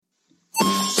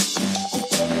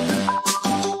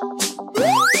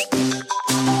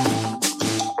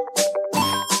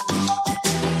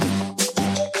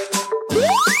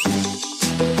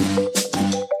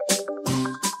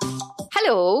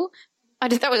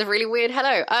That was a really weird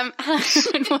hello. Hello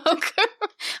and welcome.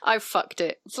 I fucked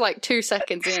it. It's like 2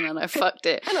 seconds in and I fucked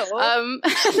it. Hello.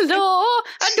 Hello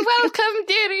and welcome,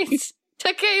 dearies,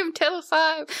 to Game Till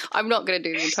 5. I'm not going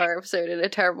to do the entire episode in a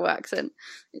terrible accent.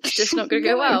 It's just not going to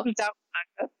go well.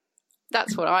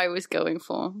 That's what I was going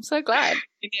for. I'm so glad.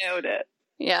 You nailed it.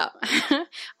 Yeah.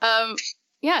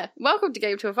 Yeah, welcome to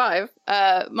Game Till 5.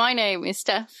 My name is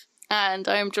Steph. And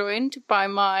I am joined by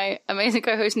my amazing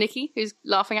co-host Nikki, who's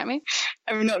laughing at me.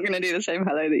 I'm not going to do the same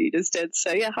hello that you just did,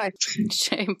 so yeah, hi.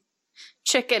 Shame.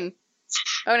 Chicken.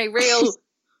 Only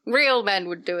real men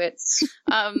would do it.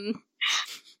 I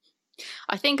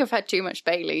think I've had too much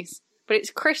Baileys, but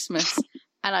it's Christmas,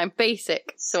 and I'm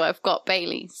basic, so I've got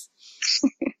Baileys.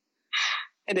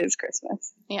 It is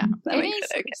Christmas. Yeah. That makes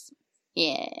it okay.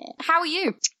 Yeah. How are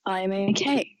you? I'm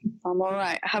okay. I'm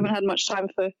alright. I haven't had much time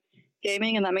for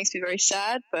gaming, and that makes me very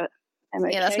sad, but I'm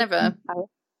okay. Yeah, that's never...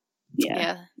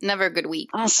 Yeah, never a good week.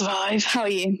 I'll survive. How are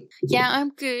you? Yeah, I'm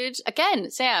good.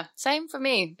 Again, so yeah, same for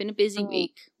me. Been a busy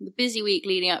week. The busy week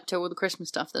leading up to all the Christmas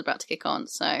stuff that's about to kick on,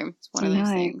 so it's one of those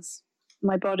things.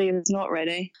 My body is not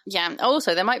ready. Yeah,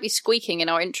 also, there might be squeaking in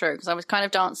our intro, because I was kind of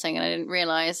dancing and I didn't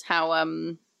realise how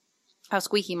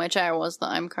squeaky my chair was that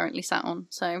I'm currently sat on,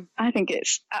 so... I think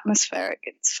it's atmospheric.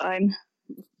 It's fine.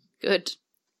 Good.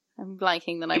 I'm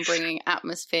liking that I'm bringing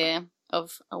atmosphere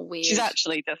of a weird... She's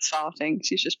actually just farting.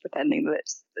 She's just pretending that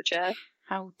it's the chair.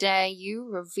 How dare you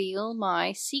reveal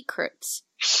my secrets?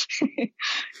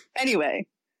 Anyway,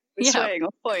 we're straying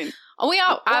off point. Oh, we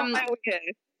are. Why are we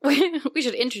here? We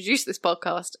should introduce this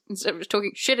podcast instead of just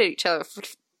talking shit at each other for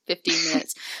 15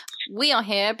 minutes. We are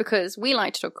here because we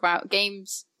like to talk about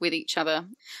games with each other.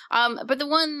 But the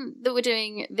one that we're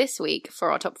doing this week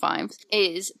for our top 5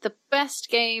 is the best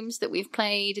games that we've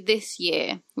played this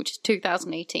year, which is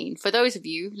 2018, for those of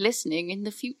you listening in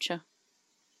the future.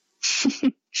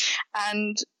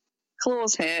 And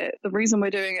clause here, the reason we're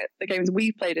doing it, the games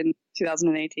we played in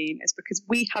 2018, is because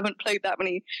we haven't played that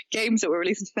many games that were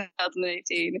released in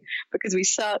 2018 because we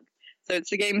suck. So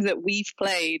it's the games that we've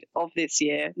played of this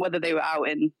year, whether they were out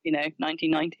in,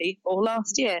 1990 or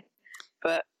last year.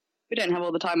 But we don't have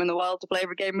all the time in the world to play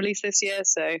every game released this year,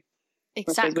 so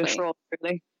exactly. We're fraud,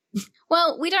 really.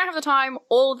 Well, we don't have the time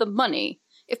or the money.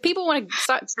 If people want to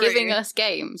start giving us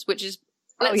games, which is,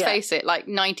 let's face it, like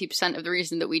 90% of the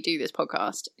reason that we do this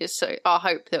podcast is so our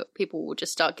hope that people will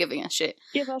just start giving us shit.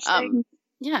 Give us things.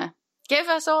 Yeah, give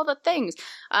us all the things.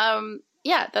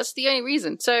 Yeah, that's the only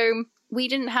reason. So we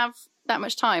didn't have that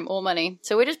much time or money,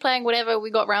 so we're just playing whatever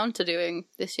we got round to doing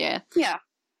this year. Yeah,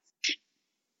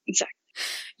 exactly.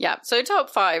 Yeah, so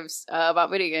top 5s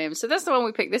about video games. So that's the one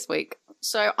we picked this week.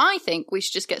 So I think we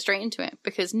should just get straight into it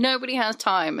because nobody has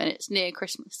time and it's near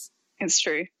Christmas. It's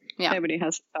true. Yeah, nobody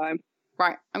has time.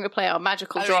 Right, I'm going to play our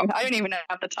magical drop. I don't even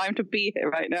have the time to be here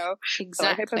right now. Exactly. So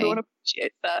I hope everyone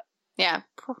appreciates that. Yeah,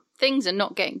 things are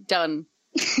not getting done.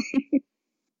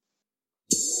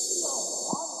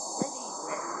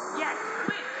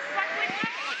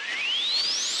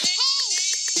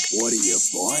 What are you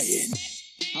buying?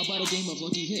 How about a game of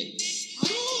Lucky Hit?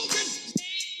 Hadouken!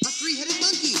 A three-headed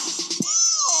monkey!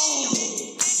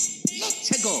 Oh!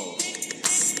 Let's go!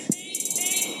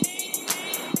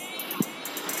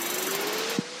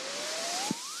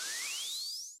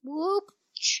 Whoop.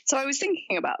 So I was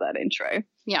thinking about that intro.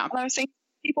 Yeah. And I was thinking,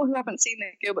 people who haven't seen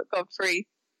the Gilbert Gottfried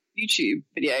YouTube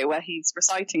video where he's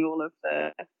reciting all of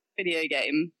the video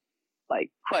game,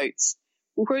 quotes,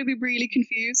 will probably be really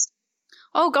confused.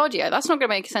 Oh god, yeah, that's not going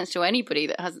to make sense to anybody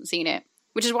that hasn't seen it,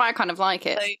 which is why I kind of like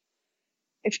it. So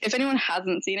if anyone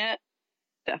hasn't seen it,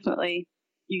 definitely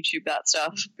YouTube that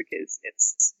stuff because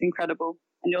it's incredible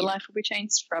and your life will be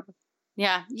changed forever.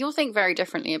 Yeah, you'll think very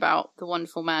differently about the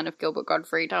wonderful man of Gilbert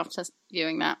Gottfried after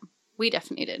viewing that. We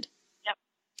definitely did. Yep.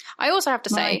 I also have to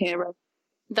say hero.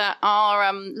 that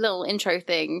our little intro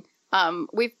thing,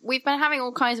 we've been having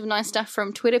all kinds of nice stuff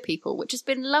from Twitter people, which has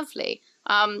been lovely.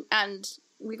 And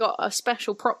we got a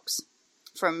special props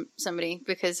from somebody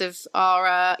because of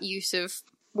our use of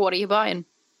 "What are you buying?"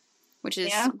 which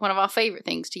is one of our favourite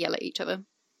things to yell at each other.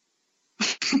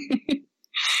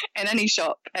 In any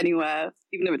shop, anywhere,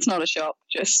 even if it's not a shop,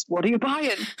 just "What are you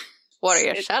buying?" What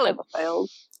are you selling? Never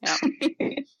fails. Yeah.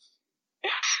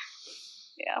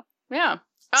 Yeah.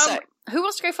 So, who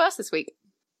wants to go first this week?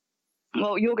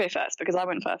 Well, you'll go first because I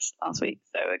went first last week,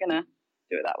 so we're gonna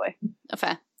do it that way.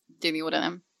 Fair. Do the order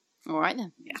then. All right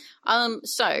then. Yeah.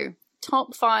 So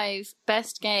top 5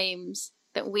 best games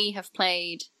that we have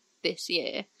played this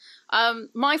year.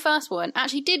 My first one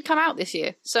actually did come out this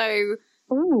year, so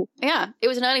ooh, yeah, it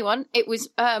was an early one. It was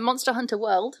Monster Hunter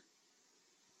World.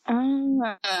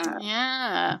 Ah.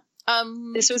 Yeah.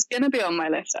 This was going to be on my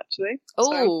list, actually.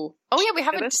 Oh yeah, we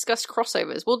haven't this. discussed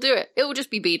crossovers. We'll do it. It will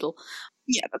just be Beedle.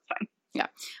 Yeah, that's fine.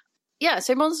 Yeah,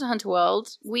 so Monster Hunter World,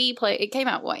 it came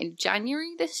out, in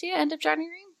January this year? End of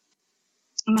January?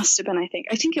 Must have been, I think.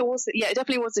 I think it was, it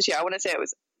definitely was this year. I want to say it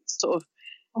was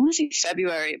I want to say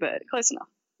February, but close enough.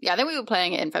 Yeah, I think we were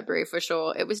playing it in February for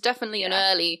sure. It was definitely an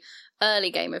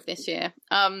early game of this year.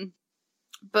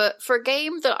 But for a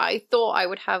game that I thought I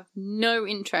would have no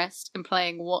interest in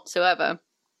playing whatsoever,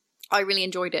 I really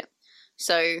enjoyed it.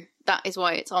 So that is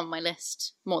why it's on my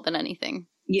list more than anything.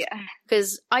 Yeah.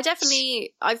 Because I've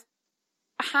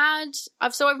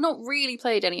not really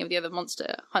played any of the other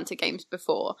Monster Hunter games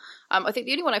before. I think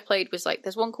the only one I played was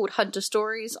there's one called Hunter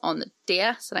Stories on the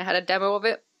DS, and I had a demo of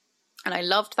it, and I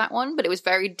loved that one, but it was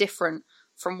very different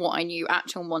from what I knew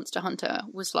actual Monster Hunter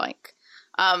was like.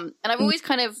 And I've always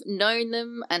kind of known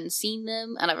them and seen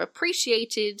them, and I've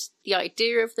appreciated the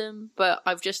idea of them, but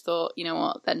I've just thought, you know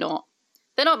what, they're not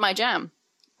my jam.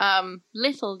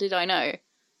 Little did I know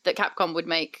that Capcom would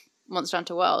make Monster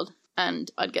Hunter World, and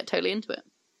I'd get totally into it.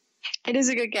 It is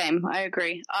a good game. I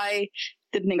agree. I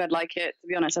didn't think I'd like it, to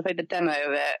be honest. I played the demo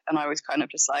of it, and I was kind of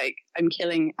just I'm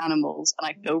killing animals, and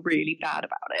I feel really bad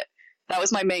about it. That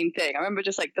was my main thing. I remember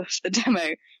just the demo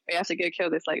where you have to go kill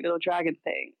this little dragon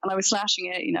thing, and I was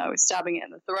slashing it, I was stabbing it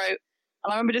in the throat,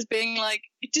 and I remember just being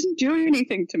it didn't do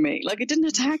anything to me. It didn't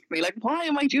attack me. Why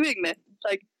am I doing this?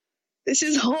 This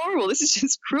is horrible. This is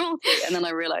just cruelty. And then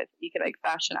I realized you can make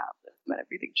fashion out of it, and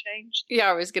everything changed. Yeah,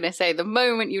 I was going to say, the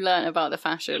moment you learn about the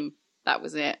fashion, that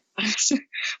was it. I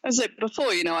was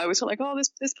before, I was oh,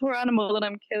 this poor animal that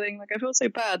I'm killing, I feel so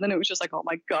bad. Then it was just oh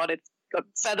my God, it's got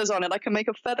feathers on it. I can make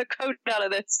a feather coat out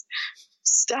of this.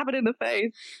 Stab it in the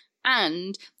face.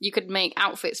 And you could make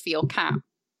outfits for your cat,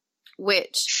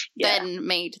 which then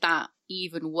made that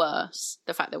even worse.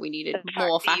 The fact that we needed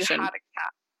more fashion. You had a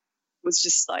cat was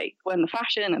just when the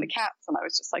fashion and the cats, and I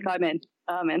was just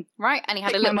I'm in. Right, and he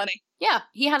had Take a little money. Yeah,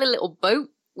 he had a little boat,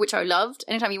 which I loved.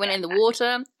 Anytime he went in the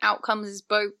water, out comes his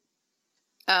boat.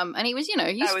 And he was, useful.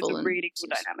 That was a really cool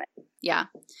dynamic. Yeah.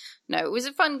 No, it was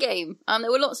a fun game.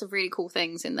 There were lots of really cool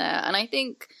things in there, and I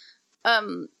think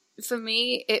for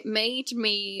me, it made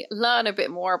me learn a bit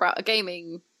more about a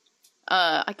gaming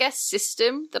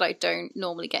system that I don't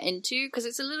normally get into, because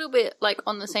it's a little bit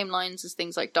on the same lines as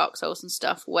things like Dark Souls and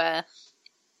stuff, where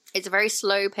it's a very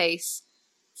slow pace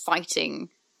fighting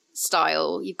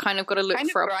style. You've kind of got to look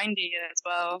for grindy as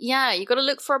well. Yeah, you've got to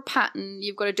look for a pattern.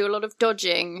 You've got to do a lot of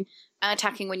dodging and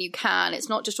attacking when you can. It's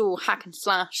not just all hack and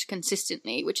slash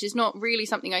consistently, which is not really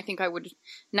something I think I would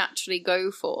naturally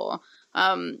go for.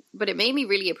 But it made me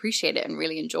really appreciate it and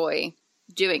really enjoy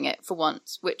doing it for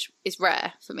once, which is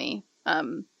rare for me.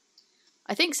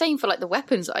 I think same for the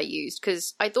weapons I used,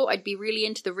 because I thought I'd be really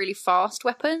into the really fast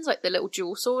weapons, the little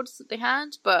dual swords that they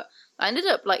had, but I ended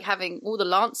up having all the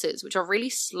lances, which are really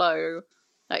slow,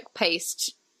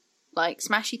 paced,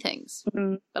 smashy things.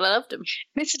 Mm-hmm. But I loved them.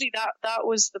 Admittedly, that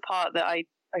was the part that I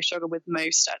struggled with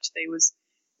most, actually, was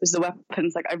the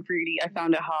weapons. I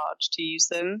found it hard to use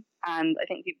them, and I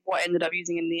think what I ended up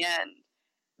using in the end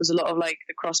was a lot of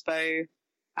the crossbow,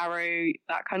 arrow,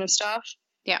 that kind of stuff.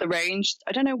 Yeah. The range.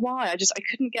 I don't know why. I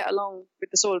couldn't get along with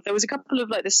the sword. There was a couple of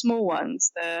the small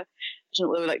ones. I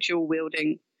don't know, they were dual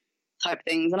wielding type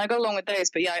things, and I got along with those.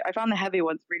 But yeah, I found the heavy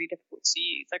ones really difficult to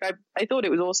use. I thought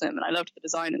it was awesome, and I loved the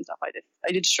design and stuff.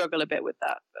 I did struggle a bit with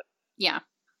that, but yeah,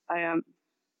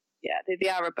 the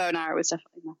arrow, bow and arrow was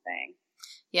definitely my thing.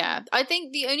 Yeah, I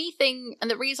think the only thing,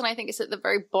 and the reason I think it's at the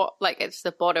very it's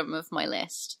the bottom of my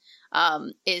list,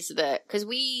 is that because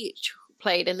we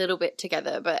played a little bit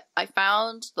together, but I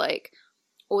found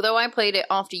although I played it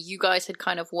after you guys had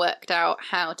kind of worked out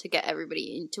how to get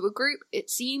everybody into a group, it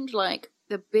seemed like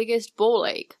the biggest ball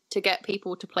ache to get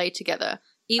people to play together,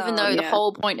 even though the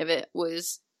whole point of it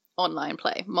was online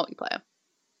play, multiplayer.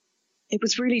 It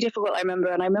was really difficult, I remember,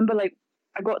 and I remember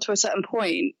I got to a certain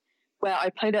point where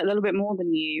I played it a little bit more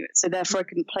than you, so therefore I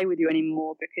couldn't play with you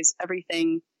anymore, because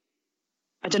everything,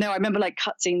 I don't know, I remember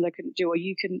cutscenes I couldn't do, or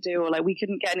you couldn't do, or we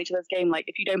couldn't get in each other's game.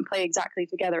 If you don't play exactly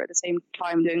together at the same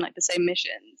time doing the same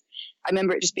missions, I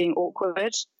remember it just being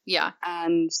awkward. Yeah.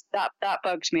 And that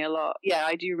bugged me a lot. Yeah,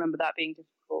 I do remember that being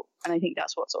difficult, and I think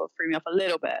that's what sort of threw me off a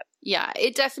little bit. Yeah,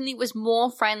 it definitely was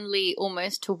more friendly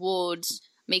almost towards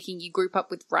making you group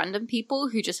up with random people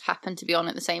who just happen to be on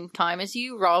at the same time as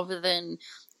you, rather than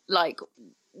when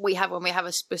we have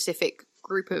a specific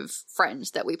group of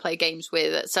friends that we play games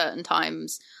with at certain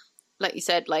times. like you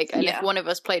said, like, and if Yeah. one of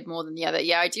us played more than the other,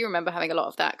 I do remember having a lot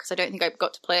of that, because I don't think I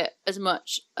got to play it as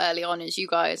much early on as you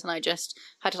guys, and I just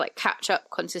had to like catch up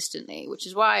consistently, which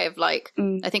is why I've like,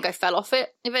 I think I fell off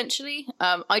it eventually.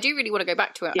 I do really want to go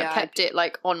back to it. Yeah. I kept it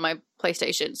like on my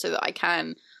PlayStation so that I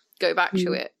can go back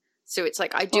to it. So it's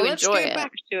like, I do enjoy let's it. go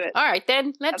back to it. All right,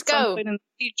 then let's at some go. point in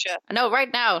the future. I know,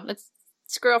 right now. Let's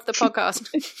screw off the podcast.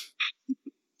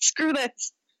 Screw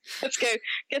this. Let's go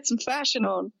get some fashion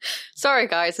on. Sorry,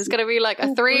 guys. There's going to be like a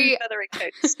Ooh, blue feathery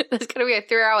coats. There's going to be a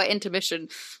 3-hour intermission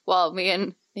while me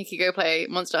and Nikki go play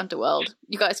Monster Hunter World.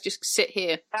 You guys just sit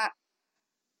here.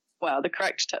 Well, the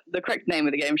correct name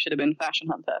of the game should have been Fashion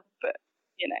Hunter, but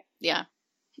Yeah,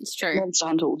 it's true. Monster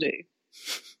Hunter will do.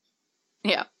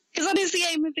 Yeah. Because that is the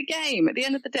aim of the game. At the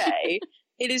end of the day,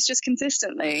 it is just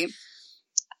consistently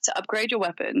to upgrade your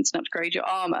weapons and upgrade your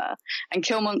armor and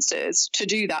kill monsters, to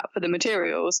do that for the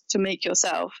materials to make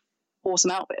yourself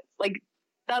awesome outfits. Like,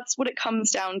 that's what it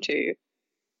comes down to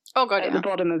Oh, God, at the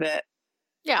bottom of it.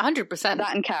 Yeah, 100%.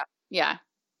 That and cat. Yeah.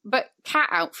 But cat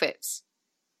outfits.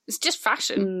 It's just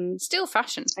fashion. Still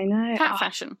fashion. I know. Cat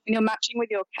fashion. And you're matching with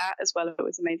your cat as well. It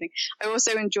was amazing. I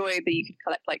also enjoyed that you could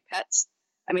collect like pets.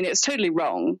 I mean, it was totally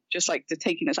wrong, just like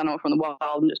taking this animal from the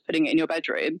wild and just putting it in your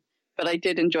bedroom. But I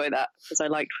did enjoy that because I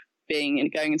liked going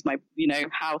into my,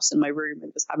 house and my room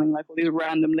and just having like all these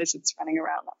random lizards running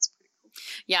around. That's pretty cool.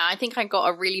 Yeah, I think I got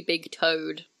a really big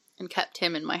toad and kept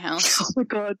him in my house. Oh my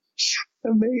god,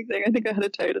 amazing! I think I had a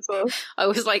toad as well. I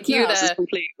was like, My you house is there.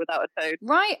 complete without a toad.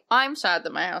 Right? I'm sad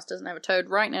that my house doesn't have a toad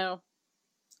right now.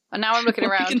 And now I'm looking We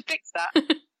around. can fix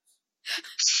that.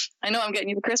 I know I'm getting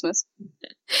you for Christmas.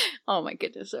 Oh my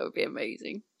goodness, that would be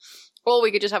amazing. Or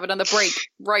we could just have another break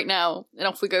right now and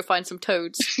off we go find some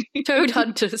toads. Toad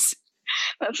hunters.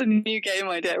 That's a new game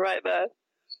idea right there.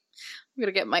 I'm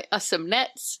gonna get us some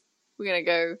nets. We're gonna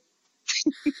go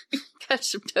catch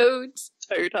some toads.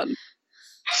 Toad hunt.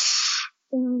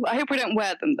 Ooh, I hope we don't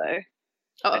wear them though.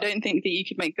 Oh, I don't think that you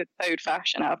could make good toad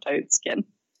fashion out of toad skin.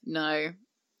 no.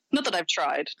 Not that I've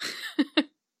tried.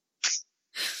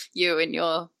 You in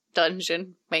your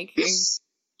dungeon making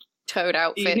toad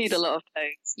outfits. You need a lot of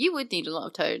toads. You would need a lot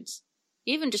of toads.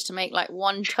 Even just to make like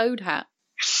one toad hat.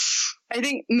 I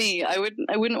think I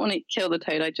wouldn't want to kill the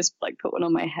toad. I'd just like put one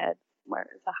on my head where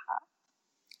it's a hat.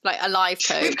 Like a live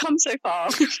toad. We've come so far.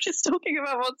 Just talking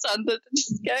about Monster Hunter to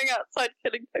just going outside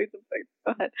killing toads and things.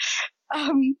 Go ahead.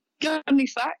 Got any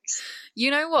facts?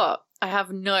 You know what? I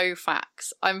have no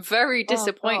facts. I'm very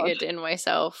disappointed God. in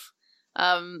myself.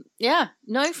 Yeah,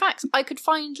 no facts. I could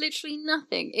find literally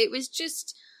nothing. It was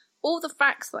just all the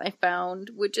facts that I found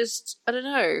were just, I don't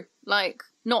know, like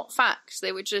not facts.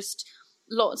 They were just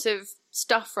lots of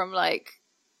stuff from like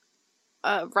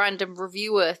random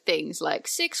reviewer things, like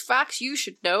 6 facts you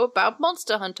should know about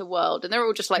Monster Hunter World, and they're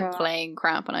all just like playing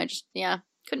crap, and I just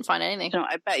couldn't find anything.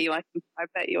 I bet you I can find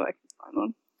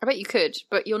one. I bet you could,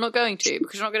 but you're not going to,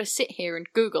 because you're not going to sit here and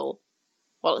Google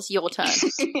while it's your turn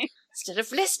instead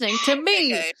of listening to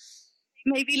me. Okay.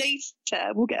 Maybe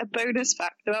later we'll get a bonus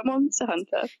fact about Monster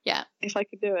Hunter. Yeah. If I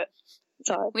could do it.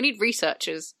 Sorry. We need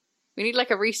researchers. We need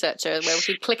like a researcher where we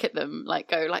could click at them,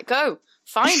 go,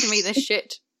 find me this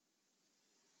shit.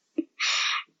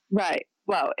 Right.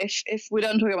 Well, if we're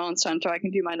done talking about Monster Hunter, I can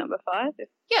do my number 5. If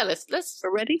Yeah, let's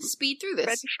we're ready. speed through this.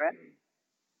 Ready for it?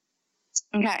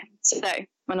 Okay. So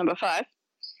my number 5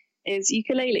 is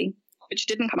Yooka-Laylee, which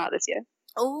didn't come out this year.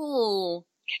 Oh,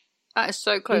 that is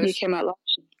so Maybe close. it came out last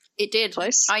year. It did.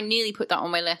 Close. I nearly put that on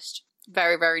my list.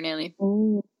 Very, very nearly.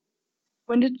 Ooh.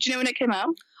 Do you know when it came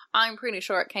out? I'm pretty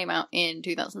sure it came out in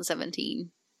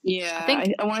 2017. Yeah, I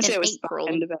think I want to say in it was April.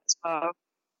 the end of it as well.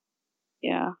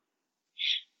 Yeah.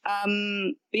 But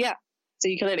yeah, so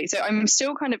Yooka-Laylee. So I'm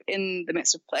still kind of in the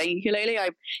midst of playing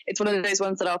Yooka-Laylee. It's one of those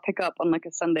ones that I'll pick up on like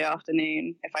a Sunday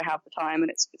afternoon if I have the time,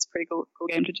 and it's a pretty cool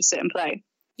game to just sit and play.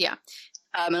 Yeah.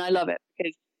 And I love it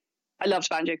because I loved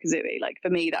Banjo-Kazooie. Like for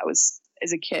me, that was,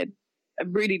 as a kid, a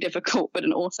really difficult but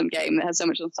an awesome game that has so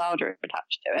much nostalgia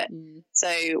attached to it. Mm. So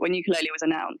when Yooka-Laylee was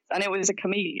announced, and it was a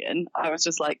chameleon, I was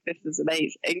just like, this is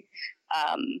amazing.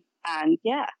 And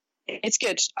yeah, it's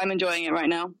good. I'm enjoying it right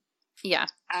now. Yeah.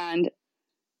 And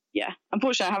yeah,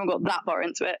 unfortunately, I haven't got that far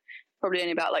into it. Probably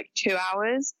only about like 2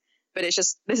 hours. But it's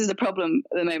just, this is the problem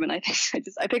at the moment. I think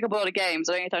I pick up a lot of games.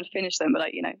 I don't get time to finish them, but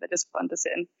they're just fun to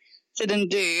sit and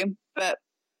do. But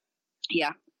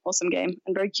yeah, awesome game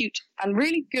and very cute and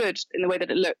really good in the way that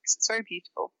it looks. It's very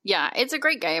beautiful. I It's a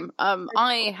great game.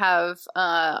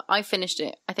 I finished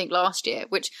it, I think, last year,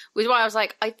 which was why I was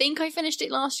like, I think I finished it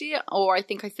last year, or I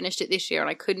think I finished it this year, and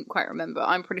I couldn't quite remember.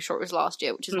 I'm pretty sure it was last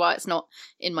year, which is why it's not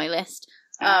in my list.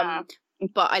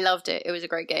 But I loved it. It was a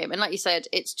great game. And like you said,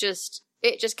 it's just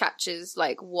it just captures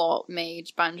like what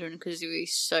made Banjo and Kazooie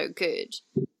so good,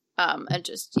 and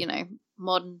just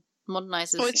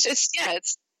modernizes. Well,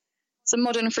 it's a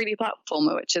modern 3D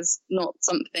platformer, which is not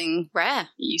something rare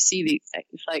you see these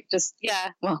days. Like, just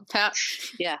yeah. I was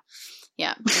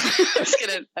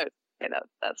gonna say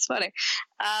that's funny.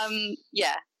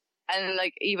 Yeah, and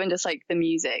like even just like the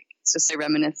music, it's just so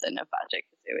reminiscent of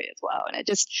Banjo-Kazooie as well, and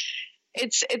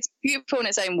it's beautiful in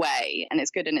its own way, and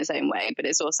it's good in its own way, but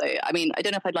it's also, I mean, I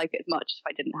don't know if I'd like it as much if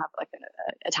I didn't have like an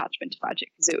attachment to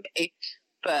Banjo-Kazooie,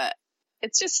 but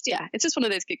it's just one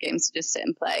of those good games to just sit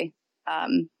and play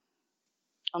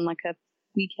on like a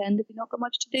weekend if you've not got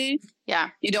much to do. Yeah.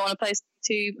 You don't want to play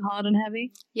too hard and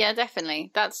heavy. Yeah, definitely.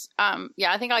 That's I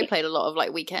think I played a lot of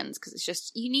like weekends because it's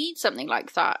just, you need something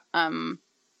like that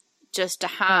just to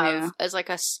have as like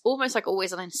almost like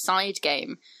always on a side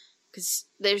game, because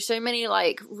there's so many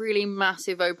like really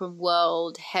massive open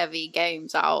world heavy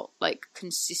games out like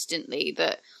consistently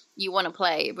that you want to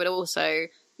play, but also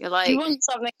you're like, you want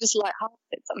something just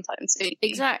light-hearted sometimes, don't you?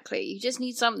 Exactly. You just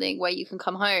need something where you can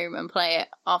come home and play it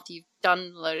after you've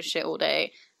done a load of shit all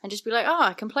day and just be like,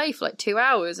 I can play for like 2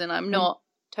 hours and I'm not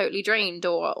totally drained,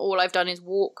 or all I've done is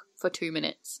walk for 2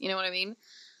 minutes. You know what I mean?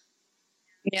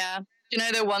 Yeah. Do you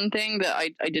know the one thing that I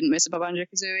didn't miss about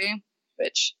Banjo-Kazooie?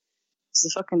 Which is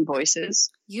the fucking voices.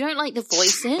 You don't like the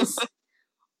voices?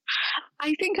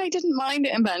 I think I didn't mind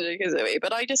it in Banjo-Kazooie,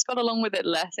 but I just got along with it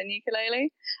less in Yooka-Laylee.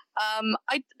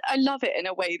 I love it in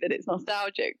a way that it's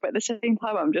nostalgic, but at the same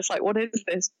time, I'm just like, what is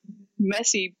this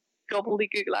messy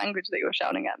gobbledygook language that you're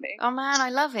shouting at me? Oh man, I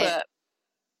love it. But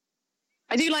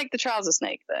I do like the trouser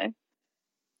snake, though.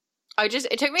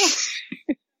 It took me...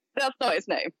 That's not his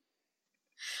name.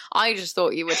 I just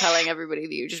thought you were telling everybody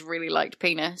that you just really liked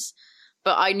penis.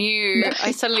 But I knew,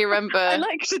 I suddenly remember... I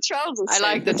like the trousers. I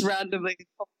like this randomly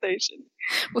conversation.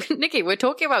 Nikki, we're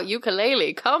talking about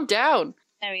Yooka-Laylee. Calm down.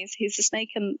 No, he's the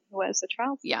snake and wears the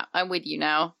trousers. Yeah, I'm with you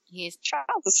now. He's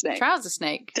trouser snake. Trouser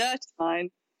snake. Dirty mine.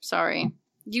 Sorry.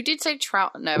 You did say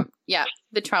no. Yeah,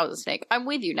 the trouser snake. I'm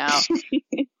with you now.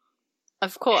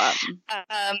 I've caught up.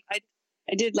 I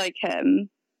did like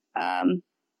him.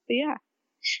 But yeah,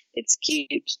 it's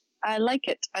cute. I like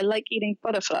it. I like eating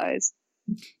butterflies.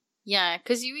 Yeah,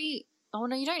 because you eat... Oh,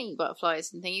 no, you don't eat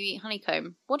butterflies and thing. You eat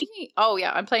honeycomb. What do you eat? Oh,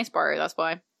 yeah, I'm playing Spyro, that's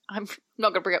why. I'm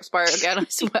not going to bring up Spyro again, I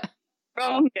swear.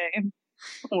 Wrong game.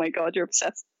 Oh my god, you're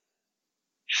obsessed.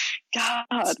 God.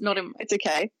 It's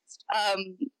okay.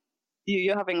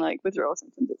 You're having, like, withdrawal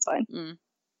symptoms, it's fine.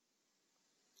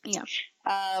 Yeah.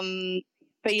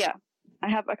 But yeah, I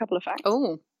have a couple of facts.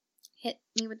 Oh, hit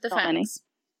me with the Not facts. many.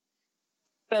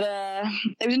 But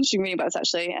it was interesting reading about this,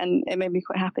 actually, and it made me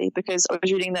quite happy because I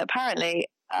was reading that apparently,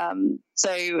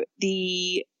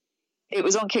 it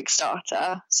was on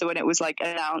Kickstarter, so when it was like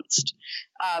announced,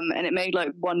 and it made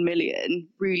like 1 million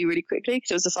really, really quickly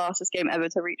because it was the fastest game ever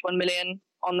to reach 1 million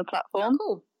on the platform. Oh,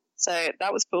 cool. So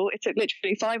that was cool. It took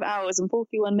literally 5 hours and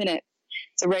 41 minutes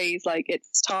to raise like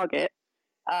its target,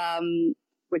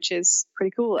 which is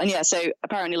pretty cool. And yeah, so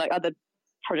apparently like other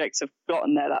projects have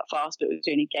gotten there that fast, but it was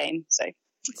the only game, so.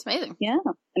 It's amazing. Yeah,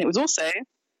 and it was also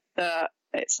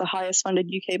it's the highest funded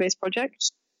UK based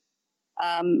project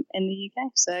in the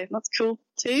UK, so that's cool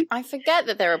too. I forget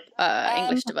that they're a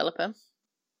English developer.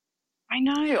 I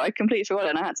know, I completely forgot it,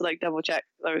 and I had to like double check.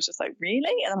 I was just like,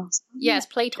 really? And I was like, yeah, it's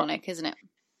Playtonic, isn't it?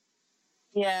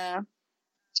 Yeah.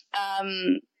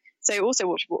 So also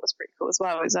what was pretty cool as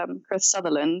well is Chris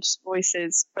Sutherland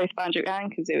voices both Banjo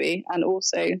and Kazooie, and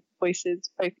also voices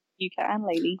both Yooka and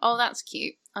Laylee. Oh, that's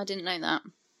cute. I didn't know that.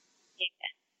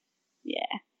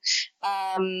 Yeah.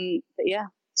 But yeah.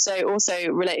 So also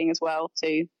relating as well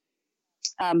to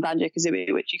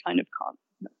Banjo-Kazooie, which you kind of can't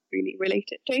really relate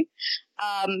it to.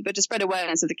 But to spread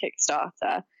awareness of the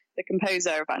Kickstarter, the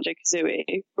composer of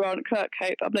Banjo-Kazooie, Grant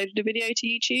Kirkhope, uploaded a video to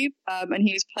YouTube, and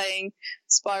he was playing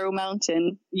Spiral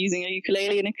Mountain using a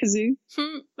ukulele and a kazoo.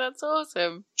 That's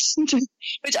awesome.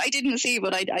 Which I didn't see,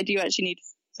 but I do actually need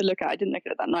to look at. I didn't look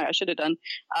at it that night. I should have done.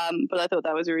 But I thought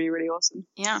that was really, really awesome.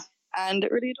 Yeah. And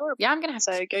really adorable. Yeah, I'm going to have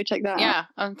to... So go check that out. Yeah,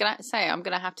 I'm going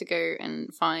to have to go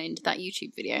and find that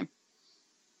YouTube video.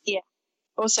 Yeah.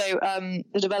 Also,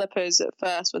 the developers at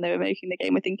first, when they were making the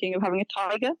game, were thinking of having a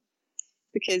tiger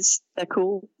because they're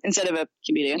cool instead of a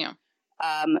chameleon. Yeah.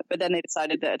 But then they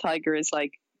decided that a tiger is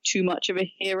like too much of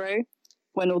a hero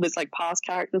when all those like past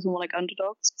characters were more like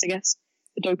underdogs. So I guess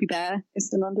the dopey bear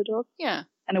is an underdog. Yeah.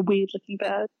 And a weird looking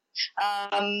bird.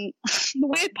 The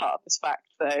weird part of this fact,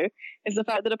 though, is the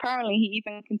fact that apparently he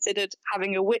even considered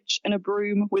having a witch and a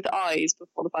broom with eyes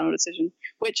before the final decision,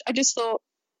 which I just thought,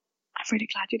 I'm really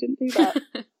glad you didn't do that.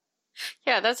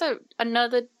 Yeah, that's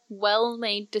another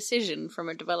well-made decision from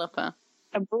a developer.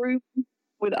 A broom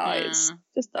with eyes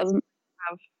just doesn't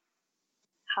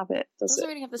have it, does Doesn't it?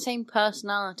 really have the same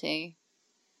personality.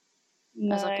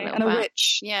 No, as like a little and a bat.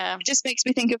 witch. Yeah. It just makes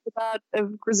me think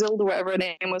of Griselda, whatever her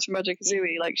name was from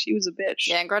Banjo-Kazooie. Like, she was a bitch.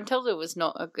 Yeah, and Gruntilda was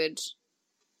not a good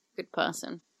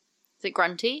person. Is it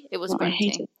Grunty? It was Oh, I Grunty.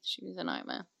 hate it. She was a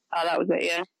nightmare. Oh, that was it,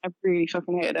 yeah. I really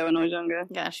fucking hated her when I was younger.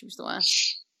 Yeah, she was the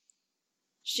worst.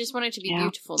 She just wanted to be Yeah.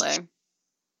 beautiful, though.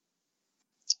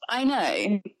 I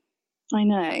know.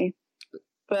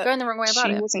 But Going the wrong way about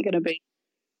she it. wasn't going to be.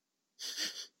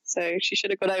 So she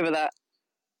should have got over that.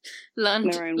 Learn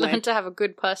in her own way. to have a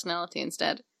good personality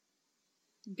instead.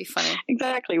 It'd be funny.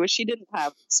 Exactly, which she didn't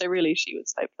have. So really, she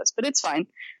was hopeless. But it's fine.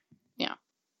 Yeah.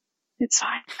 It's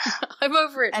fine. I'm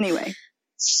over it. Anyway.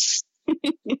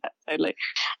 Yeah, totally.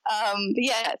 But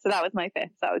yeah, so that was my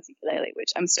fifth. That was ukulele,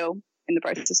 which I'm still in the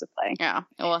process of playing. Yeah,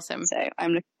 awesome. So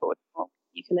I'm looking forward to more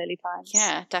ukulele times.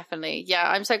 Yeah, definitely. Yeah,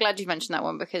 I'm so glad you mentioned that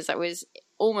one because that was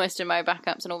almost in my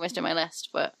backups and almost in my list,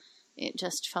 but it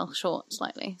just fell short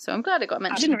slightly. So I'm glad it got I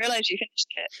mentioned. didn't realise you finished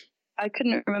it. I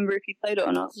couldn't remember if you played it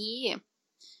or not. Yeah.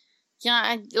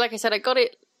 Yeah, like I said, I got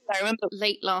it I remember.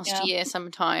 late last Yeah. year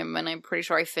sometime, and I'm pretty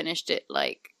sure I finished it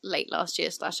like late last year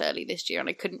 / early this year, and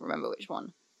I couldn't remember which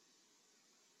one.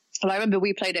 Well, I remember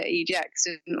we played it at EGX,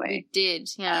 didn't We we? did,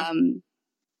 yeah.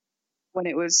 When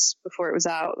it was before it was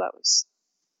out. That was.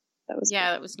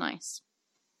 Yeah, that was nice.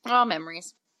 Oh,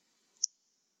 memories.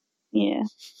 Yeah.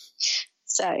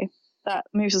 So that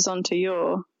moves us on to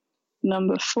your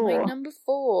number 4. My number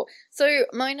 4. So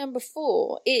my number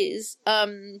 4 is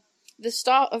the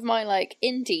start of my like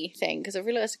indie thing, because I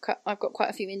realised I've got quite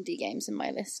a few indie games in my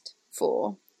list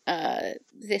for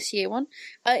this year one.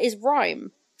 Is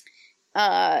Rhyme.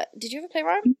 Did you ever play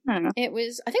Rhyme? No. It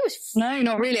was, I think it was No,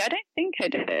 not really. I don't think I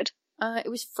did. it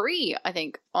was free, I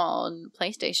think, on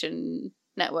PlayStation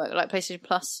Network, like PlayStation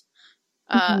Plus,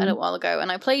 a little while ago,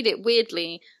 and I played it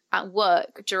weirdly at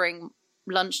work during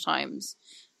lunch times.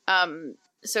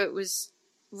 So it was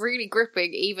really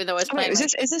gripping, even though I was Oh, wait, playing.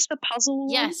 is this the puzzle one?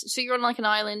 Yes, so you're on like an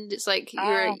island. It's like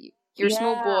you're a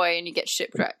small yeah. boy and you get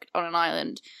shipwrecked on an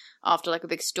island after like a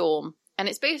big storm, and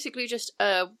it's basically just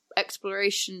a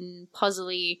exploration,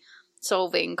 puzzly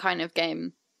solving kind of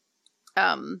game.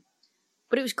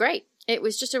 But it was great. It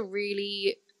was just a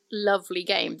really lovely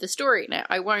game. The story in it,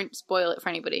 I won't spoil it for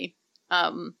anybody.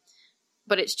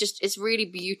 But it's really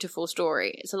beautiful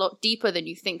story. It's a lot deeper than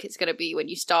you think it's going to be when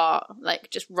you start like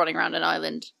just running around an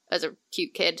island as a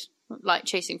cute kid, like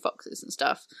chasing foxes and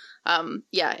stuff.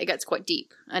 Yeah, it gets quite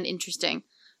deep and interesting.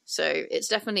 So it's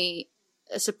definitely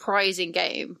a surprising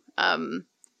game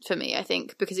for me, I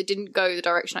think, because it didn't go the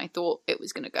direction I thought it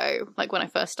was going to go. Like when I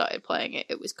first started playing it,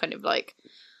 it was kind of like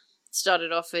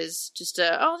started off as just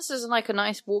this is like a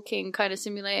nice walking kind of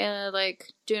simulator,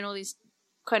 like doing all these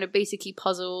kind of basic-y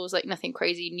puzzles, like nothing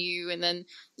crazy new, and then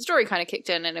the story kind of kicked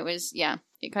in, and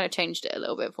it kind of changed it a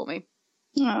little bit for me.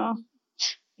 Oh.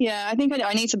 Yeah, I think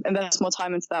I need to invest more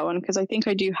time into that one, because I think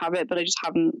I do have it, but I just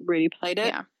haven't really played it.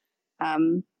 Yeah.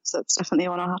 So it's definitely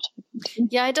one I'll have to look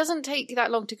into. Yeah, it doesn't take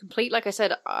that long to complete. Like I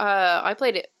said, I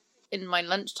played it in my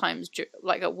lunch times,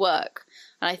 like at work,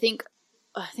 and I think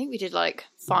we did like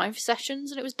 5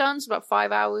 sessions and it was done, so about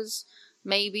 5 hours,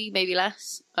 maybe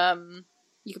less.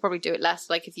 You could probably do it less,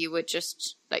 like if you were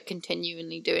just like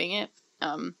continually doing it.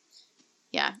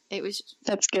 Yeah, it was.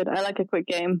 That's good. I like a quick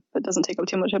game that doesn't take up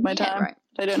too much of my time. Right.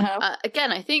 I don't have.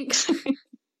 Again, I think it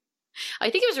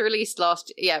was released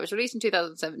it was released in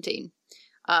 2017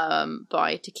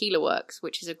 by Tequila Works,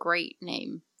 which is a great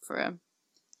name for a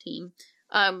team.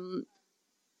 But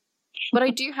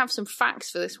I do have some facts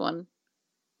for this one,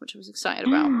 which I was excited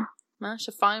about. I managed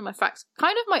to find my facts.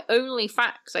 Kind of my only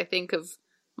facts, I think, of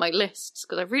my lists,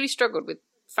 because I really struggled with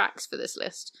facts for this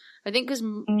list. I think because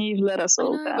You've let us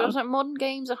all but I down. was like, modern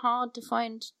games are hard to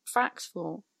find facts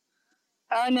for.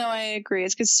 I know, I agree.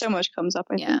 It's because so much comes up,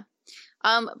 I think.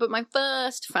 But my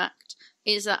first fact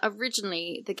is that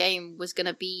originally the game was going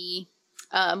to be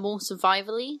more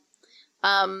survivally,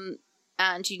 and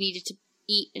you needed to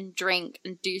eat and drink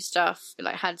and do stuff,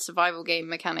 like had survival game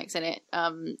mechanics in it,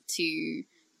 to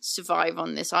survive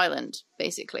on this island,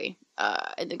 basically.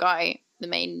 And the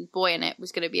main boy in it,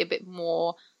 was going to be a bit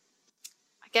more,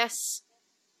 I guess,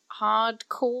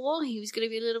 hardcore. He was going to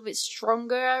be a little bit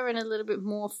stronger and a little bit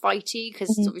more fighty,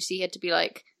 because obviously he had to be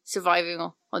like surviving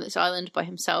on this island by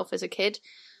himself as a kid.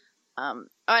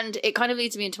 And it kind of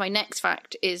leads me into my next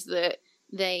fact, is that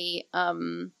they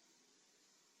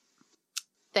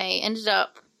ended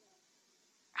up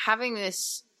having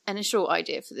this initial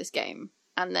idea for this game,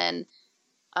 and then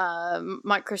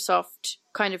Microsoft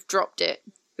kind of dropped it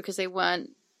because they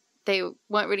weren't they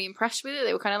weren't really impressed with it.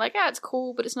 They were kind of like, yeah, it's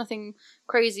cool, but it's nothing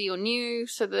crazy or new.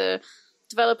 So the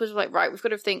developers were like, right, we've got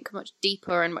to think much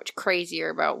deeper and much crazier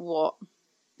about what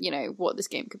this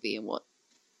game could be and what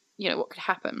could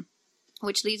happen.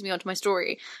 Which leads me on to my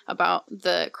story about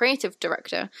the creative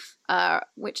director,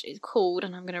 which is called,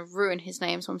 and I'm going to ruin his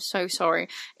name, so I'm so sorry,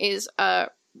 is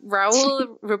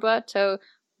Raul Roberto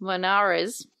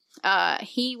Manarez.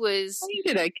 He was... Oh, you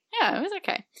did okay. Yeah, it was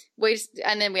okay.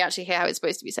 And then we actually hear how it's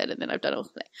supposed to be said, and then I've done all the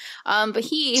thing. But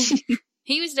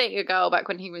he was dating a girl back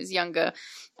when he was younger,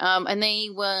 and they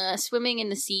were swimming in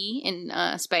the sea in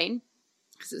Spain,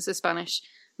 because it's a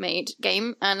Spanish-made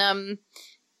game, and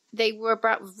they were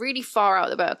about really far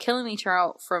out, about a kilometre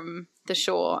out from the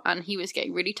shore, and he was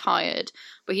getting really tired,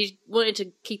 but he wanted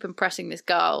to keep impressing this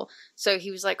girl, so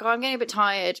he was like, oh, I'm getting a bit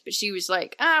tired, but she was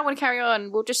like, I want to carry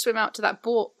on, we'll just swim out to that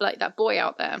boy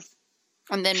out there,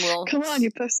 and then we'll... Come on,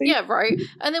 you pussy. Yeah, right,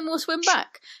 and then we'll swim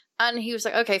back. And he was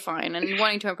like, okay, fine, and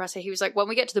wanting to impress her, he was like, when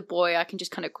we get to the boy, I can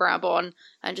just kind of grab on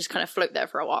and just kind of float there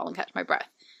for a while and catch my breath.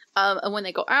 And when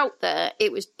they got out there,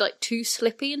 it was like too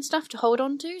slippy and stuff to hold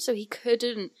on to, so he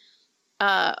couldn't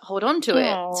hold on to it.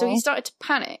 Aww. So he started to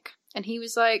panic, and he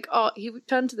was like, he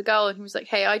turned to the girl and he was like,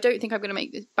 hey, I don't think I'm going to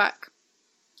make this back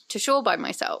to shore by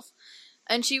myself.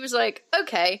 And she was like,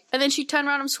 okay. And then she turned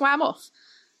around and swam off.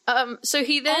 So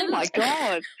he then... Oh my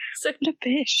god. So, what a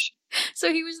fish.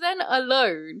 So he was then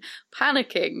alone,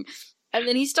 panicking, and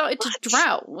then he started to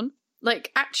drown.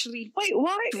 Like, actually Wait,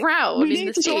 why? drown We in the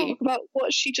need to sea. talk about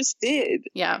what she just did.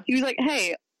 Yeah. He was like,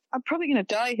 hey, I'm probably going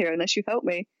to die here unless you help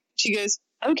me. She goes,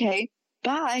 okay,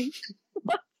 bye.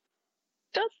 What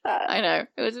does that? I know.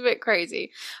 It was a bit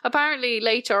crazy. Apparently,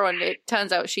 later on, it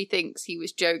turns out she thinks he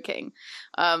was joking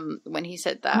when he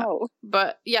said that. Oh.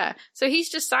 But, yeah. So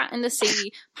he's just sat in the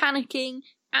sea, panicking,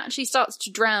 actually starts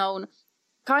to drown,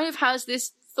 kind of has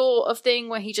this thought of thing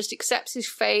where he just accepts his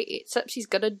fate, accepts he's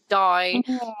gonna die.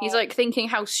 Oh. He's, like, thinking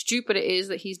how stupid it is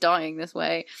that he's dying this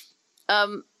way.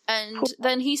 And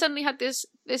then he suddenly had this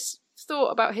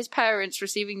thought about his parents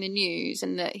receiving the news,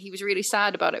 and that he was really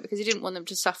sad about it because he didn't want them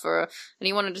to suffer, and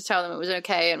he wanted to tell them it was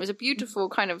okay. And it was a beautiful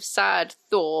kind of sad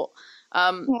thought.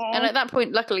 And at that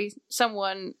point, luckily,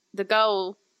 the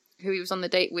girl who he was on the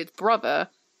date with, brother,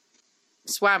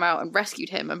 swam out and rescued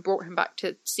him and brought him back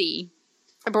to sea.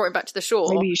 I brought him back to the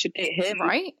shore. Maybe you should date him.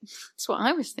 Right? That's what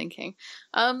I was thinking.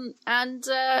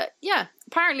 Yeah,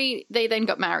 apparently they then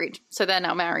got married. So they're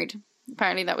now married.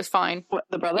 Apparently that was fine. What,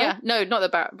 the brother? Yeah, no, not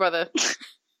the brother.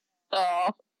 Oh,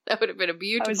 That would have been a I was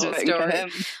beautiful rooting for story. him.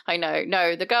 I know.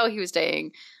 No, the girl he was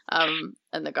dating, and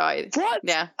the guy. What?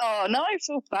 Yeah. Oh, now I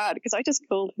feel bad because I just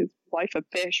called his wife a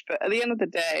bitch. But at the end of the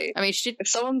day, I mean, she... if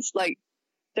someone's like,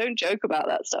 don't joke about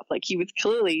that stuff. Like, he was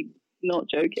clearly not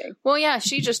joking. Well, yeah,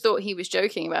 she just thought he was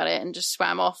joking about it and just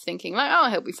swam off thinking, like, oh,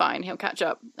 he'll be fine. He'll catch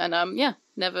up. And, yeah,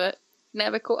 never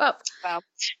caught up. Wow.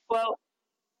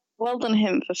 Well done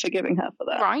him for forgiving her for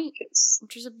that. Right. Because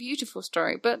Which is a beautiful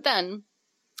story. But then,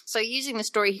 so using the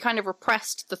story, he kind of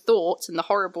repressed the thoughts and the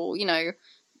horrible,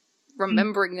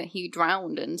 remembering that he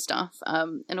drowned and stuff,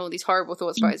 and all these horrible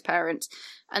thoughts about his parents.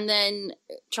 And then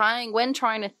trying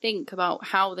to think about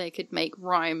how they could make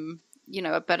Rime,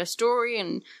 a better story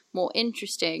and more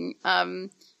interesting,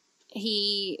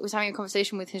 he was having a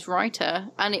conversation with his writer,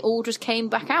 and it all just came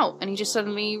back out, and he just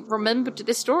suddenly remembered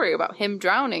this story about him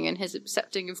drowning and his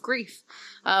accepting of grief.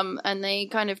 And they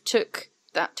kind of took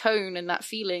that tone and that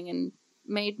feeling and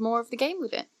made more of the game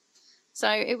with it. So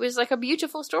it was like a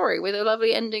beautiful story with a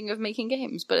lovely ending of making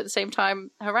games, but at the same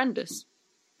time, horrendous.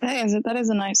 that is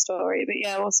a nice story. But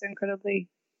yeah, also incredibly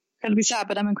sad,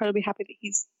 but I'm incredibly happy that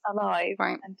he's alive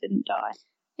and didn't die.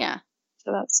 Yeah.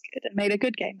 So that's good. It made a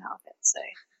good game out of it, so...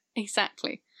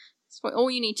 Exactly. So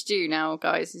all you need to do now,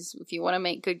 guys, is if you want to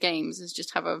make good games, is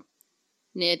just have a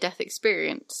near-death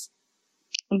experience.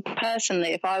 And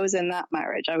personally, if I was in that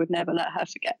marriage, I would never let her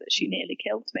forget that she nearly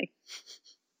killed me.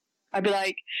 I'd be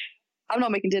like, I'm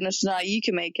not making dinner tonight, you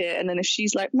can make it. And then if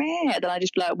she's like, meh, then I'd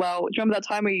just be like, well, do you remember that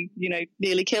time where you,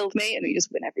 nearly killed me? And then you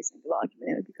just win every single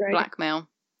argument. It would be great. Blackmail.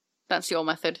 That's your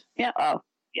method. Yeah. Oh,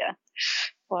 yeah.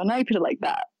 Well, now you put it like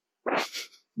that.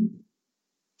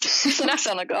 I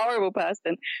sound like a horrible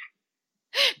person.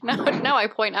 Now I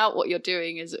point out what you're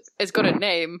doing has got a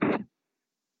name.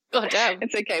 God damn.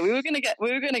 It's okay. We were gonna get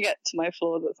to my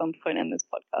flaws at some point in this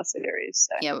podcast series.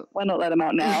 So Yeah. why not let them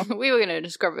out now? We were going to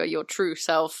discover your true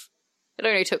self. It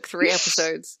only took 3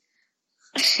 episodes.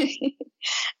 But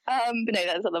no,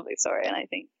 that's a lovely story, and I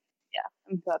think,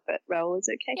 I'm glad that Raoul is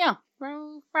okay. Yeah,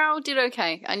 Raoul did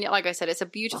okay. And like I said, it's a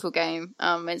beautiful game.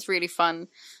 It's really fun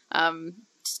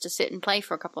just to sit and play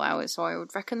for a couple hours, so I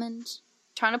would recommend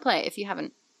trying to play it if you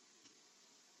haven't.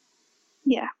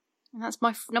 Yeah. And that's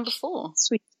my number 4.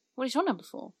 Sweet. What is your number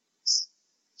 4?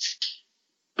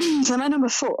 So my number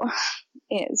 4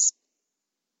 is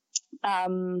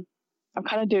I'm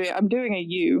doing a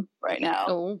U right now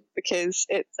Oh. because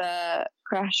it's a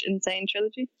Crash Insane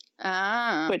Trilogy,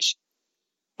 Ah. which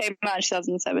came out in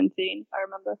 2017, if I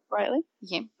remember rightly.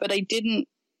 Yeah. But I didn't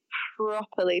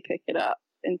properly pick it up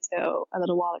until a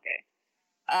little while ago.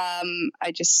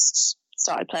 I just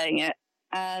started playing it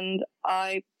and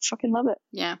I fucking love it.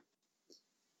 Yeah.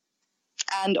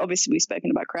 And obviously we've spoken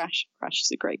about Crash. Crash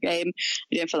is a great game.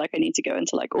 I don't feel like I need to go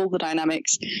into like all the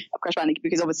dynamics of Crash Bandicoot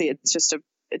because obviously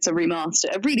it's a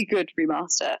remaster, a really good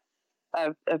remaster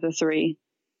of the three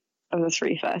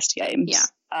first games.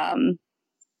 Yeah.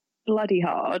 Bloody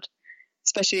hard,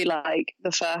 especially like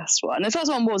the first one. The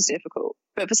first one was difficult,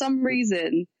 but for some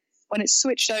reason when it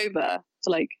switched over to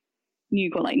like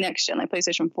next gen, like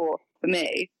PlayStation 4 for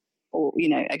me, or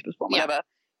Xbox One, whatever.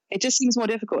 It just seems more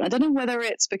difficult. And I don't know whether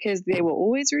it's because they were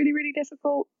always really, really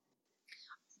difficult,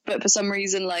 but for some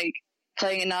reason, like,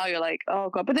 playing it now, you're like, oh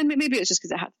god. But then maybe it's just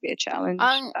because it had to be a challenge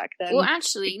back then. Well,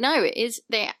 actually, no, it is.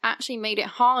 They actually made it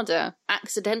harder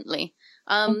accidentally.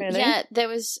 Really? Yeah, there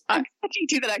was. How do you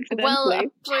do that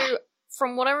accidentally? Well,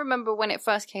 from what I remember when it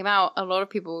first came out, a lot of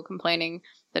people were complaining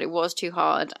that it was too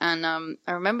hard. And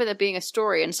I remember there being a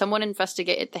story, and someone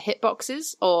investigated the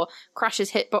hitboxes, or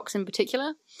Crash's hitbox in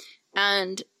particular.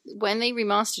 And when they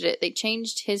remastered it, they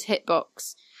changed his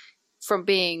hitbox from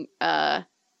being a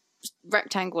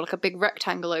rectangle, like a big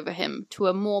rectangle over him, to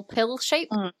a more pill shape.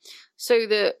 So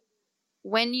that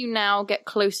when you now get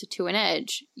closer to an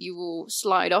edge, you will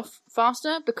slide off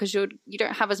faster because you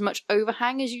don't have as much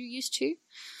overhang as you used to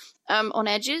on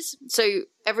edges. So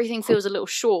everything feels a little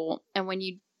short, and when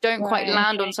you don't quite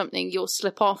land on something, you'll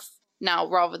slip off now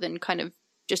rather than kind of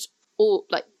just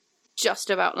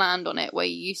about land on it where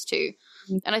you used to.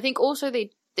 And I think also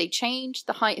they changed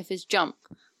the height of his jump,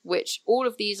 which all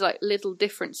of these like little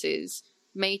differences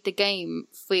made the game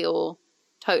feel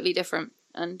totally different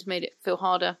and made it feel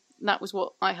harder. And that was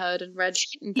what I heard and read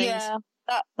and things. Yeah,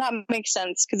 that makes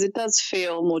sense because it does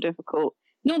feel more difficult.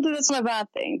 Not that that's not a bad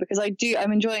thing, because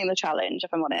I'm enjoying the challenge,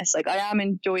 if I'm honest. Like, I am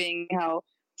enjoying how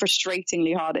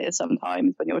frustratingly hard it is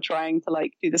sometimes when you're trying to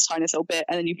like do this tiniest little bit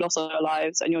and then you've lost all your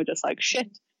lives and you're just like,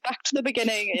 shit, back to the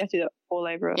beginning, and you have to do it all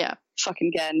over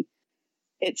fucking again.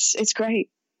 It's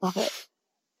great. Love it.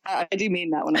 I do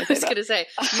mean that when I say that. I was going to say,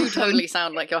 you totally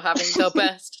sound like you're having the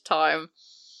best time.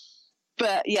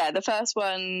 But yeah, the first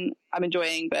one I'm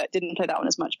enjoying, but didn't play that one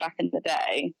as much back in the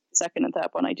day. The second and third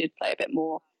one I did play a bit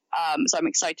more. So I'm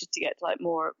excited to get to like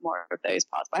more of those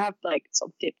parts. But I have like sort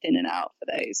of dipped in and out for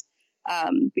those.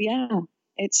 But yeah,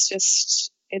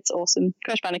 it's awesome.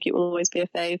 Crash Bandicoot will always be a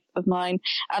fave of mine.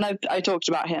 And I talked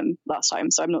about him last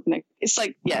time, so I'm not going to... It's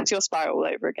like, it's your Spyro all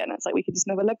over again. It's like we can just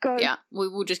never let go. Yeah, we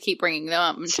will just keep bringing them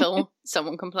up until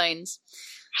someone complains.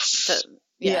 But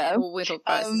we'll talk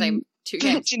about the same two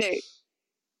games. Do you know,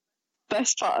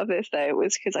 best part of this though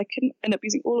was because I couldn't end up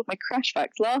using all of my Crash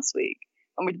facts last week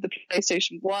when we did the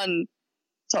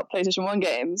top PlayStation 1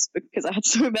 games, because I had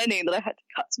so many that I had to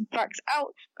cut some facts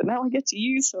out. But now I get to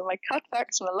use some of my cut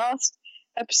facts from the last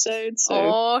episode. So,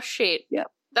 oh shit! Yeah,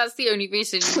 that's the only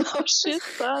reason. Oh shit,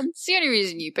 man! It's the only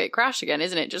reason you picked Crash again,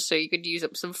 isn't it? Just so you could use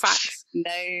up some facts.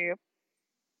 No,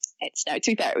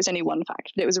 to be fair, it was only one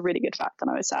fact, but it was a really good fact, and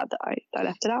I was sad that I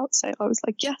left it out. So I was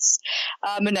like, yes,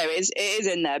 but no, it is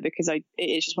in there because it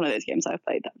is just one of those games I've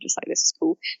played that I'm just like, this is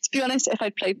cool. To be honest, if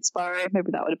I'd played Spyro,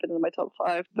 maybe that would have been in my top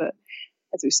 5. But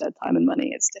as we said, time and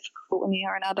money, it's difficult when you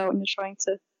are an adult and you're trying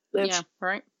to live. Yeah,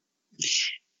 right.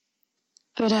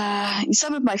 But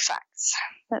some of my facts.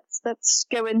 Let's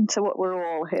go into what we're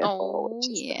all here for. Which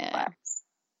is the facts.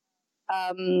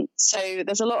 So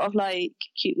there's a lot of like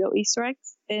cute little Easter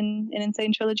eggs in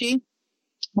Insane Trilogy.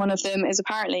 One of them is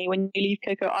apparently when you leave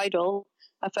Coco idle,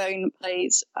 her phone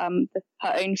plays her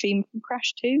own theme from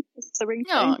Crash 2. It's the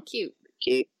ringtone. Oh, cute.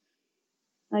 Cute.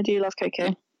 I do love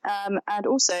Coco. And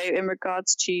also in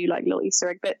regards to like little Easter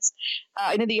egg bits,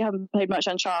 I know that you haven't played much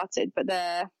Uncharted, but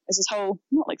there is this whole,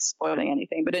 not like spoiling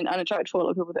anything, but in Uncharted 4, a lot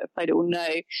of people that have played it will know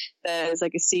there's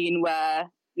like a scene where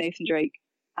Nathan Drake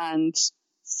and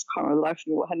I can't remember the life of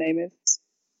me what her name is.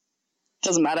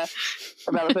 Doesn't matter.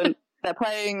 Irrelevant. They're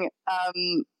playing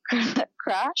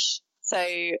Crash. So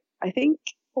I think,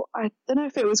 I don't know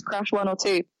if it was Crash 1 or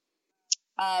 2.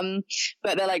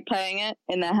 But they're like playing it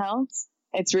in their house.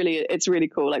 It's really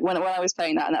cool. Like when I was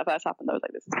playing that and that first happened, I was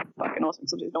like, this is fucking awesome.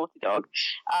 Somebody's Naughty Dog.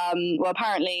 Well,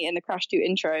 apparently in the Crash 2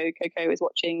 intro, Coco is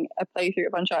watching a playthrough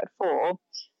of Uncharted 4,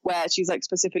 where she's like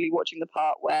specifically watching the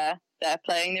part where they're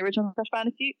playing the original Crash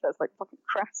Bandicoot. So it's like fucking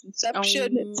crass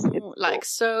inception. It's like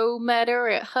so meta,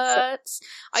 it hurts.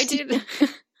 I did.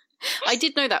 I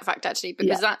did know that fact actually,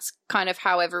 because that's kind of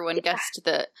how everyone guessed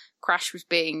that Crash was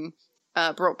being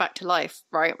brought back to life,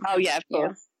 right? Oh yeah, of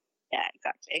course. Yeah,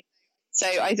 exactly. So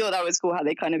I thought that was cool how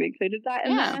they kind of included that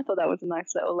in there. I thought that was a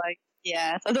nice little so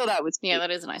I thought that was cool. Yeah,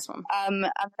 that is a nice one. And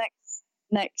the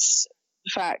next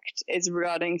fact is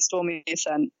regarding Stormy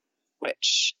Ascent,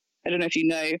 which I don't know if you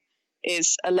know,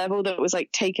 is a level that was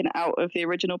like taken out of the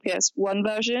original PS1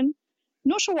 version.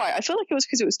 Not sure why. I feel like it was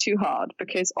because it was too hard,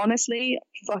 because honestly,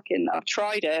 I've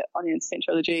tried it on the Insane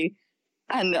Trilogy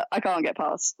and I can't get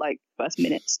past like first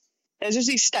minute. There's just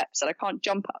these steps that I can't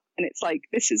jump up, and it's like,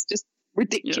 this is just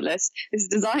ridiculous. This is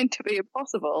designed to be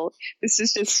impossible. This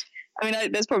is just, I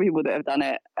mean, there's probably people that have done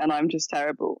it and I'm just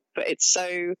terrible, but it's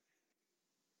so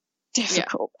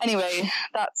difficult. Anyway,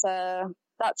 that's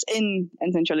in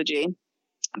Insane Trilogy,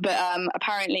 but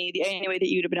apparently the only way that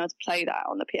you would have been able to play that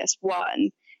on the PS1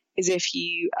 is if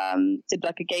you did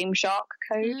like a Game Shark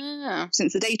code.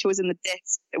 Since the data was in the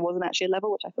disc, it wasn't actually a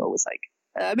level, which I thought was like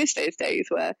I miss those days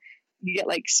where you get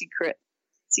like secret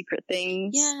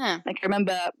things. Like I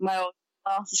remember my old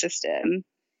Master System,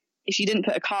 if you didn't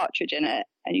put a cartridge in it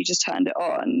and you just turned it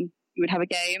on, you would have a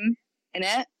game in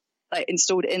it, like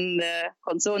installed in the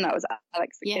console, and that was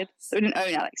Alex the Kid. So we didn't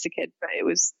own Alex the Kid, but it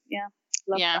was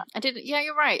that. I did. Yeah,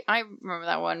 you're right. I remember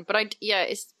that one, but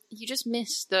it's you just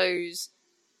miss those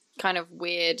kind of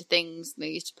weird things they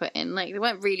used to put in. Like they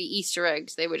weren't really Easter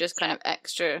eggs; they were just kind of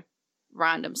extra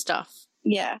random stuff.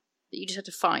 Yeah, that you just had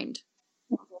to find.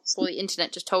 Or the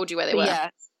internet just told you where they were. Yeah.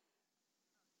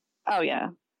 Oh yeah.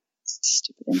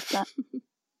 Stupid internet.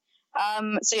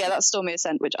 So yeah, that's Stormy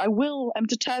Ascent, which I'm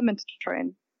determined to try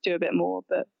and do a bit more,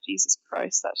 but Jesus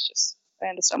Christ, that's just, I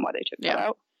understand why they took that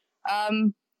out.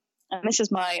 And this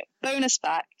is my bonus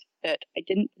fact that I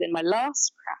didn't put in my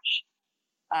last Crash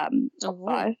top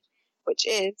 5, which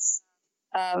is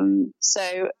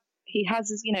so he has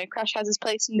his, Crash has his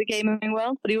place in the gaming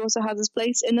world, but he also has his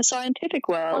place in the scientific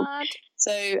world. What?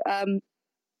 So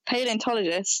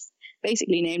paleontologists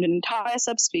basically named an entire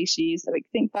subspecies of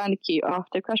extinct bandicoot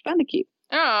after Crash Bandicoot.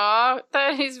 Oh,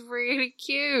 that is really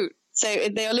cute. So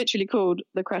they are literally called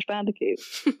the Crash Bandicoot,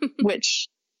 which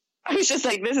I was just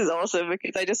like, this is awesome,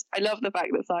 because I love the fact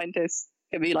that scientists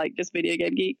can be like just video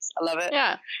game geeks. I love it.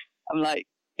 Yeah. I'm like,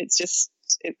 it's just,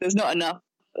 there's not enough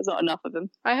of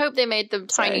them. I hope they made them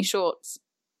tiny shorts.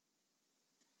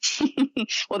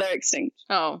 Well, they're extinct.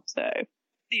 Oh. So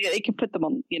they can put them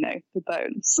on, the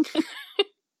bones.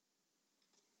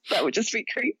 That would just be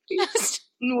creepy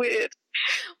and weird.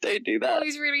 Don't do that. All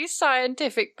these really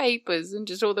scientific papers and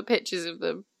just all the pictures of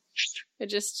them. They're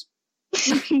just...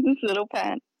 this little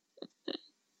pen.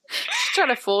 Trying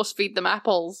to force feed them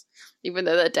apples, even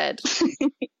though they're dead.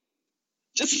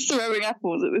 Just throwing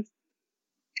apples at this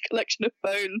collection of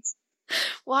bones.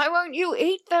 Why won't you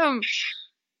eat them?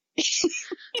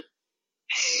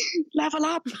 Level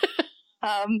up.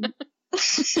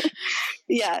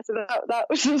 Yeah, so that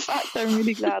was the fact I'm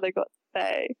really glad I got to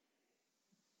say.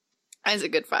 That's a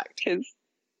good fact. Because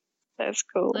that's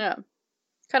cool. Yeah.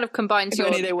 Kind of combines if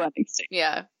only they weren't extinct.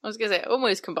 Yeah, I was going to say, it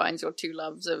almost combines your two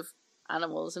loves of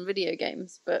animals and video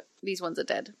games, but these ones are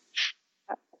dead.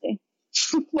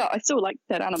 Well, I still like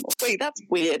dead animals. Wait, that's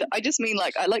weird. I just mean,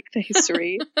 like, I like the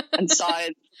history and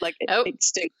science, like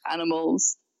extinct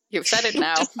animals. You've said it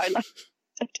now. I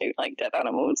don't like dead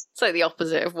animals. It's like the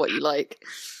opposite of what you like.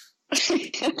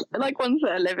 I like ones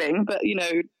that are living, but,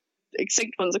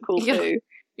 extinct ones are cool too.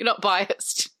 You're not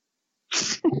biased.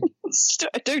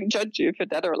 I don't judge you if you're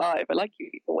dead or alive. I like you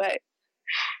either way.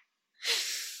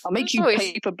 I'll make you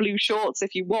pay for blue shorts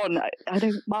if you want. I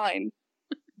don't mind.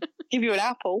 Give you an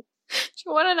apple. Do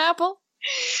you want an apple?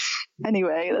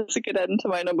 Anyway, that's a good end to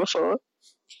my number 4.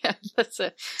 Yeah, that's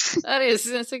a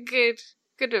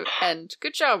good end.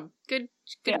 Good job. Good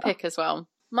pick as well.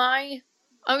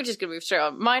 I'm just gonna move straight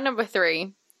on. My number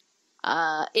 3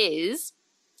 is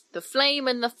The Flame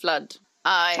and the Flood.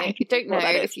 I don't know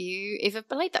if you've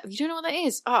played that. You don't know what that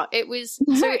is. It was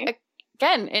so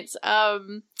again.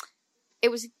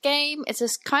 It was a game. It's a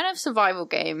kind of survival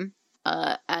game,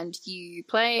 and you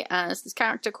play as this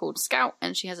character called Scout,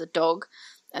 and she has a dog.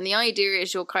 And the idea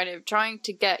is you're kind of trying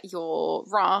to get your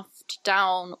raft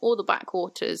down all the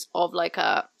backwaters of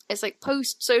it's like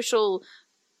post-social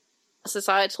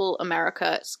societal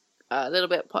America. It's a little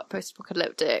bit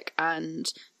post-apocalyptic,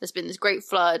 and there's been this great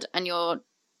flood, and you're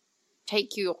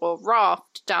take your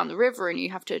raft down the river, and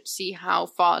you have to see how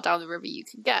far down the river you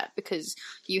can get, because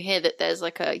you hear that there's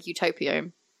like a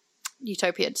utopian,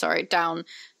 down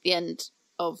the end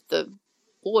of the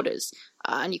borders,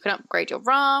 and you can upgrade your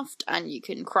raft, and you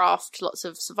can craft lots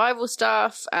of survival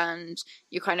stuff, and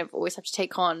you kind of always have to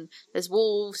take on, there's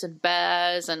wolves and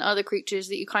bears and other creatures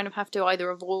that you kind of have to either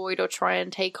avoid or try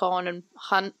and take on and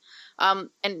hunt. And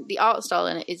the art style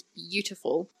in it is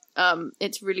beautiful.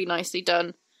 It's really nicely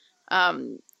done.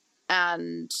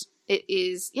 And it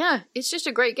is, it's just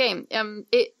a great game.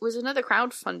 It was another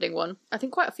crowdfunding one. I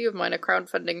think quite a few of mine are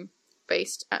crowdfunding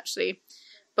based, actually.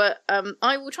 But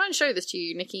I will try and show this to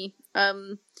you, Nikki.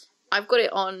 I've got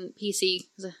it on PC,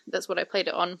 that's what I played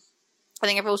it on. I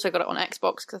think I've also got it on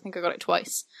Xbox, because I think I got it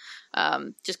twice.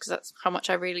 Just because that's how much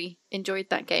I really enjoyed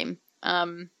that game.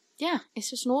 It's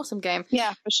just an awesome game.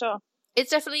 Yeah, for sure.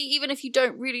 It's definitely, even if you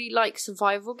don't really like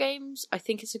survival games, I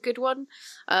think it's a good one.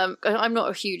 I'm not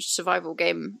a huge survival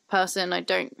game person. I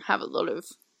don't have a lot of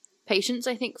patience,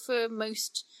 I think, for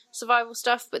most survival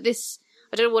stuff. But this,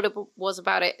 I don't know what it was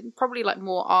about it. Probably like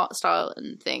more art style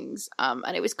and things.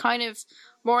 And it was kind of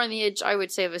more on the edge, I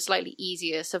would say, of a slightly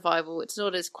easier survival. It's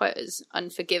not as quite as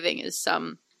unforgiving as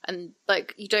some. And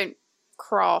like, you don't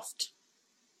craft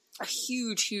a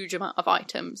huge amount of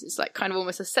items. It's like kind of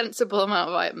almost a sensible amount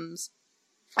of items.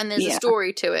 And there's a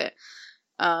story to it.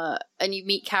 And you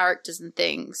meet characters and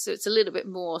things. So it's a little bit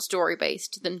more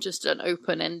story-based than just an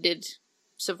open-ended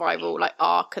survival like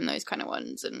Ark and those kind of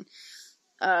ones. And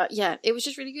it was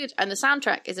just really good. And the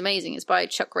soundtrack is amazing. It's by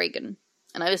Chuck Ragan.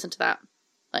 And I listen to that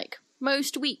like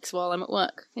most weeks while I'm at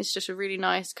work. It's just a really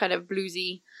nice kind of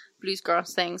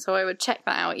bluesgrass thing. So I would check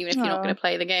that out even if you're not going to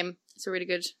play the game. It's a really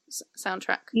good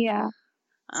soundtrack. Yeah.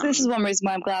 So this is one reason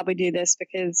why I'm glad we do this,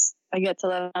 because I get to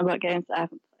learn about games that I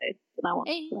haven't played and I want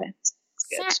to play.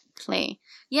 Exactly.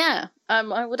 Yeah. I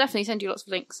will definitely send you lots of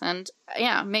links, and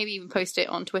maybe even post it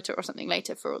on Twitter or something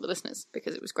later for all the listeners,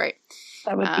 because it was great.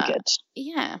 That would be good.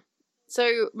 Yeah.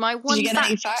 So my one Did you get fact,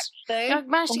 any facts though? I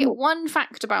managed to get one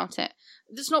fact about it.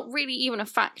 It's not really even a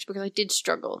fact, because I did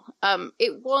struggle.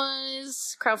 It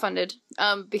was crowdfunded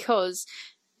because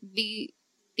the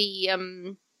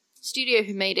studio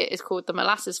who made it is called The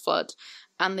Molasses Flood,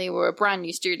 and they were a brand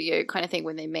new studio kind of thing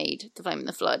when they made The Flame and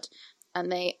the Flood.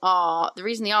 And they are, the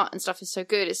reason the art and stuff is so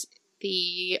good is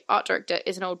the art director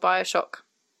is an old BioShock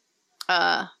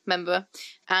member,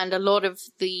 and a lot of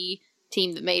the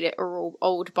team that made it are all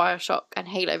old BioShock and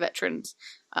Halo veterans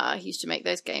who used to make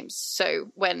those games.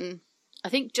 So when, I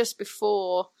think just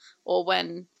before or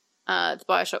when the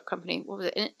BioShock company, what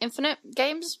was it, Infinite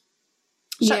Games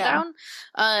shut down,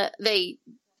 they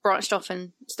branched off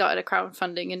and started a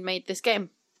crowdfunding and made this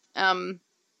game. So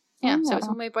it's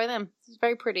all made by them. It's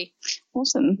very pretty.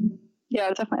 Awesome. Yeah, I'll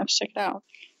definitely have to check it out.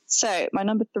 So my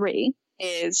number 3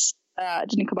 is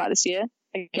didn't come out this year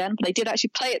again, but I did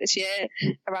actually play it this year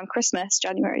around Christmas,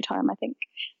 January time, I think,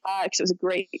 because it was a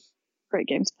great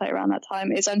game to play around that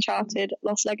time. Is Uncharted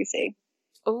Lost Legacy.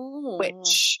 Oh,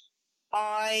 which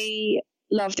I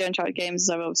love the Uncharted games, as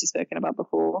I've obviously spoken about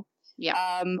before. Yeah.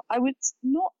 I was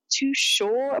not too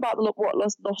sure about what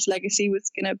Lost Legacy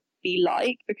was going to be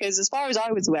like, because as far as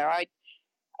I was aware,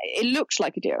 it looked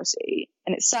like a DLC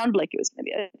and it sounded like it was going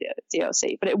to be a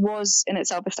DLC, but it was in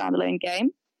itself a standalone game.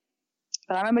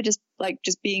 But I remember just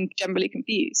being generally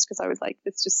confused, because I was like,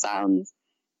 this just sounds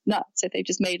nuts if they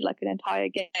just made like an entire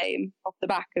game off the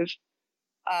back of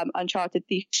Uncharted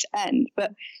Thief's End.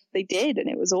 But they did, and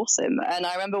it was awesome. And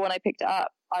I remember when I picked it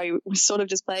up, I was sort of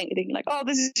just playing it thinking like, oh,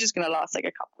 this is just going to last like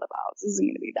a couple of hours. This isn't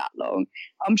going to be that long.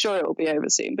 I'm sure it will be over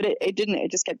soon. But it didn't.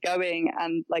 It just kept going,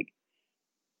 and like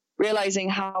realizing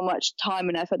how much time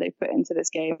and effort they put into this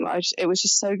game, it was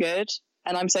just so good.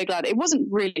 And I'm so glad. It wasn't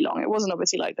really long. It wasn't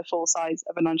obviously like the full size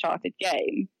of an Uncharted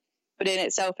game, but in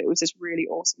itself, it was this really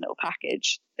awesome little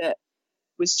package that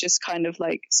was just kind of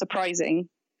like surprising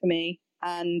for me.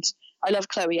 And I love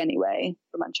Chloe anyway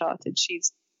from Uncharted.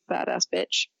 She's a badass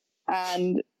bitch.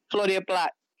 And Claudia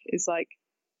Black is like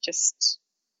just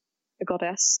a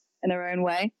goddess in her own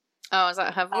way. Oh, is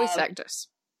that her voice actress?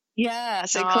 Yeah,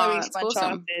 so Chloe from Uncharted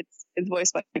awesome. is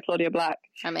voiced by Claudia Black.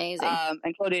 Amazing.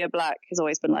 And Claudia Black has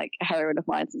always been like a heroine of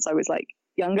mine since I was like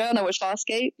younger, and I watched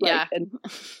Farscape, and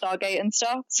Stargate and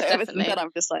stuff. So ever since then,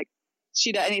 I'm just like,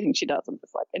 anything she does, I'm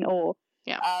just like in awe.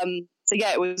 Yeah. So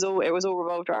yeah, it was all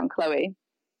revolved around Chloe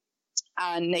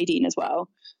and Nadine as well,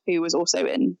 who was also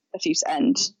in A Thief's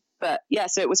End. But yeah,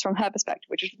 so it was from her perspective,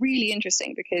 which is really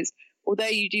interesting, because although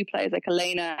you do play as like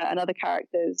Elena and other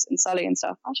characters and Sully and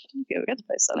stuff, actually I didn't get to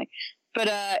play Sully,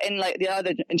 but in like the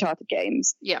other Uncharted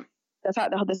games, the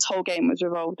fact that this whole game was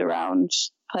revolved around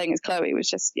playing as Chloe was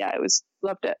just,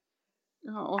 loved it.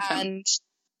 Oh, awesome. And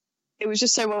it was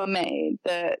just so well made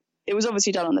that it was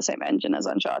obviously done on the same engine as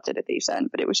Uncharted: A Thief's End,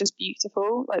 but it was just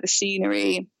beautiful. Like the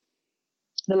scenery,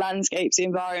 the landscapes, the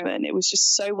environment, it was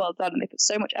just so well done, and they put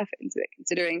so much effort into it,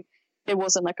 considering it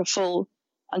wasn't like a full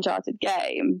Uncharted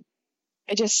game.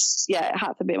 It just, it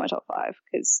had to be in my top 5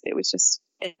 because it was just,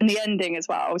 in the ending as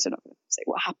well, obviously I'm not going to say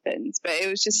what happens, but it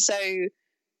was just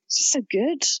so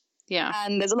good. Yeah.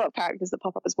 And there's a lot of characters that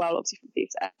pop up as well, obviously from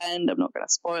Thief's End. I'm not going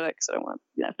to spoil it because I don't want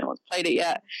to, if no one's played it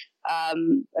yet. A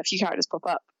few characters pop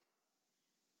up.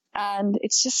 And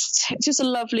it's just a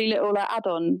lovely little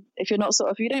add-on. If you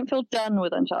don't feel done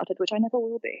with Uncharted, which I never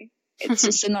will be, it's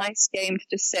just a nice game to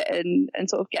just sit in and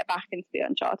sort of get back into the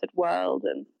Uncharted world.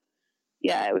 And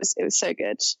it was so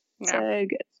good. Yeah. So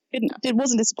good. It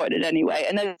wasn't disappointed anyway.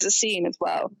 And there's a scene as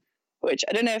well, which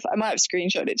I don't know if I might have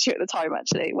screenshotted it to you at the time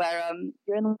actually, where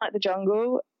you're in the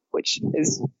jungle, which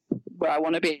is where I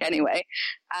want to be anyway,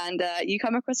 and you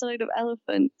come across a load of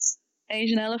elephants,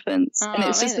 Asian elephants, and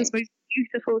it's just this most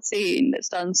beautiful scene that's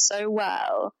done so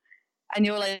well. And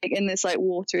you're in this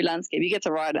watery landscape. You get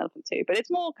to ride an elephant too, but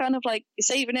it's more kind of like you're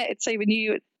saving it, it's saving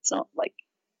you. It's not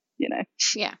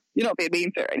yeah, you're not being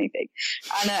mean for it or anything.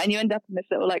 And you end up in this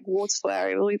little waterfall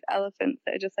area with all these elephants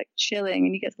that are just chilling,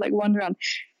 and you get to wander around.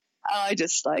 I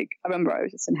remember I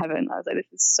was just in heaven. I was like,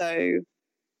 this is so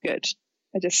good.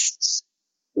 I just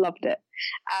loved it.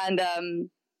 And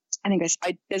I think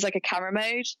there's a camera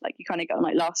mode, you kind of get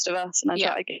on Last of Us and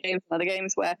Uncharted games and other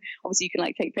games where obviously you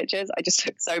can take pictures. I just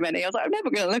took so many. I was like, I'm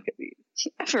never going to look at these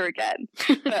ever again.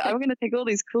 But I'm going to take all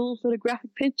these cool sort of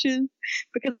graphic pictures,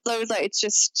 because I was like,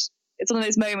 it's one of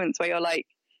those moments where you're like,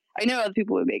 I know other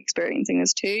people will be experiencing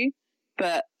this too,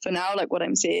 but for now, what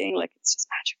I'm seeing, it's just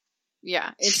magical.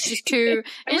 Yeah, it's just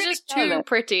too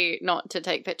pretty not to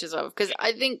take pictures of, because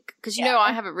I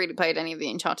I haven't really played any of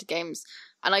the Uncharted games,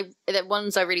 and the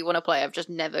ones I really want to play, I've just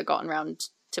never gotten around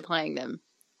to playing them.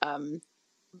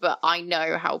 But I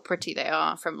know how pretty they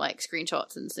are from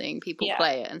screenshots and seeing people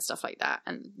play it and stuff like that.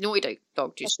 And Naughty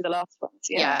Dog do the last ones,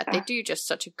 they do just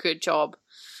such a good job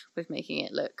with making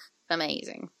it look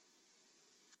amazing.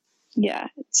 Yeah,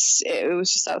 it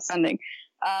was just outstanding.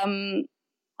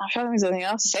 I don't think there's anything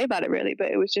else to say about it really, but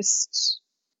it was just,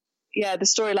 the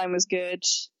storyline was good.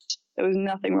 There was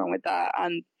nothing wrong with that,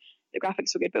 and the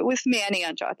graphics were good. But with me, any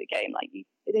Uncharted game,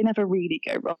 they never really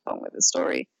go wrong with the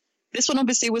story. This one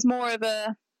obviously was more of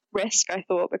a risk, I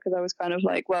thought, because I was kind of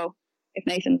well, if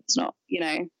Nathan's not,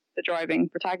 the driving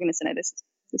protagonist in it, this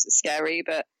is scary.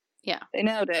 But they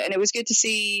nailed it, and it was good to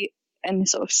see and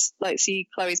sort of see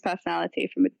Chloe's personality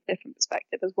from a different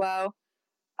perspective as well.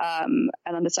 And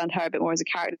understand her a bit more as a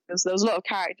character. There was a lot of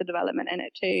character development in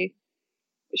it too,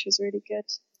 which was really good.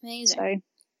 Amazing. So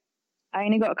I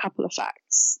only got a couple of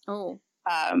facts,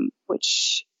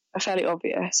 which are fairly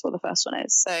obvious what the first one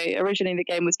is. So originally the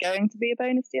game was going to be a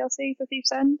bonus DLC for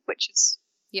Thief's End, which is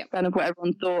kind of what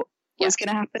everyone thought was going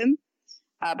to happen.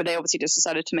 But they obviously just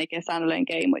decided to make it a standalone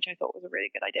game, which I thought was a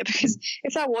really good idea, because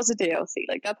if that was a DLC,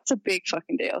 that's a big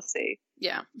fucking DLC.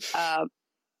 Yeah.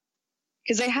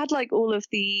 Because they had all of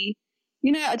the,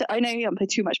 I know you haven't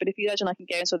played too much, but if you imagine a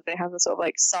game, so they have a sort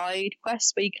of side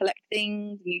quests where you collect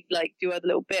things, and you do other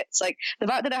little bits. The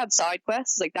fact that they had side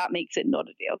quests, that makes it not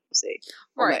a DLC.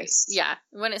 Right. Almost. Yeah.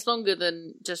 When it's longer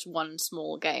than just one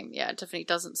small game, it definitely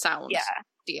doesn't sound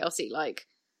DLC like.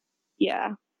 Yeah.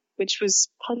 Which was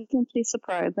pleasantly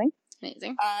surprising.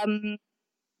 Amazing.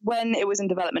 When it was in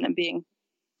development and being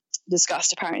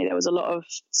discussed, apparently there was a lot of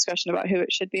discussion about who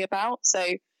it should be about. So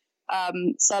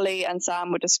Sully and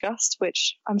Sam were discussed,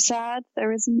 which I'm sad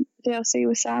there isn't a DLC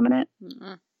with Sam in it,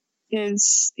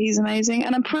 because he's amazing,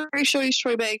 and I'm pretty sure he's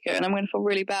Troy Baker, and I'm going to feel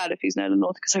really bad if he's Nolan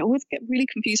North, because I always get really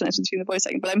confused when it's between the voice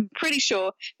acting, but I'm pretty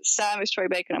sure that Sam is Troy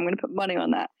Baker, and I'm going to put money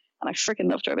on that, and I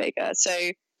freaking love Troy Baker, so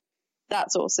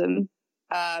that's awesome.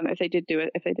 If they did do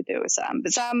it with Sam,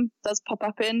 but Sam does pop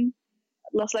up in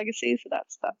Lost Legacy, so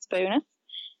that's bonus.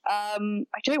 I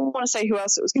don't want to say who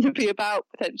else it was going to be about,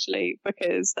 potentially,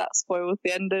 because that spoils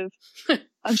the end of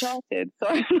Uncharted, so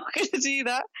I'm not going to do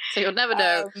that. So you'll never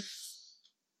know.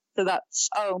 So that's,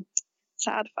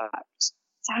 sad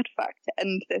fact to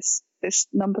end this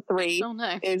number 3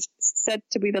 is said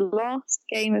to be the last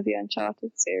game of the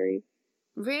Uncharted series.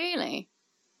 Really?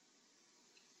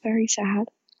 Very sad.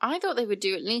 I thought they would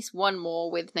do at least one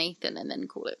more with Nathan and then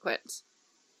call it quits.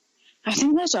 I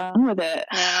think they're done with it.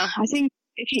 Yeah. I think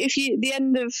if you the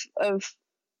end of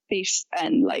Thief's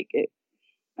End,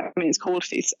 it's called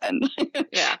Thief's End.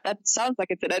 Yeah. That sounds like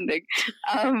it's an ending.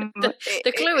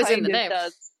 The clue is in the name.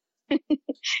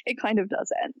 It kind of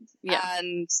does end. Yeah.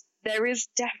 And there is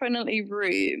definitely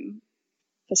room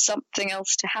for something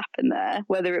else to happen there,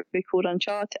 whether it be called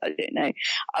Uncharted, I don't know.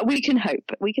 We can hope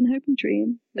and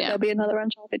dream that there'll be another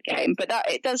Uncharted game. But that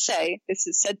it does say this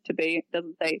is said to be. It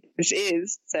doesn't say this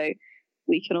is. So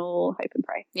we can all hope and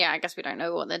pray. Yeah, I guess we don't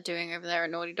know what they're doing over there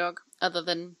at Naughty Dog, other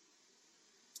than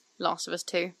Last of Us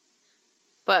 2.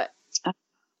 But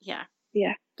yeah,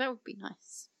 that would be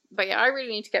nice. But yeah, I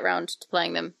really need to get around to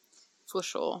playing them for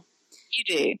sure. You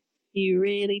do. You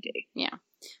really do. Yeah,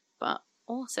 but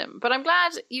awesome. But I'm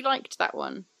glad you liked that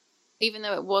one, even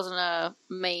though it wasn't a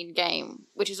main game,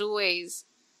 which is always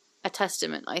a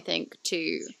testament, I think,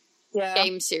 to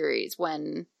game series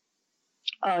when...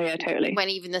 Oh, yeah, totally. When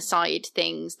even the side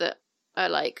things that are,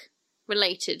 like,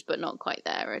 related but not quite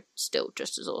there are still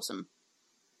just as awesome.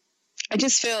 I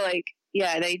just feel like,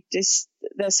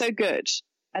 they're so good.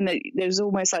 And there's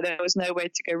almost like there was no way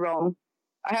to go wrong.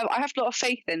 I have a lot of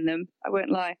faith in them. I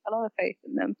won't lie. A lot of faith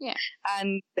in them. Yeah.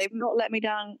 And they've not let me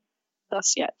down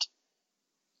thus yet.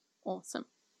 Awesome.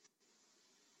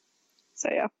 So,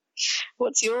 yeah.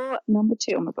 What's your number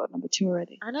 2? Oh, my God, number 2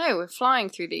 already. I know, we're flying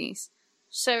through these.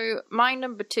 So, my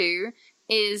number 2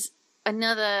 is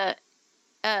another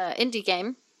indie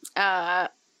game.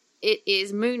 It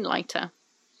is Moonlighter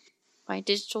by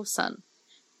Digital Sun.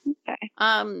 Okay.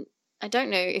 I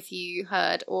don't know if you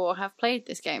heard or have played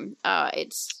this game. I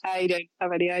don't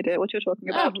have any idea what you're talking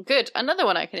about. Oh, good. Another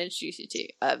one I can introduce you to.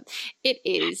 It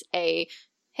is a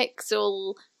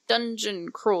pixel dungeon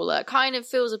crawler. Kind of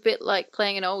feels a bit like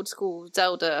playing an old school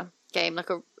Zelda game, like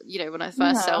one of the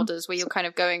first Zeldas where you're kind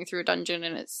of going through a dungeon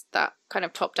and it's that kind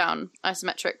of top-down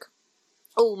isometric,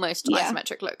 almost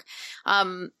isometric look.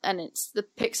 And it's the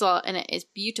pixel art in it is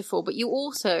beautiful, but you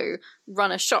also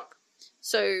run a shop.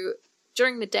 So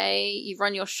during the day, you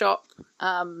run your shop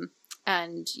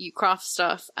and you craft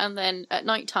stuff, and then at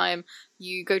nighttime,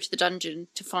 you go to the dungeon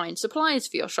to find supplies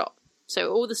for your shop.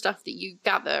 So all the stuff that you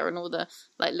gather and all the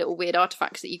like little weird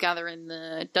artifacts that you gather in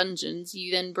the dungeons,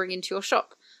 you then bring into your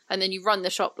shop, and then you run the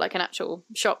shop like an actual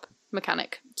shop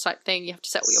mechanic type thing. You have to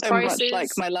set all your prices. So much like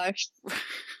my life.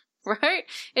 Right?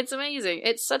 It's amazing.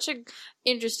 It's such an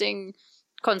interesting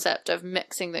concept of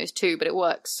mixing those two, but it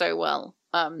works so well.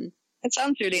 It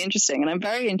sounds really interesting, and I'm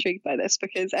very intrigued by this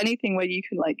because anything where you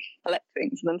can like collect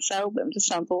things and then sell them just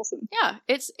sounds awesome. Yeah,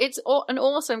 it's an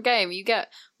awesome game. You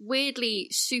get weirdly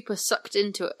super sucked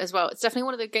into it as well. It's definitely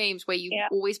one of the games where you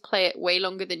always play it way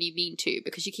longer than you mean to,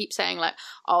 because you keep saying like,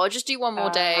 "Oh, I'll just do one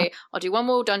more day. I'll do one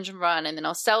more dungeon run, and then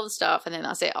I'll sell the stuff, and then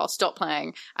that's it. I'll stop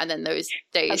playing." And then those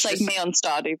days, that's like me on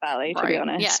Stardew Valley, to be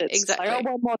honest. Yeah, it's exactly. Like,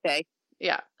 one more day.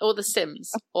 Yeah, or The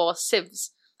Sims or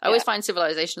Civs. I always find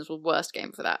Civilization is the worst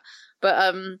game for that.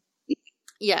 But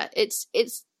it's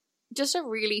just a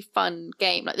really fun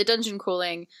game. Like the dungeon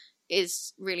crawling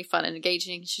is really fun and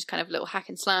engaging. It's just kind of a little hack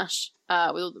and slash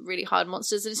with all the really hard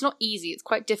monsters, and it's not easy. It's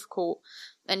quite difficult,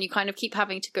 and you kind of keep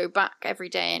having to go back every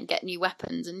day and get new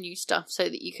weapons and new stuff so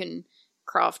that you can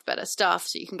craft better stuff,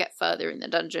 so you can get further in the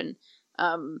dungeon,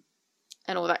 and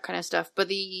all that kind of stuff. But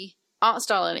the art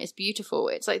style in it is beautiful.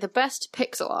 It's like the best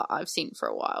pixel art I've seen for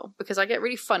a while, because I get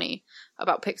really funny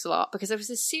about pixel art, because there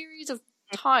was a series of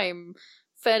time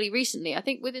fairly recently, I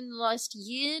think within the last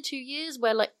year, 2 years,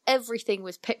 where like everything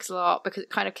was pixel art because it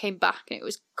kind of came back and it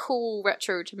was cool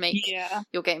retro to make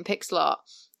your game pixel art.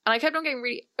 And I kept on getting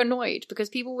really annoyed because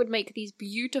people would make these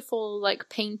beautiful like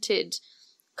painted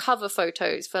cover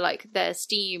photos for like their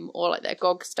Steam or like their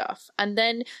GOG stuff, and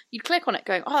then you'd click on it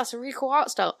going, "Oh, that's a really cool art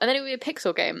style," and then it would be a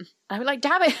pixel game, and I'd be like,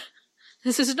 "Damn it,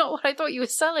 this is not what I thought you were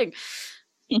selling."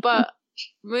 But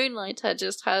Moonlighter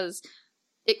just has,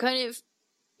 it kind of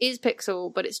is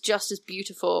pixel, but it's just as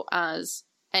beautiful as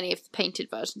any of the painted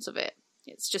versions of it.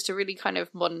 It's just a really kind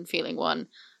of modern feeling one.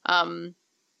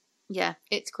 Yeah,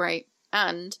 it's great.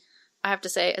 And I have to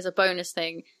say, as a bonus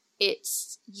thing,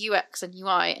 it's UX and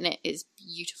UI, and it is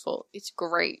beautiful. It's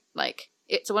great. Like,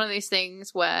 it's one of those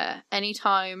things where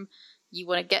anytime you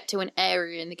want to get to an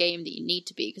area in the game that you need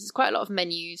to be, because there's quite a lot of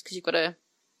menus, because you've got to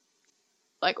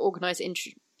like organize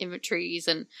inventories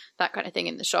and that kind of thing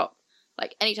in the shop.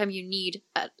 Like, anytime you need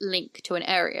a link to an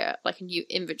area, like a new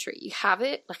inventory, you have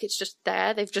it. Like, it's just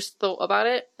there. They've just thought about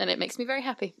it, and it makes me very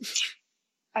happy.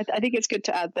 I think it's good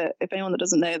to add that if anyone that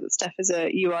doesn't know, that Steph is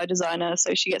a UI designer,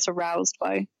 so she gets aroused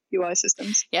by UI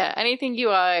systems. Yeah, anything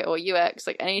UI or UX,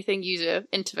 like anything user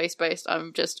interface based,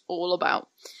 I'm just all about.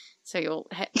 So you'll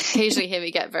occasionally hear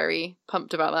me get very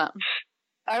pumped about that.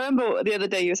 I remember the other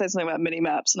day you were saying something about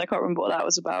mini-maps, and I can't remember what that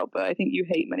was about, but I think you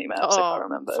hate mini-maps. I can't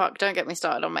remember. Fuck, don't get me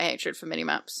started on my hatred for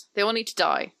mini-maps. They all need to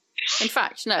die. In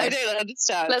fact, no. I don't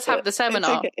understand. Let's have the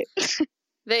seminar.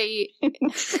 Okay.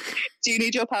 Do you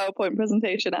need your PowerPoint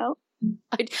presentation out?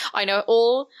 I know it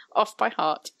all off by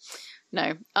heart.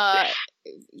 No.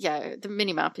 Yeah, the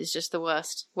minimap is just the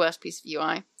worst piece of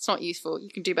UI. It's not useful. You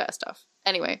can do better stuff.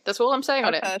 Anyway, that's all I'm saying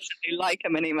on I it. personally like a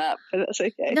mini-map, but that's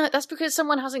okay. No, that's because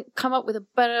someone hasn't come up with a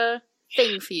better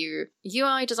thing for you.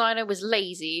 UI designer was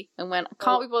lazy and went, I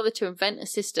can't be bothered to invent a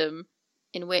system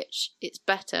in which it's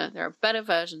better. There are better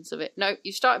versions of it. No,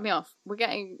 you started me off. We're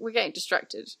getting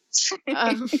distracted.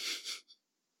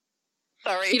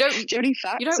 Sorry. You don't, do you have any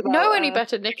facts? you don't about, know any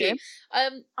better, Nikki.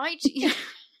 game?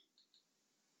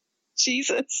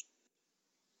 Jesus.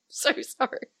 So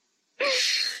sorry.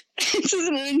 This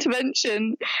isn't an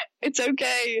intervention. It's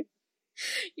okay.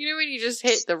 You know when you just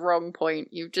hit the wrong point?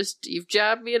 You've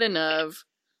jabbed me at a nerve.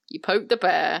 You poked the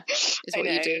bear. Is what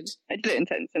you did. I did it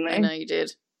intentionally. I know you did.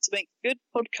 To make good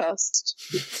podcast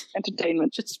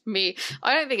entertainment. Just me.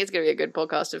 I don't think it's going to be a good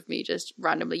podcast of me just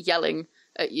randomly yelling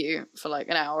at you for like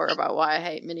an hour about why I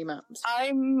hate minimaps.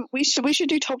 We should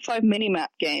do top 5 minimap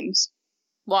games.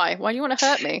 Why? Why do you want to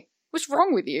hurt me? What's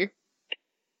wrong with you?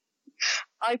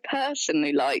 I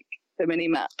personally like the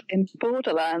minimap in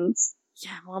Borderlands.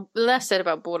 Yeah, well, the less said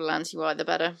about Borderlands you are, the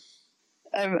better.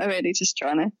 I'm really just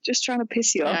trying to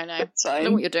piss you off. Yeah, I know. It's I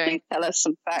know what you're doing. Please tell us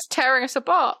some facts. It's tearing us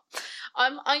apart.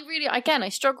 I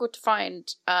struggled to find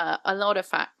a lot of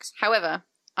facts. However,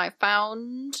 I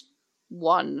found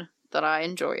one that I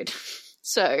enjoyed.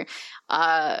 So,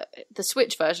 the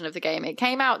Switch version of the game,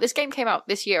 this game came out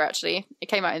this year, actually. It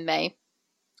came out in May.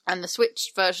 And the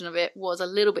Switch version of it was a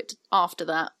little bit after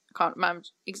that. I can't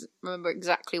remember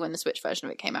exactly when the Switch version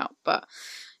of it came out, but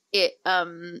it,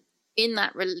 in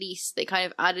that release, they kind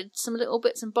of added some little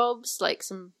bits and bobs, like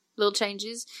some little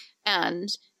changes, and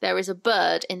there is a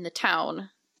bird in the town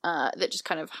that just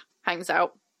kind of hangs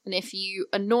out, and if you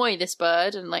annoy this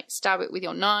bird and like stab it with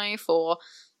your knife or,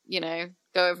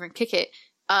 go over and kick it,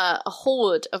 a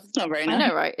horde of... Not very nice. I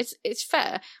know, right? It's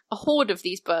fair. A horde of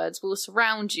these birds will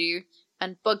surround you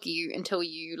and bug you until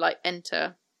you like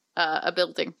enter a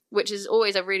building, which is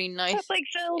always a really nice... That's like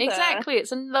Zelda. Exactly,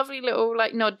 it's a lovely little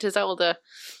like nod to Zelda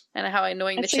and how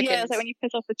annoying the chickens. Yeah, it's like when you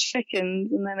piss off the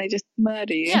chickens and then they just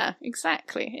murder you. Yeah,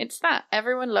 exactly. It's that.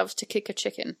 Everyone loves to kick a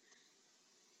chicken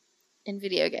in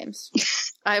video games.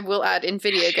 I will add, in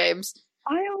video games.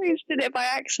 I always did it by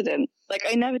accident. Like,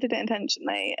 I never did it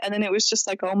intentionally. And then it was just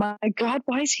like, oh my god,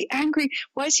 why is he angry?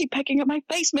 Why is he pecking at my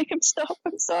face? Make him stop.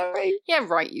 I'm sorry. Yeah,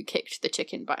 right, you kicked the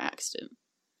chicken by accident.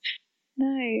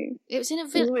 No. It was in a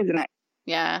It's always an accident.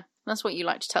 Yeah, that's what you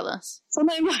like to tell us.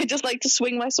 Sometimes I just like to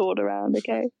swing my sword around,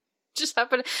 okay? Just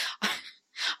happened.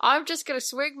 I'm just going to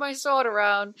swing my sword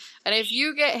around, and if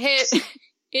you get hit,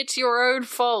 it's your own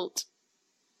fault.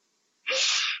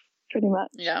 Pretty much.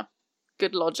 Yeah.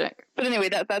 Good logic. But anyway,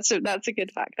 that's a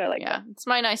good fact. I like that. It's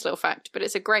my nice little fact, but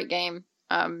it's a great game.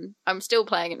 I'm still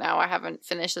playing it now. I haven't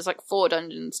finished. There's like 4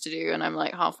 dungeons to do, and I'm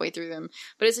like halfway through them.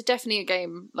 But it's definitely a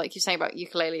game, like you're saying about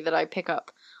Yooka-Laylee, that I pick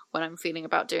up when I'm feeling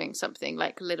about doing something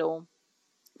like little...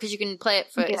 Because you can play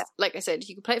it for, like I said,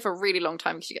 you can play it for a really long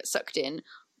time because you get sucked in,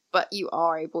 but you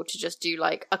are able to just do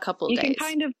like a couple of days. You can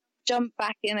kind of jump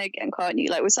back in again, can't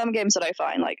you? Like with some games that I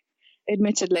find, like,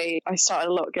 admittedly, I started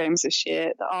a lot of games this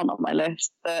year that aren't on my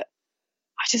list, that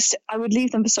I would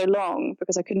leave them for so long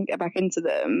because I couldn't get back into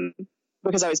them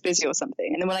because I was busy or something.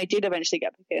 And then when I did eventually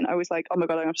get back in, I was like, oh my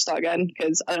god, I'm going to have to start again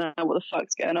because I don't know what the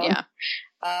fuck's going on.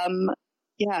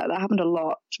 Yeah, that happened a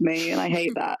lot to me, and I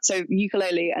hate that. So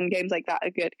Yooka-Laylee and games like that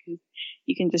are good because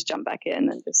you can just jump back in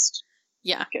and just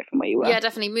go from where you were. Yeah,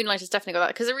 definitely. Moonlight has definitely got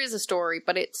that because there is a story,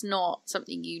 but it's not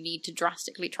something you need to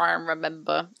drastically try and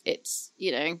remember. It's,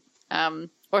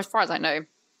 or as far as I know,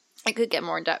 it could get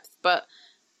more in depth, but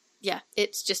yeah,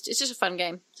 it's just a fun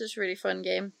game. It's just a really fun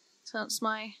game. So that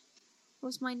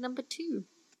was my number 2.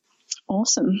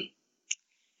 Awesome.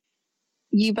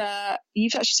 You've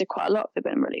actually said quite a lot that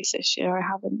have been released this year. I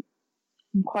haven't.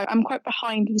 I'm quite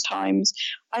behind the times.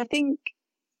 I think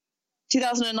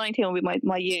 2019 will be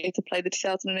my year to play the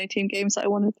 2018 games that I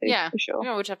wanted to. Yeah, for sure.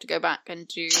 We'll just have to go back and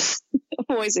do. I'm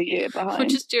always a year behind. We'll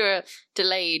just do a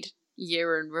delayed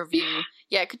year in review.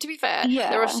 Yeah, to be fair,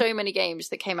 there are so many games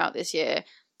that came out this year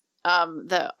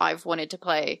that I've wanted to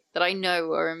play that I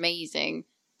know are amazing.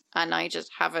 And I just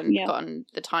haven't gotten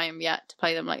the time yet to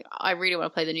play them. Like, I really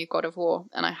want to play the new God of War,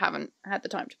 and I haven't had the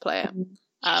time to play it.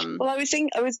 Well, I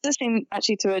was listening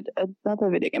actually to another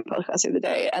video game podcast the other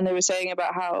day, and they were saying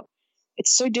about how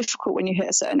it's so difficult when you hit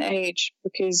a certain age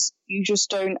because you just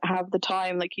don't have the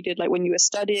time like you did, like when you were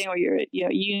studying or you're at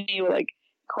uni or like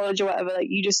college or whatever. Like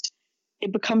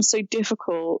it becomes so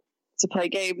difficult to play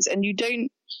games, and you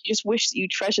just wish that you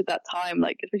treasured that time,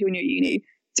 like especially when you're at uni.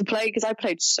 To play, because I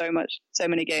played so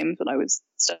many games when I was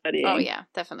studying. Oh yeah,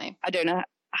 definitely. I don't know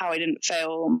how I didn't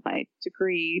fail on my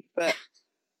degree, but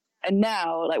And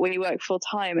now, like, when you work full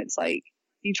time, it's like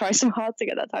you try so hard to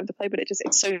get that time to play, but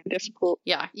it's so difficult.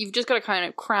 Yeah, you've just got to kind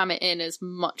of cram it in as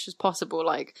much as possible.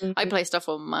 Like, I play stuff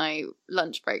on my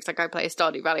lunch breaks. Like, I play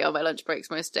Stardew Valley on my lunch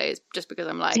breaks most days, just because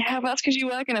I'm like... Yeah, but that's because you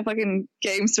work in a fucking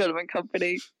games development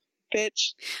company,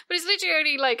 bitch. But it's literally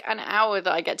only, like, an hour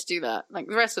that I get to do that. Like,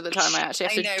 the rest of the time I actually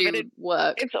have to do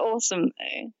work. It's awesome,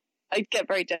 though. I get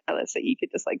very jealous that you could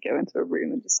just, like, go into a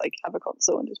room and just, like, have a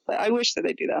console and just play. I wish that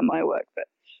they do that in my work, but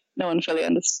no one fully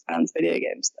understands video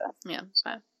games there. Yeah,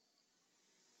 so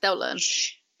they'll learn.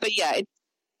 But yeah,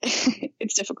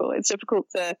 it's difficult. It's difficult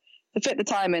to fit the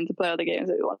time in to play all the games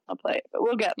that we want to play. But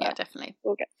we'll get there. Yeah, definitely.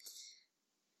 We'll get.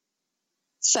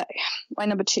 So, my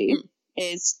number 2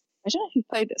 is, I don't know if you've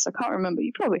played this, I can't remember,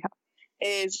 you probably have,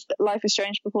 is Life is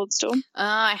Strange Before the Storm.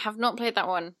 I have not played that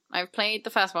one. I've played the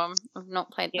first one. I've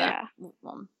not played that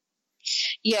one.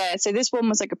 Yeah, so this one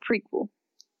was like a prequel,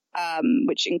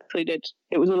 which included,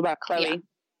 it was all about Chloe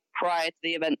prior to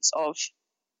the events of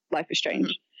Life is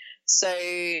Strange. So,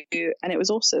 and it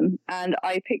was awesome. And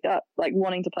I picked up, like,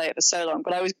 wanting to play it for so long,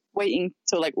 but I was waiting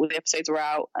till, like, all the episodes were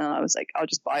out, and I was like, I'll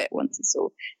just buy it once it's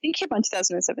all. I think it came out in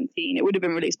 2017. It would have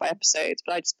been released by episodes,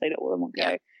 but I just played it all in one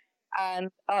go.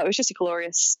 And it was just a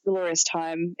glorious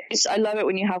time. I love it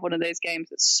when you have one of those games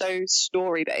that's so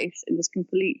story-based and just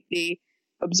completely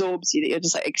absorbs you that you're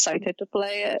just, like, excited to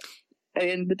play it at the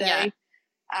end of the day.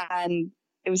 And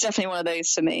it was definitely one of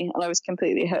those for me, and I was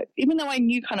completely hooked. Even though I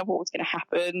knew kind of what was going to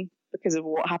happen because of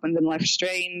what happened in Life is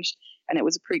Strange, and it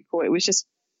was a prequel, it was just,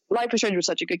 Life is Strange was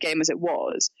such a good game as it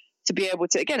was, to be able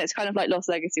to, again, it's kind of like Lost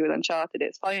Legacy with Uncharted,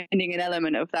 it's finding an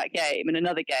element of that game in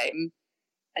another game,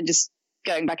 and just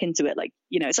going back into it, like,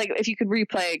 you know, it's like if you could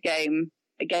replay a game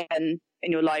again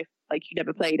in your life, like you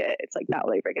never played it, it's like that all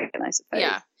over again, I suppose.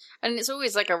 Yeah, and it's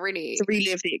always like to relive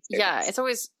the experience. Yeah, it's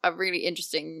always a really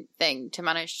interesting thing to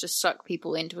manage to suck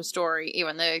people into a story,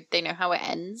 even though they know how it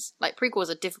ends. Like, prequels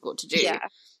are difficult to do,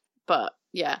 but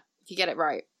yeah, if you get it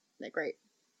right, they're great.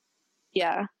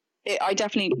 Yeah, you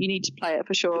need to play it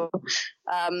for sure.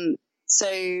 So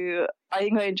I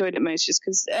think I enjoyed it most just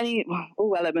because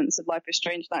all elements of Life is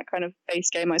Strange, that kind of base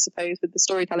game, I suppose, with the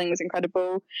storytelling was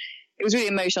incredible. It was really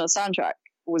emotional. The soundtrack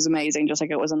was amazing, just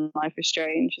like it was in Life is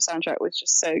Strange. The soundtrack was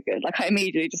just so good. Like, I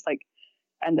immediately just like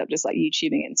end up just like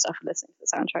YouTubing and stuff, listening to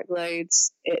the soundtrack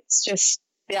loads. It's just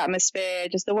the atmosphere,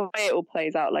 just the way it all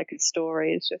plays out like a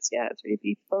story is just, it's really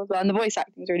beautiful as well. And the voice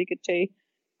acting is really good too.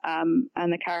 And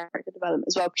the character development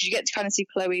as well, because you get to kind of see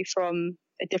Chloe from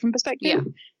a different perspective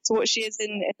to what she is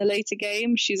in the later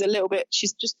game. She's a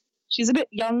bit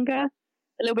younger,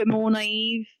 a little bit more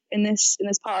naive in this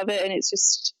part of it, and it's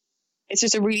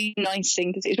just a really nice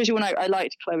thing to see, especially when I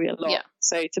liked Chloe a lot. Yeah.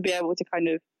 So to be able to kind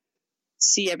of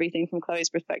see everything from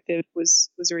Chloe's perspective was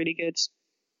really good.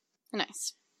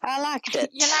 Nice. I liked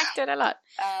it. You liked it a lot.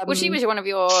 Well, she was one of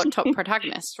your top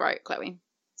protagonists, right, Chloe?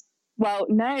 Well,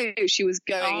 no, she was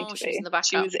going to be. She was in the backup.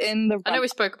 She was in the... I know we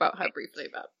spoke about her briefly,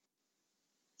 but...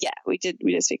 Yeah, we did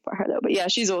speak about her a little bit. Yeah,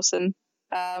 she's awesome.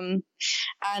 And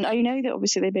I know that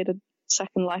obviously they made a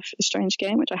second Life is Strange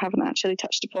game, which I haven't actually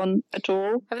touched upon at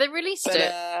all. Have they released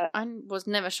it? I was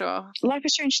never sure. Life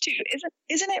is Strange 2,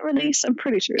 isn't it released? I'm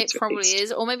pretty sure it's probably released.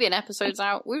 Is, or maybe an episode's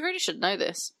out. We really should know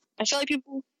this. I feel like a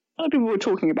lot of people were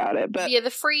talking about it, but yeah, the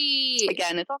free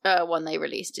again, one they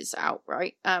released is out,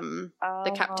 right?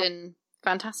 The Captain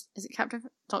Fantastic. Is it Captain?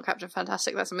 It's not Captain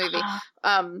Fantastic. That's a movie.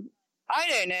 I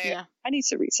don't know. Yeah. I need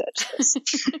to research this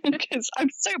because I'm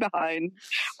so behind.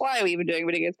 Why are we even doing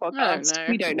video games podcasts?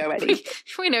 We don't know any.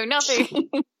 We know nothing.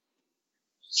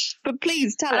 But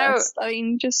please tell us. I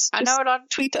mean, just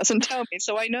tweet us and tell me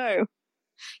so I know.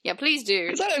 Yeah, please do.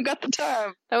 Because I don't got the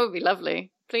time. That would be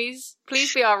lovely. Please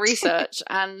be our research,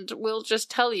 and we'll just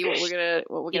tell you what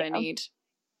we're gonna need.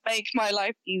 Make my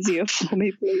life easier for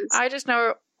me, please. I just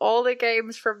know all the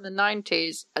games from the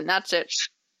 90s, and that's it.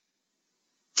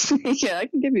 Yeah, I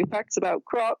can give you facts about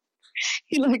Croc.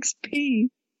 He likes pee.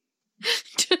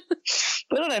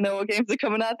 But I don't know what games are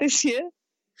coming out this year.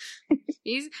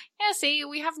 See,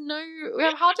 we have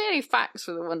hardly any facts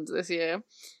for the ones this year.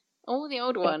 All the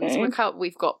old ones. Okay.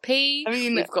 We've got pee.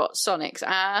 We've got Sonic's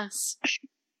ass.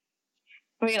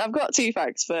 I mean, I've got 2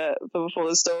 facts for Before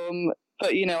the Storm,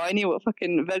 but I knew what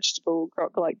fucking vegetable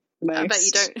Croc liked the most. I bet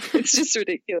you don't. It's just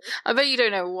ridiculous. I bet you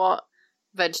don't know what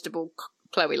vegetable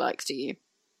Chloe likes, do you?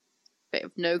 Bit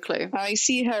of no clue. I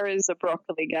see her as a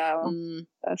broccoli gal.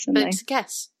 But it's a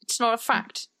guess. It's not a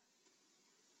fact.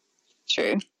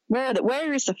 True.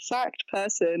 Where is the fact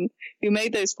person who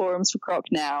made those forums for Croc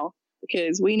now?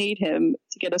 Because we need him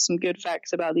to get us some good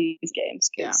facts about these games.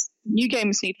 Because new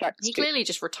games need facts. He clearly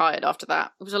just retired after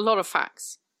that. It was a lot of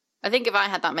facts. I think if I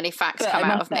had that many facts But come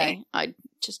I out must of say- me, I'd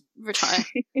just retire.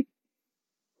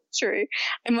 True.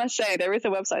 I must say, there is a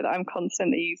website that I'm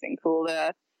constantly using called,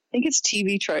 I think it's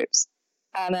TV Tropes.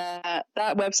 And that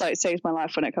website saves my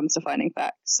life when it comes to finding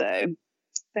facts. So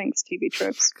thanks, TV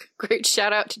Tropes. Great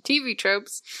shout out to TV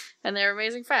Tropes and their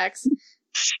amazing facts.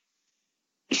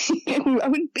 I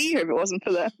wouldn't be here if it wasn't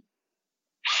for them.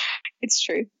 It's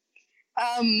true.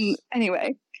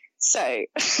 Anyway, so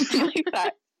my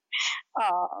facts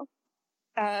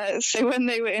are, so when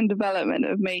they were in development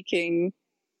of making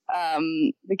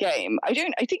the game, I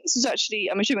think this was actually,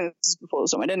 I'm assuming this is before the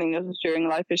storm. I don't think this was during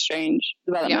Life is Strange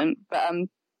development, but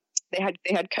they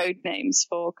had code names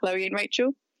for Chloe and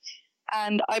Rachel,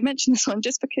 and I mentioned this one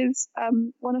just because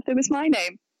one of them is my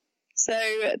name. So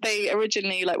they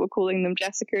originally were calling them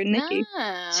Jessica and Nikki.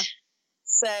 Ah.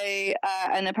 So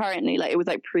and apparently it was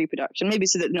pre-production, maybe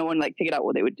so that no one figured out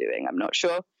what they were doing. I'm not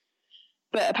sure.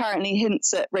 But apparently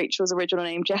hints at Rachel's original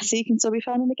name, Jessie, can still be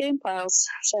found in the game files.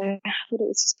 So I thought it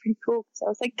was just pretty cool. So I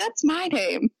was like, that's my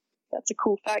name. That's a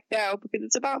cool fact now because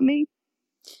it's about me.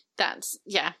 That's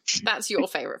your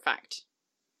favourite fact.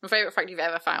 My favourite fact you've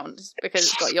ever found because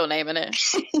it's got your name in it.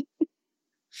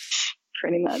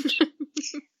 Pretty much.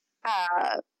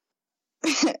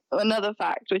 Another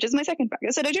fact, which is my second fact.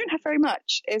 I said I don't have very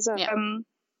much, is so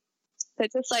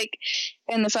just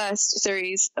in the first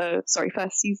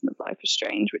season of Life is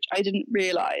Strange, which I didn't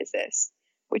realise this,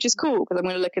 which is cool because I'm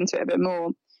going to look into it a bit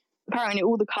more. Apparently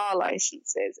all the car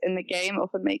licenses in the game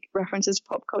often make references to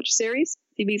pop culture series,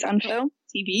 TV and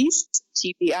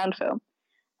film.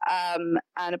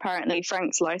 And apparently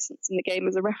Frank's license in the game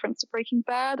is a reference to Breaking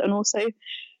Bad, and also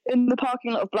in the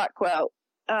parking lot of Blackwell,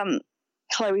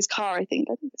 Chloe's car, I think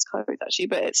it's Chloe's actually,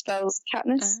 but it spells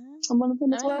Katniss on one of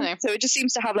them as well. So it just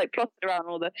seems to have plotted around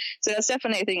all the. So that's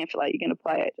definitely a thing if you're going to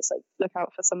play it. Just look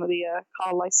out for some of the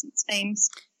car license names.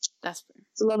 That's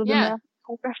There's a lot of them there.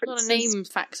 References. A lot of name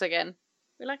facts again.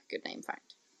 We like a good name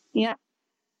fact. Yeah.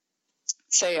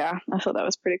 So yeah, I thought that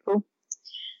was pretty cool.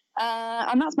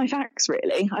 And that's my facts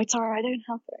really. Sorry, I don't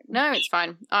have them. No, it's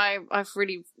fine. I've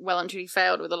really well and truly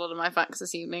failed with a lot of my facts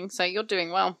this evening, so you're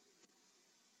doing well.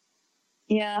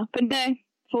 Yeah, but no,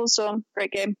 Full Storm,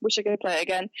 great game. Wish I could play it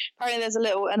again. Apparently there's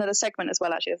another segment as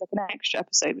well, actually. There's an extra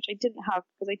episode, which I didn't have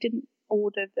because I didn't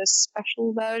order the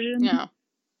special version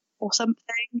or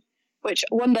something, which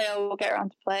one day I will get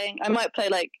around to playing. I might play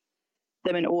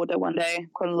them in order one day,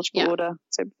 chronological order.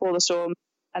 So Before the Storm,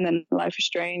 and then Life is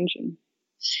Strange, and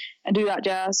do that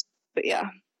jazz. But yeah,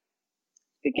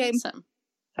 good game. Awesome.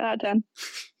 10 out of 10.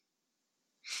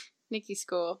 Nikki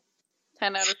score.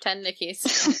 10 out of 10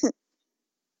 Nickies.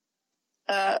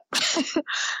 I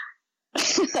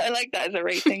like that as a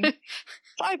rating.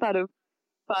 5 out of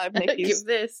 5 Nickies. Give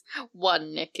this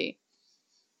 1 Nikki.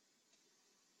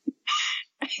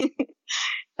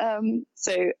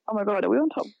 So, oh my god, are we on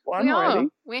top 1 We already? are.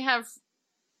 We have,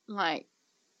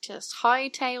 just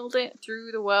hightailed it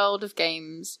through the world of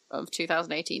games of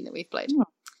 2018 that we've played. Oh,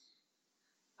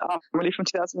 I'm really from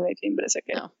 2018, but it's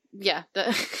okay. No. Yeah,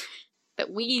 that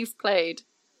we've played.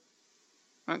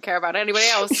 I don't care about anybody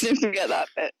else. Don't forget that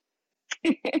bit.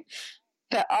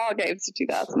 There are games of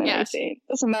 2018. Yes.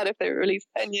 Doesn't matter if they were released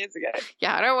 10 years ago.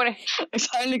 Yeah, I don't want to. I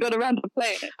finally got around to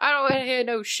playing it. I don't want to hear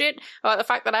no shit about the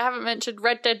fact that I haven't mentioned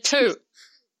Red Dead 2.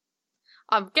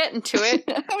 I'm getting to it.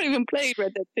 I haven't even played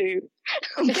Red Dead 2.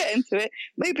 I'm getting to it.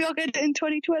 Maybe I'll get it in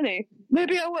 2020.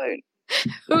 Maybe I won't.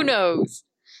 Who knows?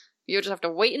 You'll just have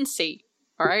to wait and see.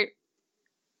 All right.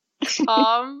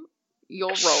 Your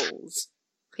roles,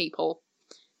 people.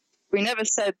 We never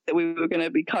said that we were going to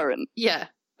be current. Yeah,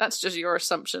 that's just your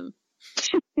assumption.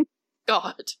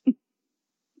 God.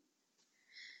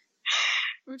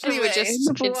 Anyway, We're just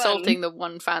number insulting the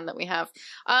one fan that we have.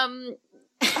 I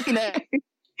know.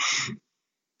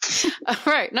 All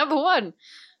right, number 1.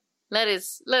 Let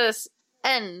us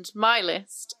end my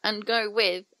list and go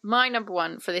with my number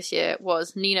 1 for this year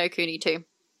was Ni no Kuni 2,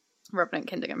 Revenant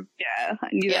Kingdom. Yeah, I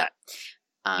knew that.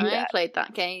 I played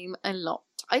that game a lot.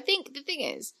 I think the thing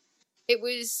is, it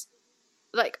was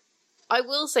I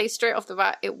will say straight off the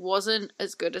bat, it wasn't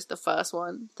as good as the first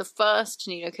one. The first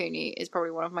Ni no Kuni is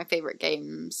probably one of my favourite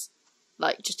games,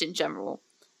 just in general.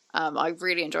 I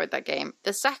really enjoyed that game.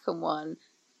 The second one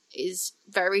is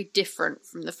very different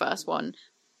from the first one,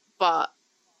 but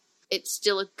it's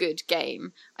still a good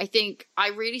game. I think I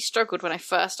really struggled when I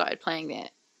first started playing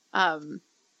it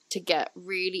to get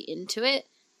really into it.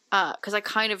 Because I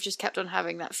kind of just kept on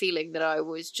having that feeling that I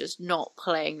was just not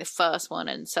playing the first one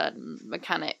and certain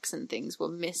mechanics and things were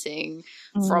missing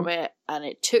from it. And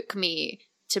it took me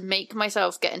to make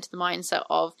myself get into the mindset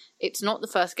of it's not the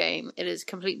first game, it is a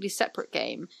completely separate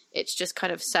game, it's just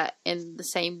kind of set in the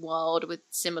same world with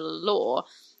similar lore,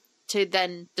 to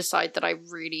then decide that I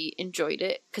really enjoyed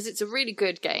it, because it's a really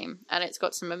good game and it's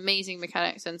got some amazing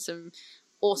mechanics and some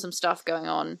awesome stuff going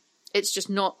on. It's just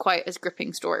not quite as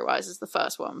gripping story-wise as the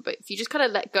first one, but if you just kind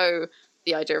of let go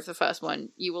the idea of the first one,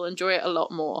 you will enjoy it a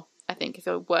lot more, I think, if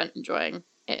you weren't enjoying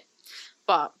it.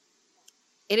 But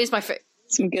it is my favorite.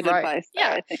 Some good advice there,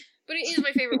 yeah, I think. but it is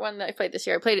my favorite one that I played this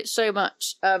year. I played it so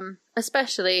much,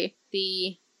 especially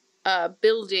the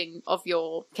building of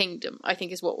your kingdom, I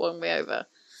think, is what won me over.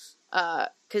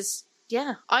 Because,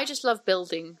 yeah, I just love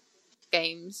building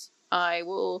games. I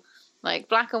will, like,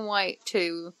 Black and White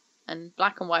 2 and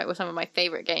Black and White were some of my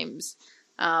favourite games.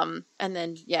 And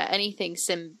then, yeah, anything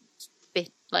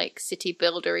like city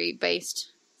buildery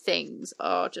based things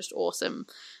are just awesome.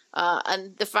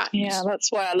 And the fact... Yeah,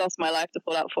 that's why I lost my life to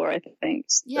Fallout 4, I think.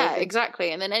 Yeah,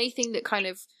 exactly. And then anything that kind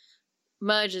of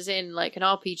merges in like an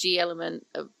RPG element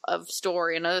of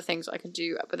story and other things I can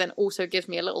do, but then also gives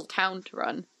me a little town to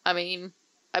run. I mean,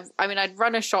 I'd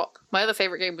run a shop. My other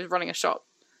favourite game was running a shop,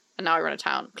 and now I run a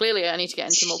town. Clearly, I need to get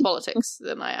into more politics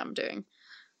than I am doing.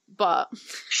 But...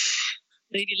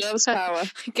 Lady loves power.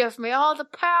 Give me all the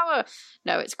power!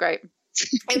 No, it's great.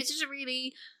 It was just a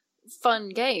really fun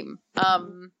game.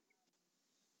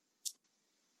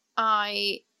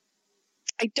 I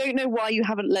don't know why you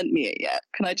haven't lent me it yet.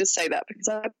 Can I just say that? Because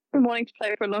I've been wanting to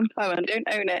play it for a long time and I don't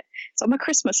own it. It's on my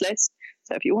Christmas list.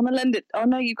 So if you want to lend it... Oh,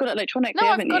 no, you've got it electronically,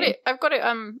 haven't you? I've got it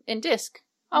in disc.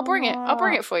 I'll bring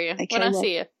it for you when I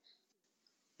see you.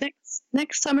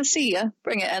 Next time I see you,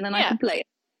 bring it and then I can play it.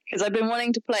 Because I've been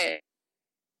wanting to play it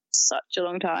such a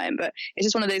long time, but it's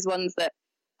just one of those ones that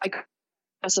I can't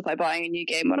justify buying a new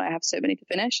game when I have so many to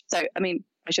finish. So, I mean,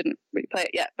 I shouldn't really play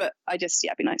it yet, but I just,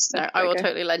 it'd be nice. No, I will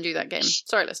totally lend you that game.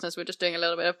 Sorry, listeners, we're just doing a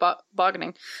little bit of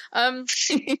bargaining.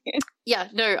 Yeah,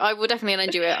 no, I will definitely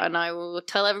lend you it, and I will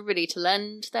tell everybody to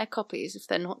lend their copies if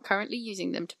they're not currently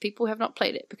using them to people who have not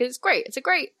played it, because it's great. It's a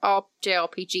great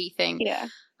JRPG thing. Yeah.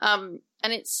 And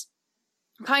it's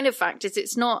kind of fact is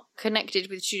it's not connected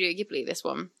with Studio Ghibli, this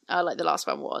one, like the last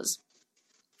one was.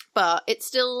 But it's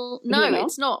still... No,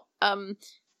 it's not.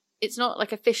 It's not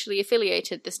like officially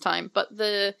affiliated this time, but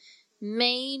one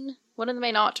of the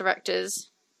main art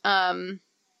directors, Yoshiyuki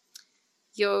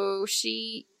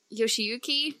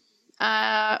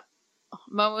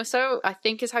Momoso, I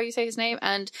think is how you say his name,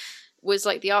 and was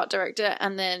like the art director,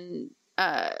 and then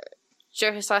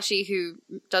Joe Hisashi, who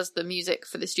does the music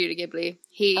for the Studio Ghibli,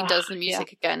 he does the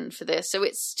music again for this, so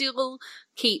it still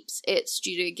keeps its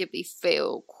Studio Ghibli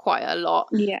feel quite a lot.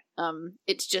 Yeah.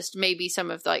 It's just maybe some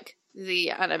of like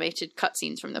the animated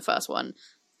cutscenes from the first one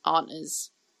aren't as,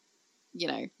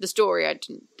 the story I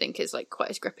didn't think is like quite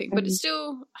as gripping, but it's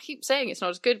still, I keep saying it's not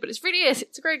as good, but it really is.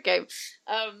 It's a great game.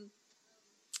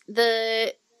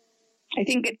 I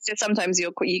think it's just sometimes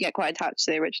you get quite attached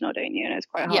to the original, don't you? And it's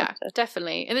quite hard. Yeah,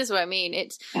 definitely. And this is what I mean.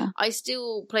 I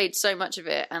still played so much of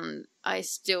it, and I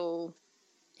still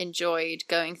enjoyed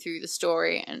going through the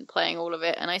story and playing all of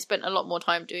it. And I spent a lot more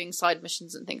time doing side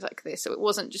missions and things like this. So it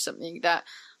wasn't just something that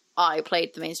I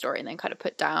played the main story and then kind of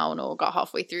put down or got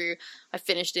halfway through. I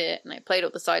finished it and I played all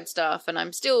the side stuff, and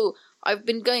I've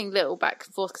been going little back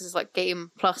and forth because it's like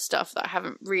game plus stuff that I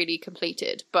haven't really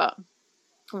completed, but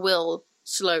will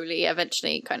slowly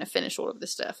eventually kind of finish all of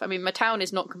this stuff. I mean, my town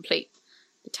is not complete.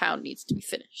 The town needs to be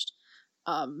finished.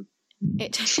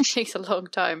 It takes a long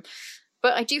time,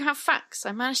 but I do have facts.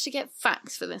 I managed to get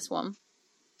facts for this one.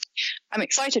 I'm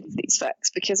excited for these facts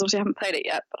because obviously I haven't played it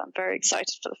yet, but I'm very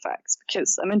excited for the facts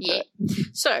because I'm into it.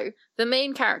 So the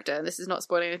main character, and this is not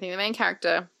spoiling anything, the main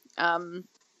character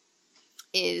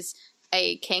is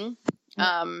a king,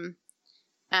 and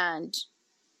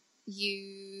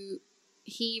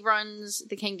he runs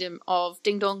the kingdom of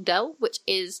Ding Dong Dell, which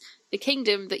is the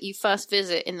kingdom that you first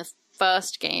visit in the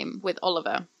first game with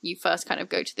Oliver. You first kind of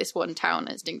go to this one town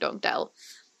as Ding Dong Dell,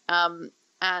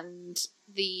 and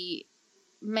the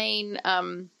main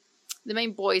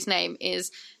boy's name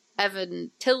is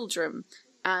Evan Tildrum,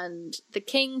 and the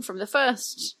king from the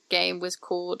first game was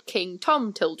called King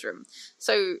Tom Tildrum.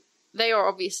 So they are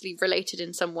obviously related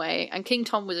in some way, and King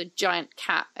Tom was a giant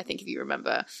cat, I think, if you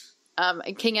remember.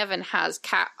 And King Evan has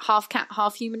half cat,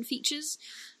 half human features.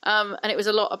 And it was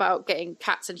a lot about getting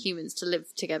cats and humans to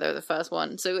live together, the first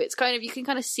one. So it's kind of, you can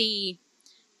kind of see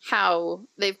how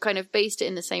they've kind of based it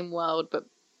in the same world, but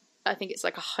I think it's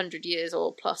like 100 years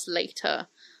or plus later.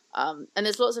 And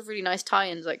there's lots of really nice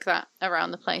tie-ins like that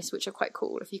around the place, which are quite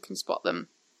cool if you can spot them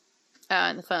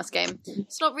in the first game.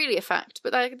 It's not really a fact,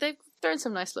 but they've thrown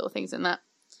some nice little things in that.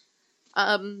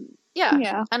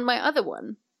 Yeah. And my other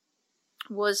one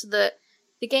was that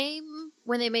the game,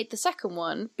 when they made the second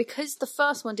one, because the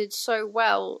first one did so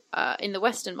well in the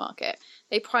Western market,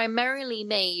 they primarily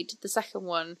made the second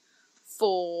one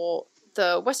for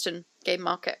the Western game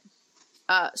market.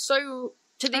 So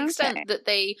to the extent that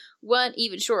they weren't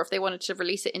even sure if they wanted to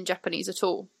release it in Japanese at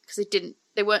all, because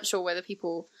they weren't sure whether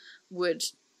people would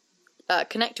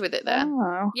connect with it there.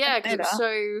 Oh, Yeah, because it was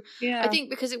so... Yeah. I think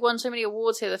because it won so many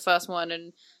awards here, the first one,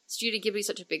 and Studio Ghibli's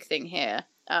such a big thing here,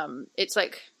 it's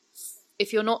like,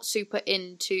 if you're not super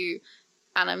into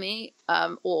anime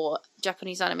or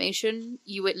Japanese animation,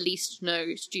 you at least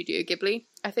know Studio Ghibli,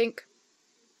 I think.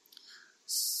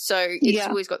 So it's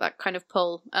always got that kind of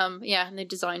pull. And they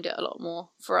designed it a lot more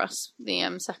for us,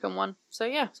 the second one. So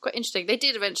yeah, it's quite interesting. They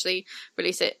did eventually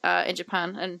release it in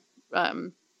Japan and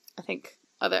I think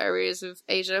other areas of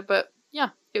Asia, but yeah,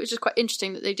 it was just quite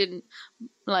interesting that they didn't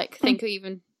think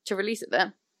even to release it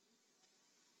there.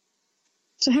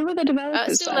 So who were the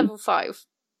developers? Still then? Level 5,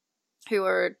 who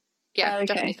are a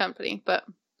Japanese company, but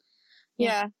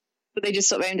yeah, but they just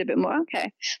sort of aimed a bit more.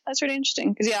 Okay, that's really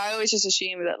interesting because I always just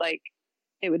assumed that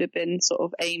it would have been sort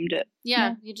of aimed at.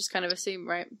 Yeah, you just kind of assume,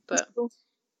 right? But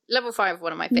Level 5 are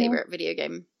one of my favorite video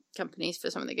game companies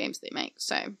for some of the games they make,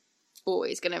 so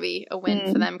always going to be a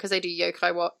win for them because they do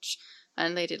Yokai Watch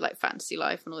and they did Fantasy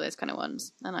Life and all those kind of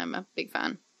ones, and I'm a big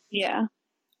fan. Yeah.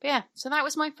 But yeah, so that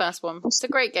was my first one. It's a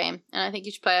great game, and I think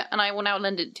you should play it, and I will now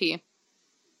lend it to you.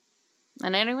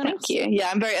 And anyone else. Thank you.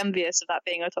 Yeah, I'm very envious of that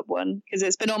being a top one, because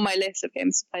it's been on my list of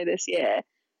games to play this year,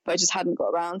 but I just hadn't got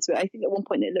around to it. I think at one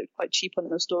point it looked quite cheap on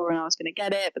the store and I was going to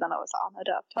get it, but then I was like, I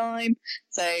don't have time.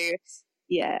 So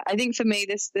yeah, I think for me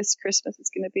this Christmas is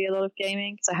going to be a lot of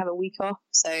gaming, because I have a week off,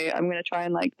 so I'm going to try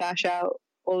and bash out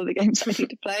all of the games I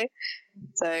need to play.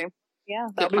 So yeah,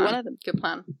 that'll be one of them. Good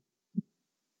plan.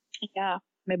 Yeah.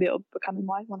 Maybe it'll become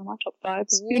one of my top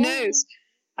 5s. Who knows?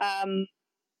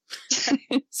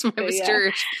 It's my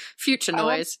mysterious future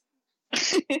noise.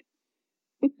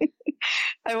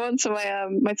 I want to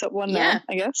my top 1 now,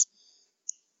 I guess.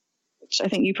 Which I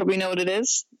think you probably know what it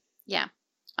is. Yeah,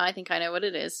 I think I know what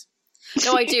it is.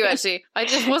 No, I do actually. I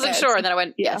just wasn't sure, and then I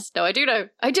went, yes, no, I do know.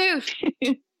 I do.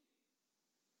 I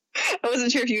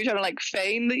wasn't sure if you were trying to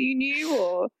feign that you knew,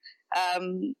 or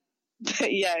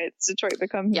but yeah, it's Detroit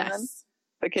Become Human. Yes.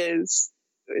 Because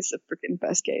it's the freaking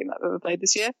best game I've ever played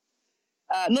this year.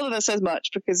 Not that that says much,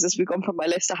 because as we've gone from my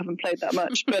list, I haven't played that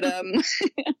much. But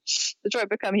Detroit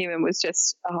Become Human was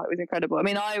just, it was incredible. I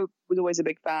mean, I was always a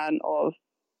big fan of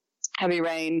Heavy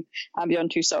Rain and Beyond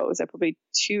Two Souls. They're probably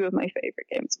 2 of my favorite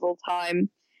games of all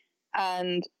time,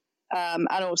 and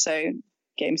also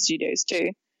Game Studios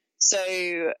too. So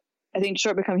I think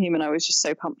Detroit Become Human, I was just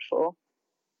so pumped for.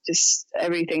 Just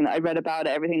everything that I read about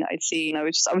it, everything that I'd seen, I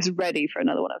was ready for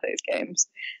another one of those games,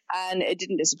 and it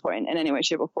didn't disappoint in any way,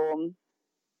 shape, or form.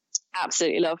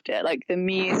 Absolutely loved it. The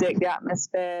music, the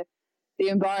atmosphere, the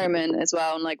environment as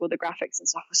well, and all the graphics and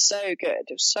stuff was so good.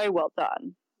 It was so well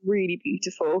done, really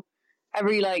beautiful.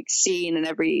 Every scene and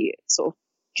every sort of,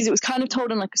 because it was kind of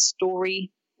told in a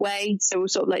story way, so it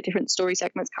was sort of different story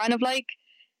segments, kind of like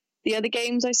the other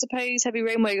games, I suppose. Heavy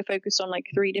Rain, where you're focused on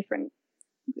 3 different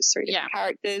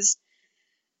characters,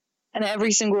 and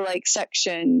every single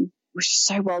section was just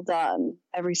so well done.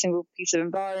 Every single piece of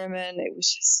environment, it was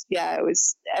just it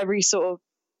was every sort of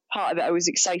part of it I was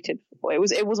excited for. It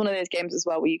was one of those games as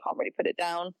well where you can't really put it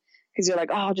down, because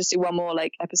you're I'll just do one more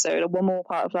episode or one more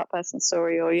part of that person's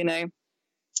story, or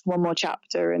one more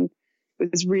chapter, and it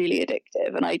was really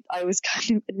addictive. And I was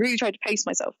really tried to pace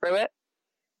myself through it,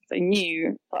 because I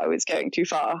knew that I was going too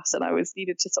fast and I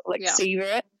needed to sort of savor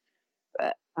it.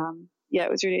 But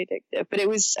it was really addictive. But it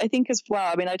was, I think, as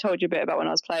well, I mean, I told you a bit about when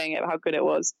I was playing it, how good it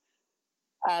was,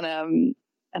 and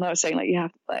I was saying you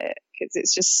have to play it, because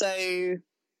it's just so,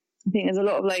 I think there's a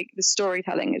lot of the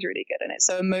storytelling is really good, and it's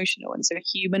so emotional and so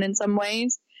human in some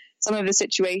ways. Some of the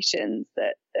situations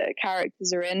that the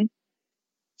characters are in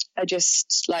are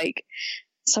just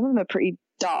some of them are pretty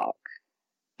dark,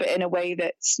 but in a way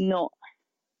that's not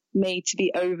made to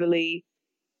be overly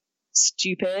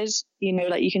stupid,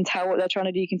 you can tell what they're trying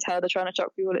to do, you can tell they're trying to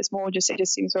shock people. It's more just, it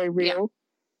just seems very real,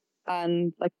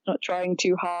 and not trying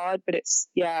too hard, but it's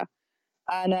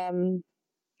and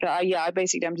I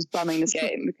basically I'm just bumming this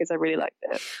game because I really liked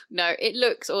it. No, it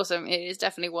looks awesome. It is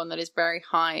definitely one that is very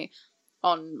high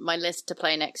on my list to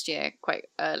play next year, quite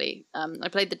early. I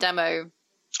played the demo.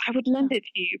 I would lend it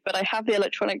to you, but I have the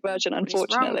electronic version,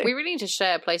 unfortunately. We really need to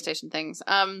share PlayStation things.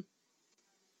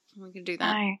 We can do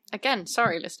that. Aye. Again,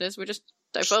 sorry listeners, we're just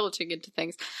divulging into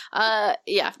things.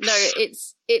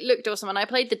 It looked awesome, and I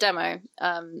played the demo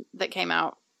that came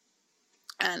out,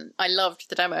 And I loved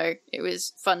the demo. It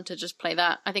was fun to just play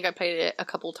that. I think I played it a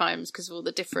couple times because of all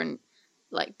the different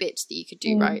like bits that you could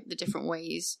do, right? The different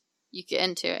ways you get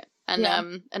into it.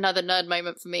 And another nerd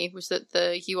moment for me was that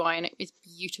the UI in it is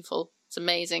beautiful. It's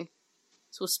amazing.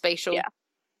 It's all spatial. Yeah.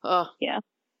 Oh. Yeah.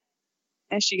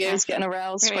 There she goes, getting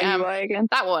aroused Really by UI again.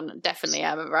 That one, definitely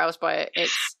am aroused by it.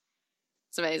 It's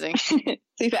amazing.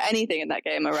 See, for anything in that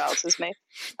game arouses me.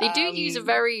 They do use a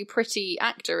very pretty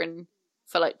actor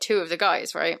for like two of the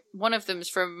guys, right? One of them's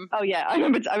from... Oh yeah, I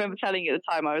remember telling you at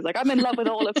the time, I was like, I'm in love with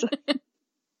all of them.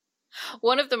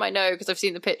 One of them I know because I've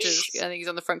seen the pictures. I think he's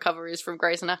on the front cover. Is from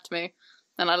Grey's Anatomy,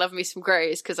 and I love me some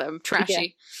Greys because I'm trashy. Yeah.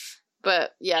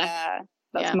 But yeah,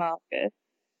 that's Marcus.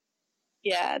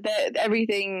 Yeah,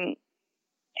 everything.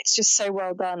 It's just so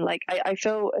well done. Like I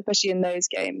feel, especially in those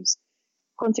games,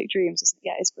 Quantic Dreams. It's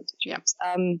Quantic Dreams.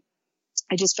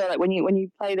 I just feel like when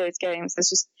you play those games,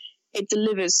 it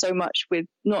delivers so much with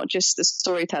not just the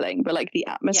storytelling, but like the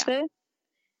atmosphere. Yeah.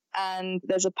 And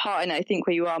there's a part in it, I think,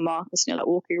 where you are Marcus and you're like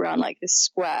walking around like this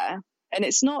square, and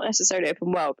it's not necessarily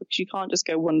open world because you can't just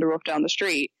go wander off down the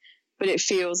street, but it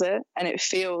feels it, and it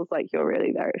feels like you're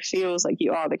really there. It feels like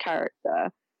you are the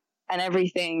character, and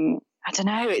everything. I don't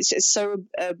know. It's just so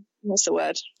what's the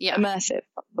word? Yeah. Immersive.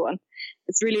 That's the one.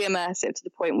 It's really immersive to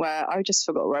the point where I just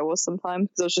forgot where I was sometimes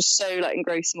because I was just so like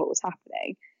engrossed in what was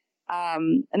happening.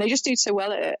 And they just do so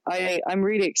well at it. I'm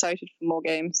really excited for more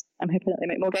games. I'm hoping that they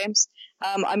make more games.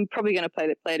 I'm probably going to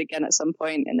play it again at some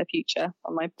point in the future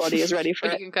when my body is ready for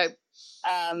it. You can cope.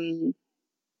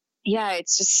 Yeah,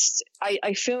 it's just,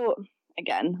 I feel,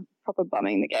 again, proper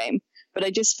bumming the game, but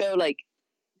I just feel like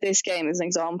this game is an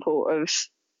example of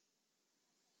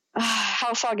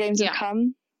how far games have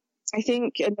come. I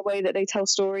think in the way that they tell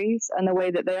stories and the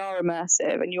way that they are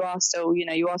immersive, and you are still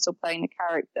playing the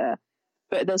character,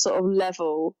 but the sort of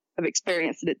level of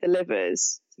experience that it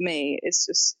delivers to me is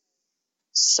just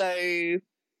so, I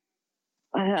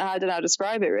don't know how to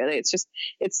describe it really.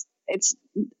 It's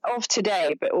of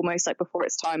today, but almost like before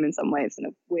its time in some ways, in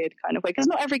a weird kind of way. Because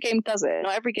not every game does it.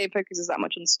 Not every game focuses that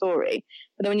much on story.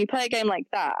 But then when you play a game like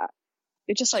that,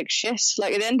 you're just like, shit.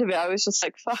 Like at the end of it, I was just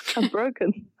like, fuck, I'm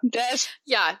broken. I'm dead.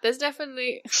 Yeah, there's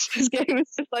definitely... This game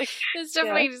is just like... There's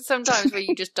definitely sometimes where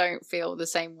you just don't feel the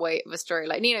same weight of a story.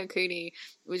 Like Ni no Kuni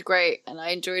was great, and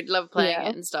I love playing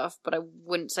it and stuff, but I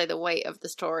wouldn't say the weight of the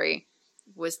story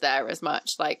was there as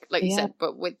much. Like you said,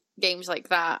 but with games like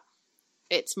that,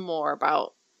 it's more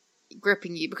about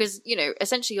gripping you because,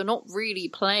 essentially you're not really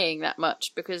playing that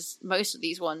much because most of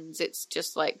these ones, it's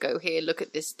just like, go here, look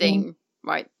at this thing,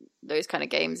 right? Those kind of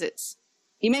games,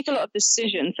 you make a lot of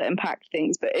decisions that impact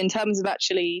things, but in terms of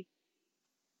actually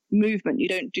movement, you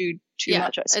don't do too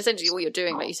much. Essentially what you're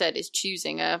doing, like you said, is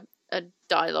choosing a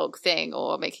dialogue thing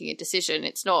or making a decision.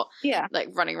 It's not like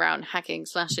running around hacking,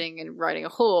 slashing and riding a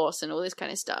horse and all this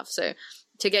kind of stuff. So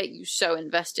to get you so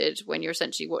invested when you're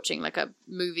essentially watching like a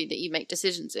movie that you make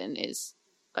decisions in is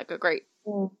like a great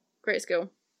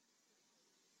skill.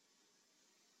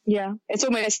 Yeah, it's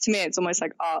almost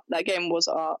like art. That game was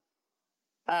art.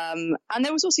 And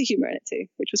there was also humor in it too,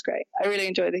 which was great. I really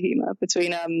enjoyed the humor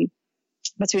between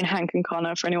Hank and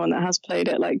Connor. For anyone that has played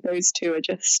it, like those two are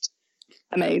just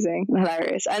amazing and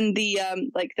hilarious. And the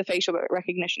like the facial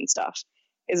recognition stuff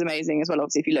is amazing as well.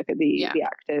 Obviously, if you look at the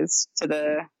actors to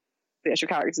the actual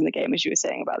characters in the game, as you were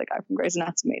saying about the guy from Grey's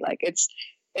Anatomy, like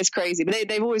it's crazy. But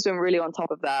they've always been really on top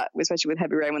of that, especially with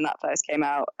Heavy Rain when that first came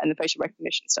out, and the facial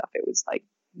recognition stuff. It was like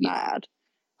mad.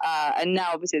 And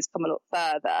now obviously it's come a lot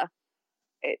further.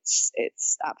 It's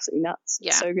absolutely nuts.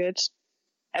 It's so good.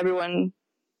 Everyone,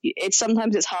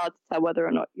 sometimes it's hard to tell whether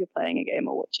or not you're playing a game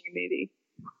or watching a movie.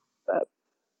 But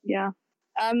yeah.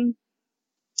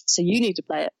 So you need to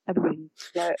play it. Everybody needs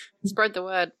to play it. Spread the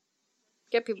word.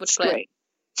 Get people to play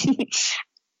it.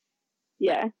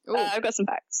 Yeah. I've got some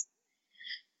facts.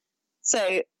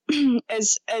 So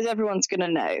as everyone's going to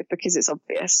know, because it's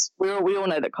obvious, we all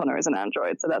know that Connor is an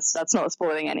android, so that's not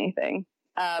spoiling anything.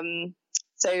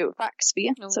 So facts for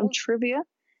you, some trivia,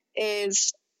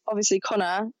 is obviously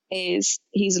Connor he's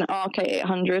an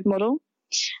RK-800 model.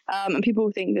 And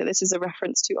people think that this is a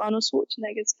reference to Arnold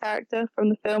Schwarzenegger's character from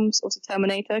the films, also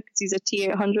Terminator, because he's a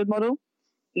T-800 model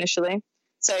initially.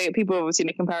 So people obviously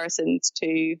make comparisons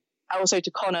to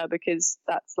Connor because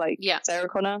that's like Sarah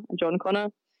Connor and John Connor.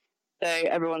 So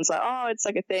everyone's like, oh, it's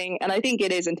like a thing. And I think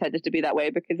it is intended to be that way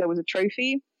because there was a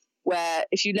trophy where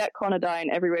if you let Connor die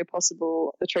in every way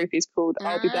possible, the trophy is called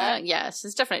I'll Be Back. Yes,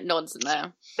 there's definitely nods in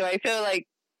there. So I feel like,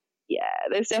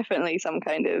 there's definitely some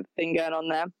kind of thing going on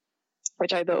there,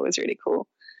 which I thought was really cool.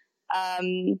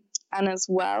 And as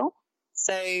well,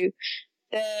 so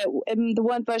in the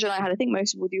one version I had, I think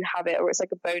most people do have it, or it's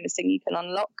like a bonus thing you can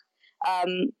unlock.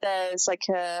 There's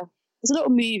a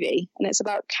little movie, and it's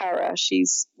about Kara.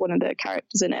 She's one of the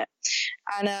characters in it,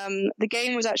 and the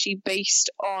game was actually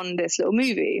based on this little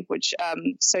movie, which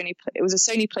it was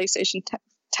a Sony PlayStation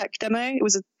tech demo. It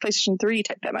was a PlayStation 3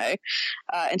 tech demo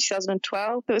in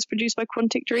 2012 that was produced by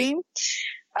Quantic Dream.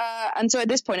 And so at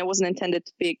this point, it wasn't intended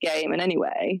to be a game in any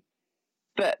way,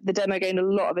 but the demo gained a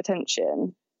lot of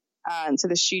attention. And so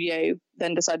the studio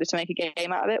then decided to make a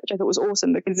game out of it, which I thought was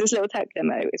awesome, because this little tech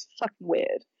demo is fucking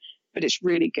weird, but it's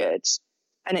really good.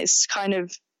 And it's kind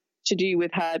of to do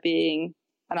with her being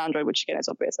an android, which again is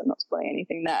obvious. I'm not spoiling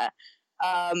anything there.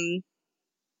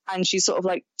 And she's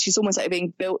almost like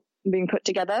being put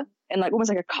together in like almost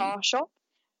like a car shop.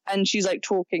 And she's like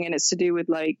talking, and it's to do with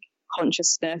like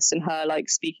consciousness and her like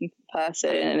speaking to the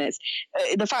person. And it's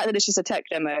the fact that it's just a tech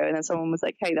demo, and then someone was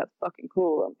like, "Hey, that's fucking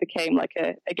cool," and became like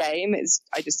a game.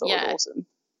 I just thought it was awesome.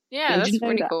 Yeah, that's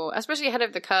pretty cool, especially ahead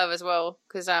of the curve as well,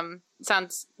 because it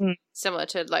sounds similar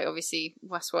to like obviously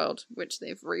Westworld, which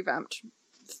they've revamped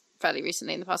fairly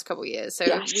recently in the past couple of years. So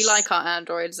we like our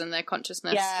androids and their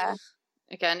consciousness. Yeah,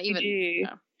 again, even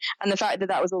and the fact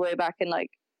that was all the way back in like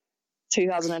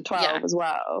 2012 as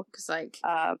well, because like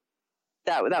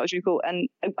that was really cool. And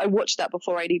I watched that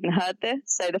before I'd even heard this.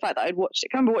 So the fact that I'd watched it,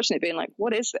 I remember watching it being like,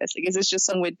 "What is this? Like, is this just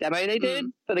some weird demo they did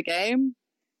for the game?"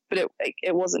 But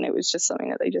it wasn't. It was just something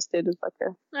that they just did as like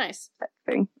a nice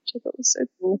thing, which I thought was so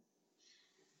cool.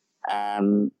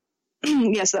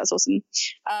 So that's awesome.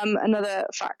 Another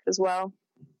fact as well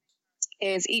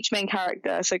is each main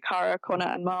character, so Kara, Connor,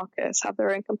 and Marcus, have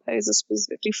their own composer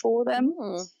specifically for them,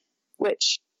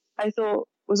 which I thought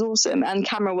was awesome. And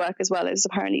camera work as well is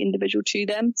apparently individual to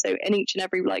them. So in each and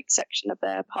every like section of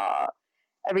their part,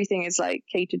 everything is like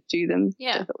catered to them.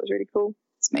 Yeah, which I thought was really cool.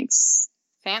 It makes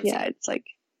fancy. Yeah, it's like.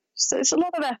 So it's a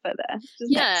lot of effort there.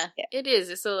 Yeah, it is.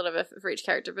 It's a lot of effort for each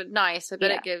character, but nice. I bet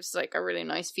it gives like a really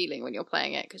nice feeling when you're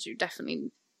playing it, because you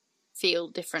definitely feel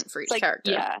different for each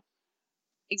character. Yeah,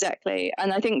 exactly.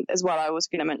 And I think as well, I was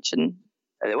going to mention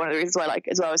one of the reasons why I like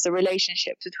it as well is the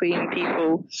relationship between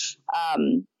people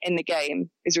in the game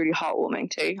is really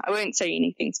heartwarming too. I won't say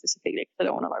anything specifically because I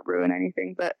don't want to like ruin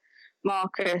anything, but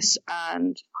Marcus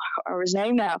and I can't remember his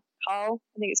name now. Carl,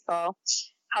 I think it's Carl,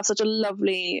 have such a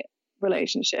lovely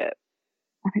relationship,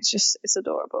 and it's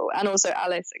adorable. And also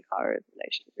Alice and Kara's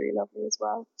relationship is really lovely as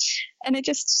well, and it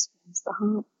just warms the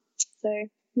heart. So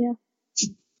yeah,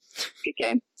 good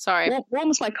game. Sorry,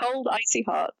 warms my cold icy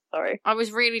heart. Sorry, I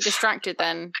was really distracted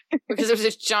then because there was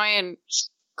this giant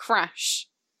crash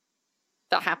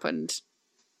that happened.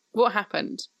 What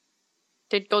happened?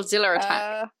 Did Godzilla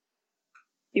attack?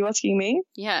 You asking me?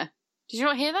 Yeah. Did you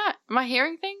not hear that? Am I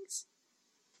hearing things?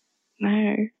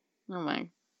 No. Oh my.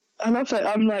 I love it.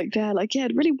 I'm like,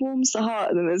 it really warms the heart,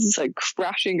 and then there's this like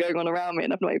crashing going on around me,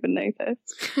 and I've not even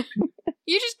noticed.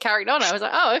 You just carried on. I was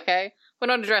like, oh, okay, we're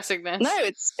not addressing this. No,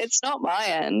 it's not my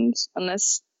end,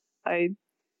 unless I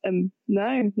am.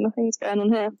 No, nothing's going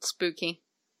on here. Spooky.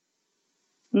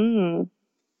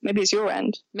 Maybe it's your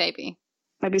end. Maybe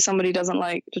somebody doesn't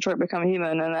like Detroit Become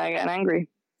Human, and they're getting angry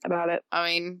about it. I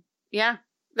mean, yeah,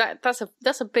 that's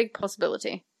a big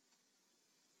possibility.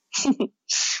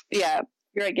 Yeah.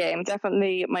 Great game.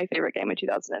 Definitely my favourite game of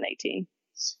 2018.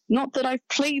 Not that I've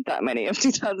played that many of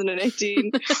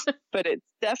 2018, but it's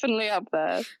definitely up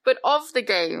there. But of the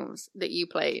games that you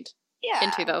played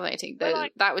in 2018,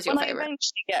 that was your favourite. When I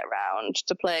eventually get around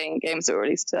to playing games that were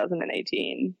released in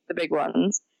 2018, the big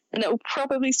ones, then it will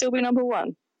probably still be number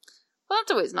one. Well,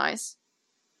 that's always nice.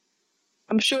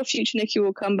 I'm sure Future Nikki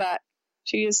will come back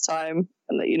 2 years' time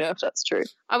and let you know if that's true.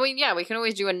 I mean, yeah, we can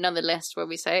always do another list where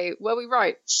we say, were we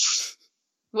right?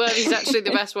 Were these actually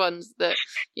the best ones that,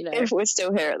 if we're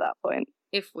still here at that point.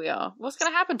 If we are. What's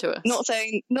going to happen to us? Not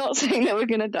saying that we're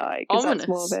going to die, because that's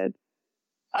morbid.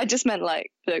 I just meant like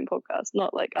doing podcasts,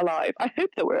 not like alive. I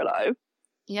hope that we're alive.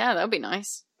 Yeah, that would be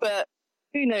nice. But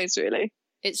who knows, really?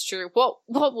 It's true. What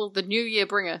will the new year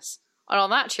bring us? And on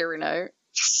that cheery note...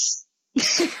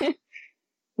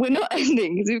 We're not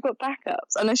ending because we've got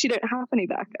backups, unless you don't have any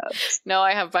backups. No,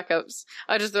 I have backups.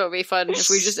 I just thought it'd be fun if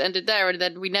we just ended there and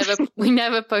then we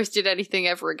never posted anything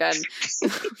ever again.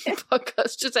 The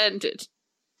podcast just ended.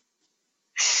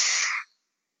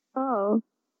 Oh,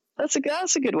 that's a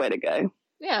good way to go.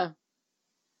 Yeah.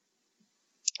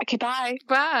 Okay, bye.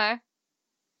 Bye.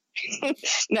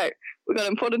 No, we've got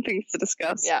important things to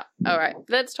discuss. Yeah. All right.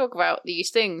 Let's talk about these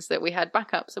things that we had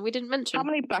backups and we didn't mention. How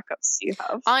many backups do you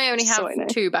have? I only have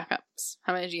 2 backups.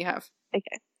 How many do you have?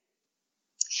 Okay.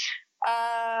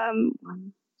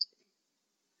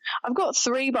 I've got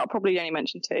 3, but I'll probably only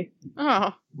mention 2.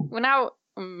 Oh, well now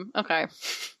Okay.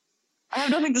 I have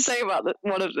nothing to say about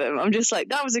one of them. I'm just like,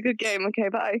 that was a good game. Okay,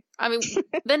 bye. I mean,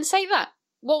 then say that.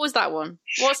 What was that one?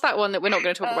 What's that one that we're not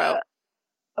going to talk about?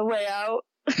 A Way Out.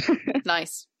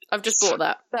 Nice. I've just bought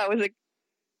that. That was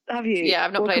Have you? Yeah,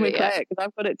 I've not played it yet. Because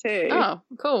I've got it too. Oh,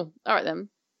 cool. All right then.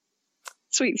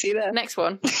 Sweet, see you there. Next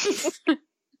one.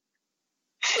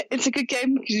 It's a good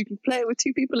game because you can play it with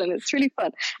two people and it's really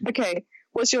fun. Okay,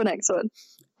 what's your next one?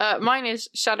 Mine is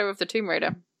Shadow of the Tomb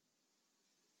Raider.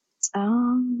 I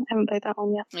haven't played that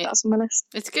one yet. Yeah. That's on my list.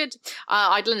 It's good.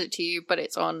 I'd lend it to you, but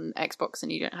it's on Xbox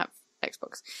and you don't have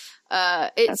Xbox.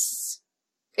 It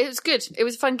was good. It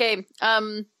was a fun game.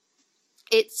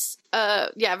 It's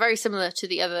very similar to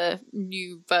the other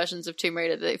new versions of Tomb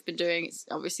Raider that they've been doing. It's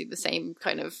obviously the same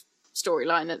kind of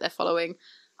storyline that they're following.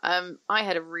 I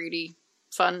had a really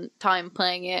fun time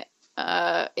playing it.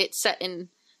 It's set in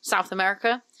South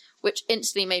America, which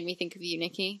instantly made me think of you,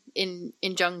 Nikki, in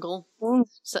jungle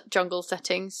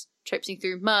settings, traipsing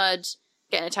through mud,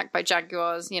 getting attacked by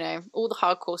jaguars, all the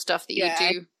hardcore stuff that you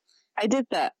would do. I did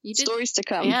that. You did? Stories to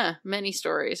come. Yeah, many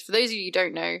stories. For those of you who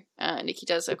don't know, Nikki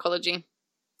does ecology,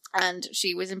 and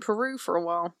she was in Peru for a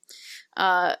while,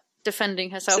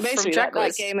 defending herself so basically, from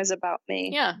jaguars. that game is about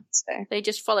me. Yeah, so. They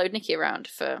just followed Nikki around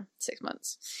for 6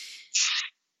 months.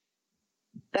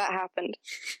 That happened.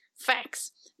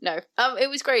 Facts. No, it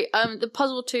was great. The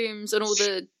puzzle tombs and all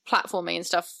the platforming and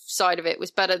stuff side of it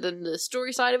was better than the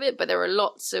story side of it, but there were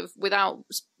lots of, without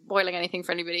spoiling anything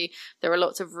for anybody, there were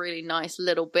lots of really nice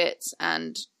little bits,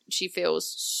 and she feels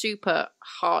super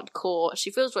hardcore.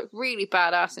 She feels like really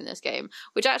badass in this game,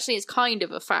 which actually is kind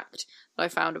of a fact that I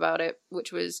found about it,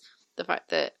 which was the fact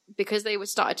that because they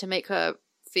started to make her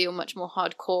feel much more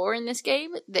hardcore in this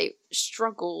game, they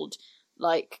struggled,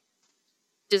 like,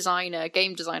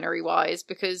 game designery wise,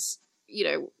 because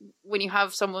when you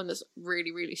have someone that's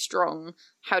really, really strong,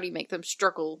 how do you make them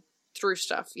struggle through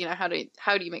stuff? How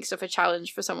do you make stuff a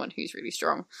challenge for someone who's really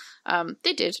strong?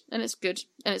 They did, and it's good,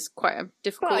 and it's quite a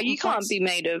difficult. Well, you can't be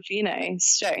made of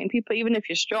stone. People, even if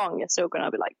you're strong, you're still gonna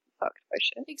be like fucked by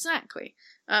shit. Exactly.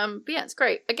 But yeah, it's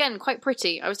great. Again, quite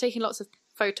pretty. I was taking lots of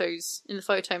photos in the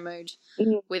photo mode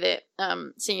with it,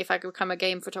 seeing if I could become a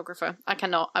game photographer. I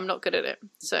cannot. I'm not good at it,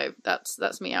 so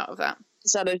that's me out of that.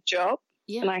 Is that a job?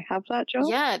 Yeah. Can I have that job?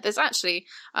 Yeah, there's actually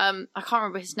I can't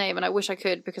remember his name, and I wish I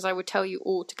could, because I would tell you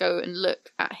all to go and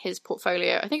look at his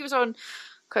portfolio. I think it was on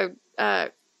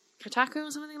Kotaku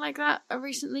or something like that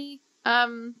recently.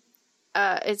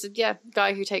 It's a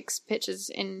guy who takes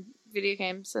pictures in video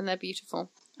games, and they're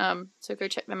beautiful. So go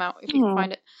check them out if you can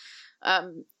find it.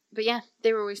 But yeah,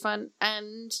 they were always fun.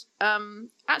 And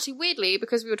actually, weirdly,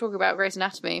 because we were talking about Grey's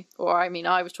Anatomy, I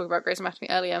was talking about Grey's Anatomy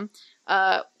earlier,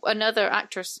 another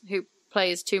actress who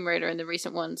plays Tomb Raider in the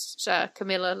recent ones,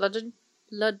 Camilla Luddington.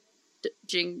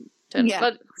 Yeah.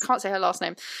 I can't say her last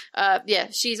name.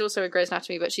 She's also in Grey's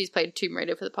Anatomy, but she's played Tomb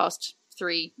Raider for the past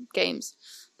 3 games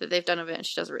that they've done of it, and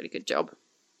she does a really good job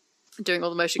doing all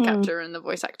the motion capture and the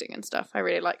voice acting and stuff. I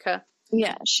really like her.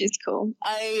 Yeah, she's cool.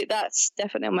 That's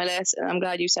definitely on my list, and I'm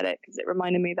glad you said it, because it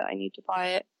reminded me that I need to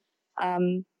buy it.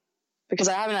 Because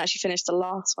I haven't actually finished the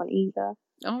last one either.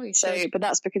 Oh, you should. But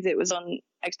that's because it was on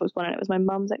Xbox One, and it was my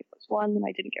mum's Xbox One, and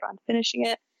I didn't get around to finishing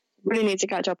it. Really need to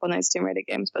catch up on those Tomb Raider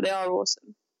games, but they are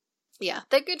awesome. Yeah,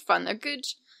 they're good fun. They're good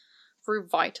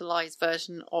revitalized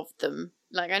version of them.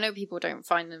 Like, I know people don't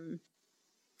find them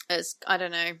as,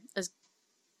 as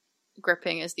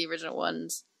gripping as the original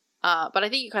ones. But I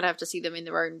think you kind of have to see them in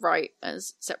their own right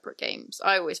as separate games.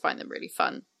 I always find them really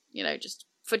fun, just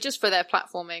for their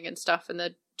platforming and stuff, and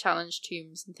the challenge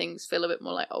tombs and things feel a bit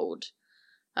more like old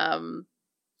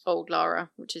Lara,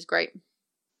 which is great.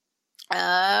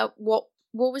 What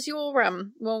was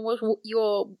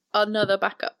your another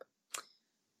backup?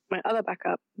 My other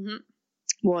backup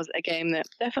was a game that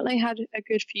definitely had a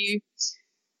good few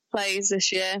plays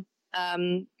this year.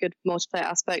 Good multiplayer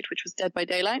aspect, which was Dead by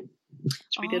Daylight,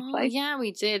 which we did play. Yeah,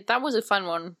 we did. That was a fun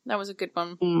one. That was a good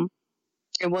one.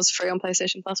 It was free on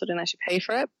PlayStation Plus. I didn't actually pay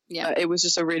for it. Yeah, it was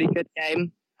just a really good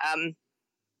game. And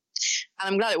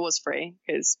I'm glad it was free,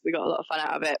 because we got a lot of fun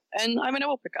out of it. And I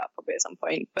will pick it up probably at some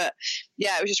point. But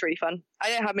yeah, it was just really fun. I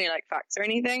didn't have any facts or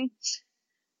anything.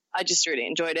 I just really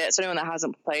enjoyed it. So anyone that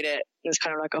hasn't played it, it's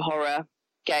kind of like a horror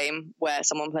game where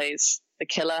someone plays the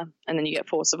killer, and then you get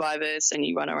 4 survivors, and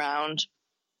you run around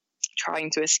trying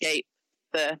to escape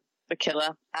the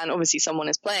killer. And obviously someone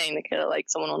is playing the killer, like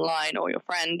someone online or your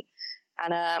friend.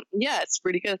 And it's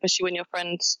really good, especially when you're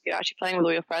actually playing with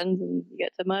all your friends and you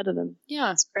get to murder them.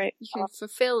 Yeah, it's great. You can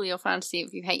fulfill your fantasy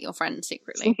if you hate your friends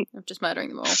secretly of just murdering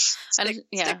them all. Stick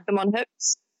them on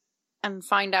hooks and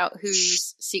find out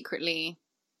who's secretly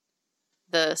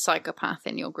the psychopath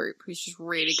in your group who's just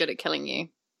really good at killing you.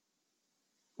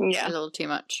 Yeah. A little too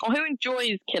much. Or who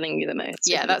enjoys killing you the most?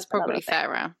 Yeah, that's probably another thing.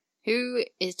 fairer. Who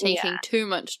is taking too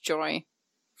much joy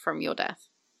from your death?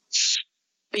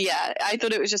 But yeah, I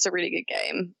thought it was just a really good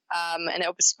game. And it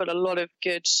obviously got a lot of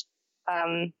good,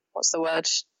 what's the word?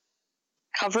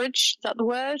 Coverage, is that the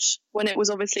word? When it was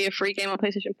obviously a free game on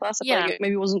PlayStation Plus. I feel like it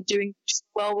maybe wasn't doing just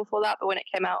well before that, but when it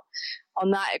came out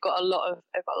on that, it got a lot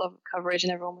of coverage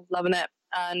and everyone was loving it.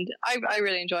 And I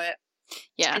really enjoy it.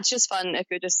 Yeah. It's just fun if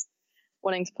you're just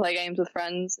wanting to play games with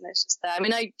friends and it's just there. I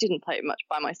mean, I didn't play it much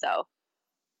by myself,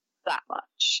 that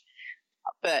much.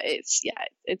 But it's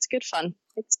good fun.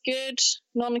 It's good,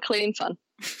 non-clean fun.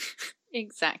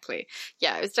 Exactly.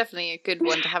 Yeah, it was definitely a good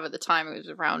one to have at the time. It was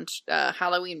around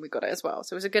Halloween we got it as well.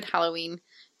 So it was a good Halloween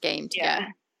game to get,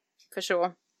 for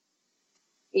sure.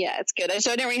 Yeah, it's good.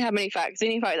 So I don't really have many facts. The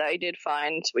only fact that I did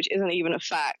find, which isn't even a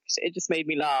fact, it just made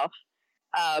me laugh,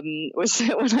 was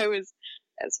that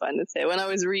when I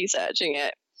was researching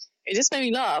it, it just made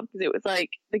me laugh because it was like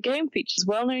the game features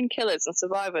well-known killers and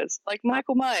survivors like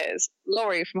Michael Myers,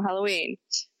 Laurie from Halloween,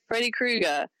 Freddy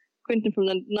Krueger, Quentin from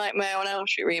the Nightmare on Elm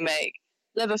Street remake,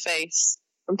 Leatherface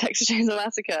from Texas Chainsaw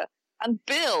Massacre, and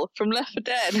Bill from Left 4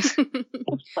 Dead.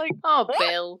 Like, oh, what?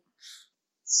 Bill.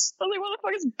 I was like, what the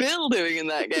fuck is Bill doing in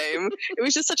that game? It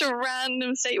was just such a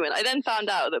random statement. I then found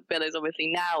out that Bill is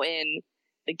obviously now in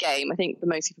the game, I think the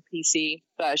mostly for PC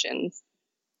versions,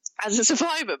 as a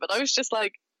survivor, but I was just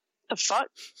like, the fuck?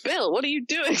 Bill, what are you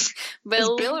doing?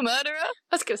 Bill, is Bill a murderer? I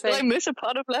was going to say. Did I miss a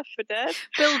part of Left 4 Dead?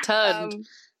 Bill turned.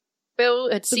 Bill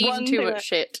had seen too much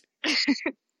shit.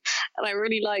 And I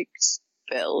really liked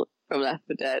Bill from Left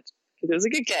 4 Dead because it was a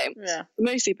good game. Yeah.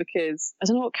 Mostly because I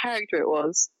don't know what character it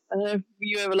was. I don't know if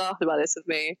you ever laughed about this with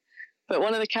me, but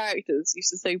one of the characters used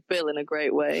to say Bill in a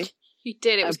great way. He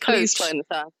did. It was Coach. Please find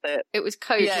the sound bit. It was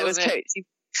Coach. Yeah, it was Coach.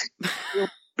 You're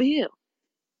Bill.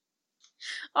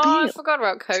 Oh, Bill. I forgot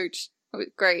about Coach. It was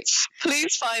great.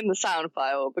 Please find the sound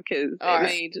file because it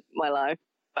made my life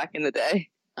back in the day.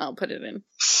 I'll put it in.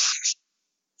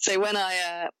 So when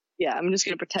I'm just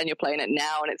going to pretend you're playing it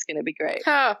now and it's going to be great.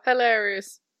 Ha,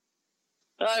 hilarious.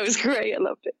 Oh, it was great. I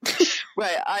loved it.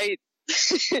 Right,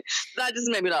 that just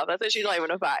made me laugh. That's actually not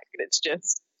even a fact. It's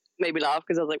just made me laugh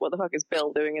because I was like, what the fuck is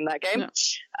Bill doing in that game?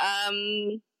 Yeah.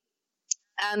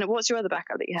 And what's your other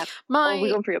backup that you had? My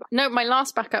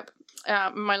last backup,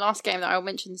 my last game that I'll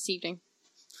mention this evening,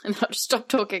 and I'll just stop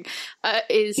talking,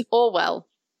 is Orwell,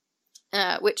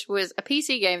 which was a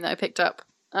PC game that I picked up.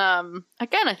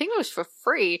 Again, I think it was for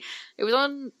free. It was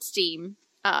on Steam.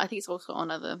 I think it's also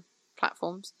on other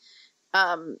platforms.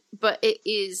 But it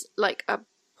is like a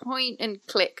point and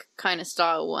click kind of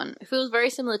style one. It feels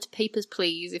very similar to Papers,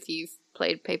 Please, if you've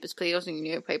played Papers, Please, or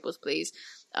you know Papers, Please.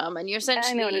 And you're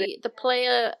essentially, the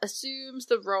player assumes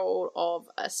the role of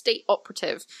a state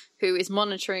operative who is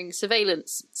monitoring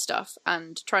surveillance stuff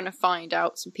and trying to find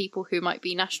out some people who might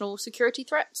be national security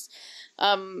threats.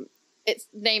 It's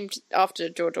named after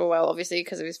George Orwell, obviously,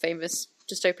 because of his famous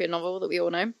dystopian novel that we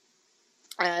all know,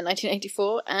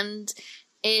 1984, and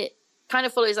it kind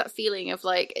of follows that feeling of,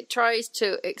 like, it tries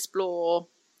to explore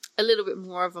a little bit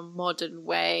more of a modern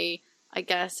way, I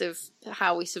guess, of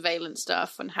how we surveillance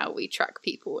stuff and how we track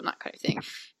people and that kind of thing.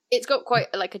 It's got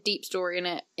quite like a deep story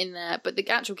in there, but the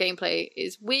actual gameplay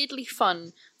is weirdly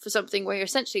fun for something where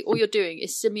essentially all you're doing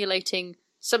is simulating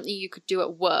something you could do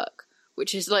at work,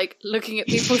 which is like looking at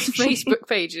people's Facebook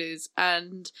pages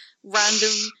and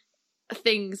random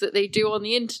things that they do on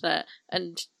the internet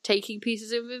and taking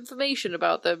pieces of information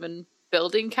about them and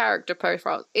building character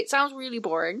profiles. It sounds really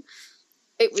boring.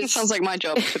 It sounds like my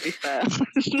job, to be fair.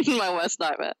 This is my worst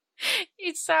nightmare.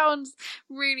 It sounds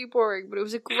really boring, but it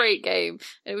was a great game,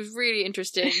 and it was really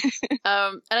interesting.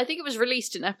 And I think it was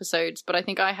released in episodes, but I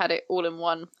think I had it all in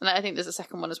one. And I think there's a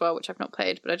second one as well, which I've not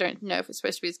played, but I don't know if it's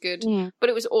supposed to be as good. But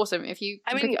it was awesome. If you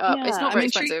pick it up, it's not very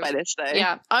expensive. By this, though.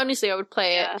 Yeah, honestly, I would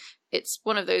play it. It's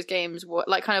one of those games,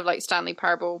 kind of like Stanley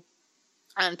Parable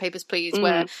and Papers, Please,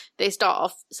 where they start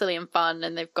off silly and fun,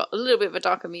 and they've got a little bit of a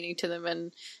darker meaning to them,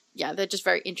 and yeah, they're just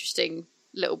very interesting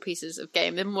little pieces of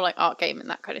game. They're more like art game and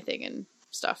that kind of thing and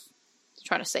stuff. They're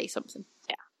trying to say something.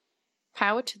 Yeah.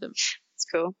 Power to them. It's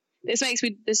cool. This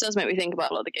does make me think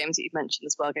about a lot of the games that you've mentioned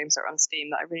as well, games that are on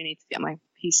Steam, that I really need to get my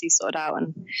PC sorted out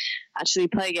and actually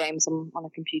play games on a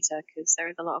computer, because there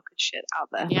is a lot of good shit out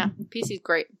there. Yeah, PC's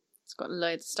great. It's got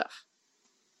loads of stuff.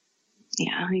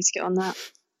 Yeah, I need to get on that.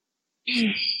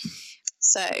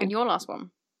 So, and your last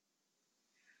one?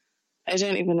 I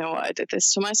don't even know why I did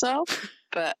this to myself,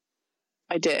 but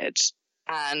I did.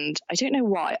 And I don't know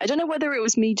why. I don't know whether it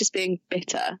was me just being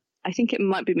bitter. I think it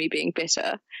might be me being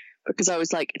bitter. because I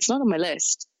was like, it's not on my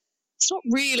list. It's not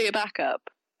really a backup,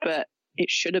 but it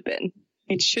should have been.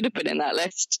 It should have been in that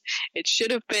list. It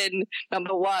should have been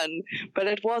number 1, but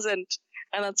it wasn't.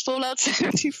 And that's Fallout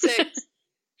 76.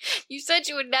 You said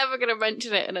you were never going to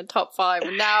mention it in a top 5,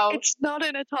 and now It's not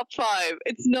in a top 5.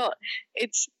 It's not.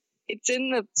 It's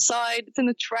in the side. It's in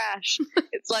the trash.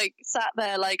 It's like sat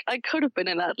there like, I could have been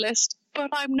in that list, but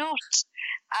I'm not.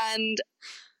 And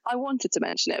I wanted to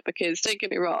mention it because, don't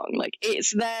get me wrong, like,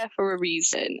 it's there for a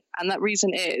reason. And that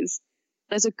reason is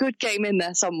there's a good game in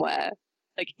there somewhere.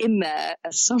 Like, in there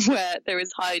somewhere there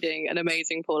is hiding an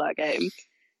amazing Fallout game.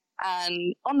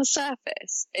 And on the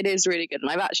surface, it is really good. And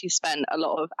I've actually spent a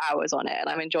lot of hours on it, and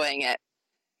I'm enjoying it.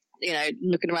 You know,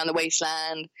 looking around the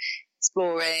wasteland,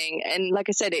 exploring. And like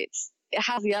I said, it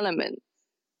has the element.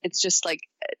 It's just like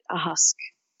a husk.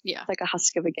 Yeah. It's like a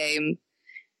husk of a game.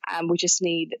 And we just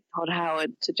need Todd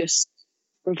Howard to just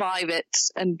revive it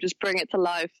and just bring it to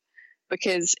life.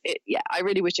 Because, I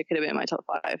really wish it could have been in my top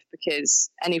 5, because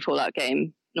any Fallout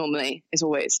game normally is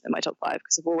always in my top 5,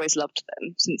 because I've always loved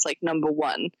them since, like, number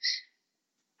 1.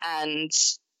 And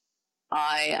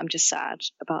I am just sad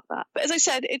about that. But as I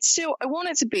said, I want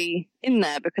it to be in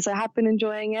there because I have been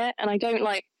enjoying it, and I don't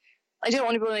want to be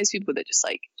one of those people that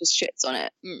just shits on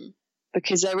it.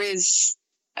 Because there is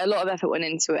a lot of effort went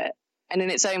into it. And in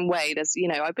its own way, there's,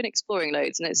 I've been exploring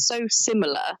loads, and it's so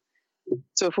similar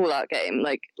to a Fallout game,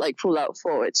 like Fallout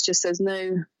 4. It's just there's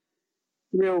no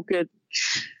real good.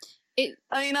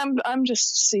 I'm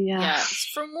just Yeah,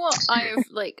 from what I've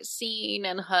seen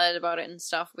and heard about it and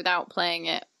stuff without playing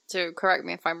it. So correct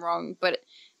me if I'm wrong, but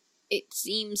it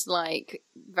seems like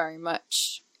very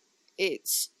much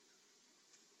it's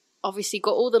obviously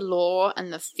got all the lore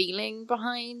and the feeling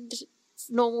behind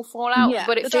normal Fallout,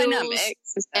 but it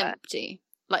feels empty.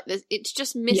 Like it's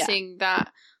just missing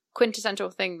that quintessential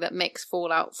thing that makes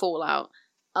Fallout.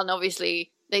 And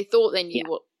obviously they thought they knew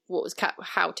what was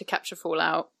how to capture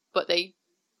Fallout, but they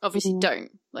obviously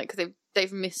don't. Like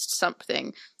they've missed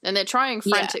something, and they're trying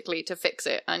frantically to fix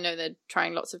it. I know they're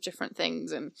trying lots of different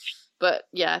things, but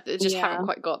they just haven't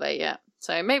quite got there yet.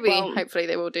 So maybe, hopefully,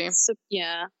 they will do.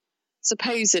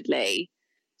 Supposedly,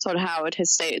 Todd Howard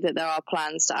has stated that there are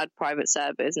plans to add private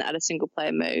servers and add a single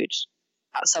player mode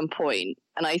at some point.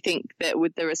 And I think that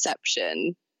with the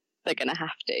reception, they're going to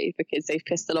have to, because they've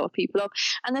pissed a lot of people off.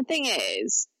 And the thing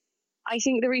is, I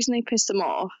think the reason they pissed them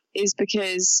off is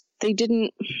because they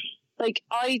didn't,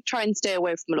 I try and stay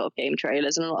away from a lot of game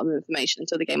trailers and a lot of information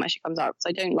until the game actually comes out, because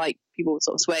I don't like people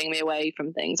sort of swaying me away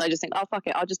from things. I just think, oh, fuck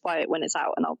it, I'll just buy it when it's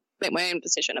out and I'll make my own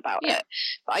decision about it.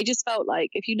 But I just felt like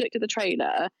if you looked at the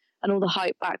trailer and all the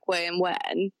hype back when,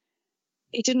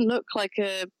 it didn't look like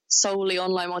a solely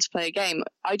online multiplayer game.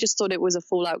 I just thought it was a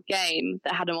Fallout game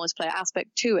that had a multiplayer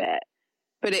aspect to it,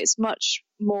 but it's much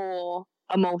more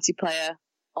a multiplayer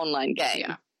online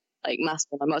game, like mass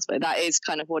online multiplayer. That is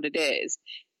kind of what it is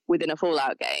within a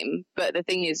Fallout game. But the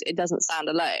thing is, it doesn't stand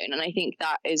alone, and I think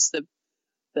that is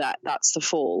that's the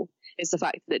fall, is the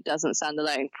fact that it doesn't stand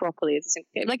alone properly as a single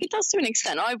game. Like, it does to an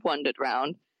extent. I've wandered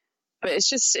around, but it's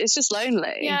just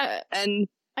lonely. Yeah, and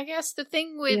I guess the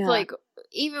thing with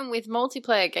even with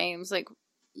multiplayer games,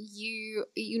 you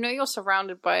know you're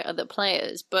surrounded by other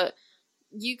players, but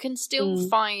you can still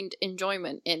find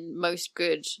enjoyment in most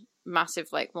good massive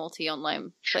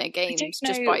multi-online player games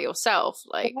just by yourself.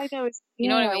 You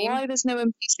know what I mean? Why there's no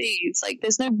NPCs?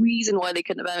 There's no reason why they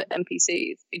couldn't have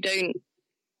NPCs. I don't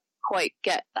quite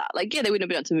get that. They wouldn't have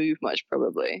been able to move much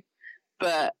probably,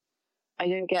 but I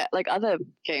don't get other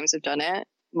games have done it.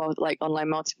 Online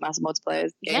massive multiplayer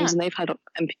games, and they've had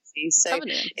NPCs. So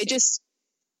it just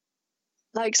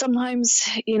sometimes,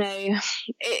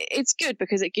 it's good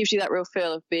because it gives you that real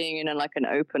feel of being in an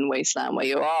open wasteland where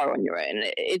you are on your own.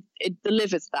 It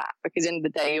delivers that, because in the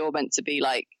day you're meant to be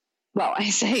I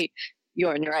say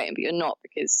you're on your own, but you're not,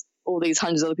 because all these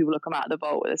hundreds of other people will come out of the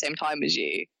vault at the same time as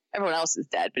you. Everyone else is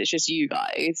dead, but it's just you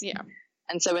guys. Yeah.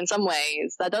 And so in some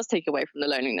ways that does take away from the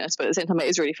loneliness, but at the same time it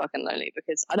is really fucking lonely,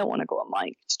 because I don't want to go on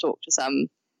mic to talk to some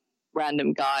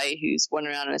random guy who's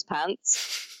wandering around in his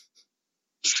pants.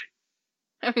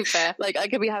 Fair. I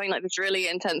could be having this really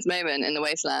intense moment in the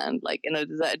wasteland, in a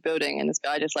deserted building, and this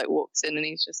guy just walks in and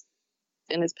he's just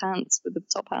in his pants with the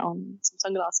top hat on and some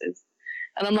sunglasses.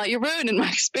 And I'm like, you're ruining my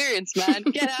experience, man.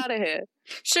 Get out of here.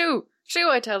 Shoo,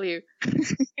 I tell you.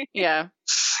 Yeah.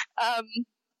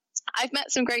 I've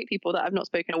met some great people that I've not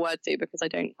spoken a word to because I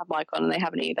don't have mic on and they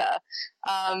haven't either.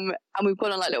 And we've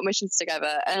gone on little missions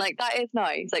together, and that is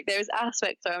nice. There's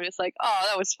aspects where I'm just oh,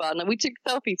 that was fun. And we took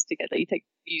selfies together. You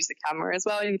use the camera as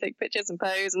well, and you take pictures and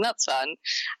pose, and that's fun.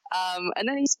 And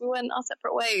then we went our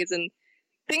separate ways, and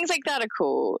things like that are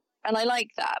cool. And I like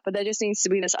that, but there just needs to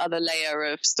be this other layer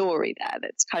of story there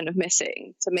that's kind of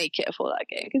missing to make it a Fallout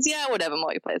game. Because yeah, whatever,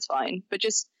 multiplayer is fine, but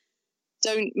just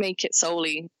don't make it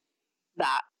solely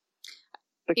that.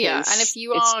 Yeah, and if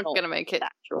you are going to make it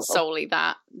natural. solely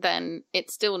that, then it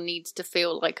still needs to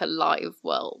feel like a live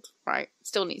world, right? It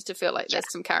still needs to feel like there's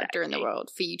some character in the world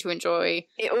for you to enjoy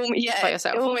by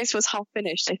yourself. It almost was half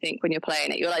finished, I think, when you're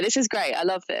playing it. You're like, this is great, I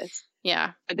love this.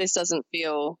 Yeah. But this doesn't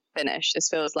feel finished. This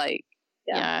feels like,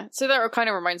 yeah. So that kind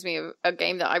of reminds me of a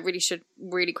game that I really should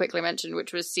really quickly mention,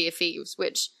 which was Sea of Thieves,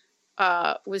 which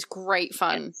was great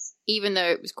fun, yes. even though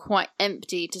it was quite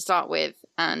empty to start with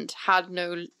and had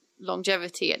no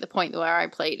longevity at the point where I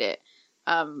played it.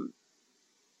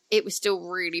 It was still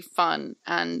really fun,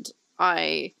 and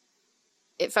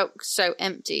it felt so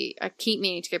empty. I keep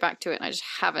meaning to go back to it, and I just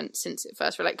haven't since it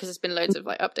first released, because there's been loads of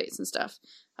like updates and stuff.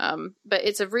 But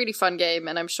it's a really fun game,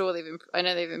 and I'm sure I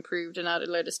know they've improved and added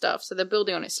a load of stuff, so they're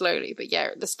building on it slowly. But yeah,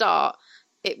 at the start,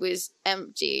 it was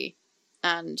empty,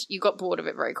 and you got bored of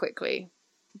it very quickly.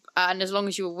 And as long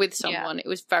as you were with someone, it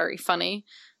was very funny.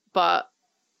 But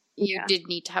you did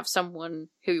need to have someone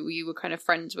who you were kind of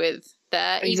friends with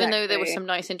there, even though there were some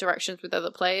nice interactions with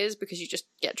other players, because you just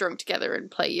get drunk together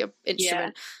and play your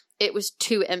instrument. It was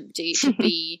too empty to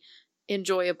be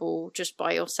enjoyable just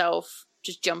by yourself,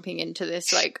 just jumping into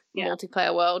this like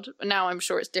multiplayer world. Now I'm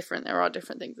sure it's different. There are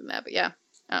different things in there, but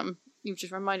you've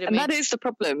just reminded me. And that is the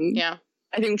problem. Yeah.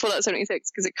 I think Fallout 76,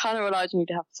 because it kind of relies on you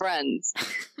to have friends.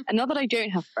 And not that I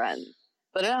don't have friends,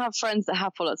 but I don't have friends that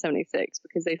have Fallout 76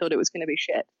 because they thought it was going to be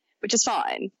shit, which is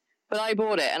fine. But I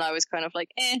bought it and I was kind of like,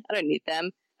 I don't need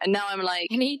them. And now I'm like,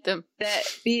 I need them.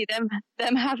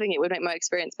 Them having it would make my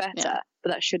experience better,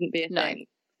 but that shouldn't be a thing.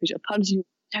 Because you're punished, you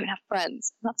don't have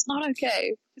friends. That's not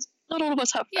okay. Because not all of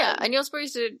us have friends. Yeah, and you're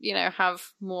supposed to,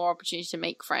 have more opportunity to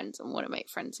make friends and want to make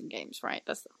friends in games, right?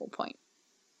 That's the whole point.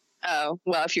 Oh,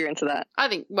 well, if you're into that. I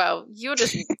think you're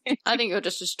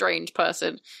just a strange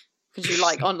person because you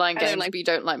like online games, but you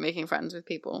don't like making friends with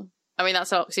people. I mean,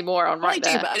 that's oxymoron right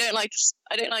there. I do, but I don't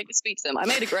like to speak to them. I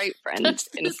made a great friend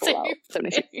in Fallout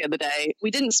 76 the other day. We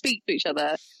didn't speak to each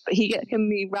other, but he getting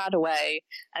me rad away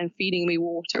and feeding me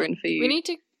water and food.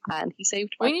 And he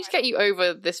saved my We need to get you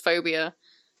over this phobia,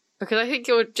 because I think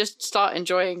you'll just start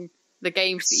enjoying the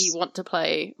games that you want to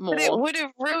play more. But it would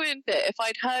have ruined it if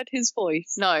I'd heard his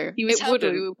voice. No, he was it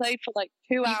wouldn't. We played for like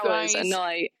 2 hours a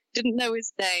night. Didn't know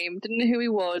his name, didn't know who he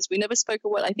was. We never spoke a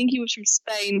word. I think he was from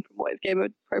Spain, from what his gamer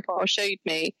profile showed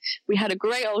me. We had a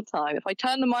great old time. If I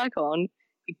turned the mic on,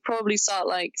 he'd probably start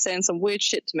like saying some weird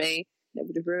shit to me. It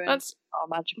would have ruined our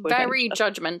magical very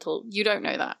adventure. Judgmental. You don't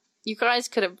know that. You guys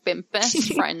could have been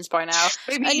best friends by now,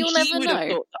 Maybe and you'll never know.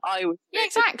 Thought that I was. Yeah,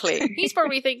 exactly. He's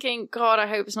probably thinking, "God, I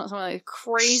hope it's not some like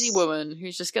crazy woman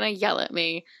who's just going to yell at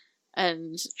me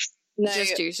and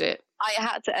just do shit." I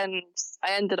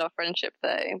ended our friendship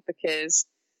though, because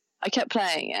I kept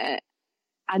playing it,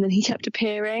 and then he kept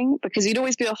appearing, because he'd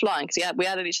always be offline, because we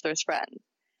added each other as friends.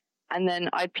 And then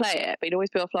I'd play it, but he'd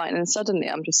always be offline. And then suddenly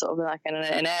I'm just sort of like in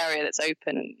an area that's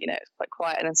open and, it's quite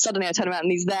quiet. And then suddenly I turn around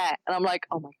and he's there. And I'm like,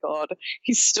 oh my God,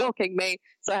 he's stalking me.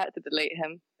 So I had to delete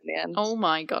him in the end. Oh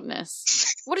my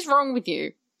goodness. What is wrong with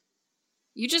you?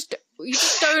 You just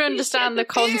don't understand the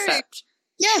concept.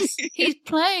 Yes, he's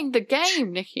playing the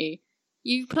game, Nikki.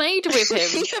 You played with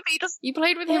him. You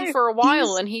played with him for a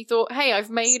while and he thought, hey, I've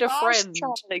made a friend.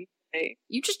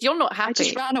 You're not happy. I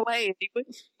just ran away.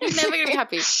 You're never going to be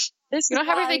happy. You're not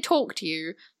happy if they talk to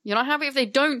you. You're not happy if they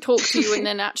don't talk to you and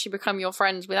then actually become your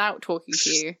friends without talking to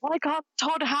you. Well, I can't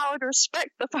Todd Howard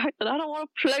respect the fact that I don't want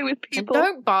to play with people. And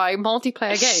don't buy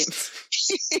multiplayer games.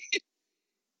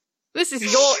 This is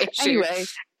your issue. Anyway,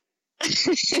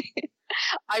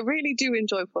 I really do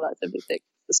enjoy Fallout 76,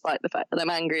 despite the fact that I'm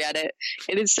angry at it.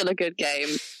 It is still a good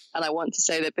game, and I want to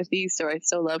say that Bethesda, I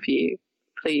still love you.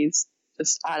 Please,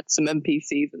 just add some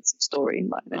NPCs and some story.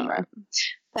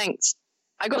 Thanks.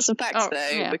 I got some facts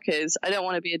because I don't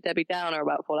want to be a Debbie Downer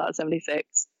about Fallout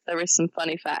 76. There is some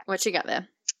funny facts. What you got there?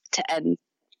 To end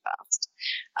fast.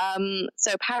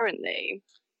 So apparently,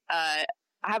 I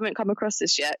haven't come across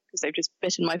this yet because they've just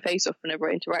bitten my face off whenever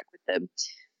I interact with them.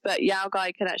 But Yao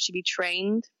Guai can actually be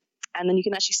trained, and then you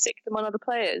can actually sick them on other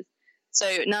players. So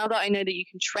now that I know that you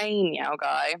can train Yao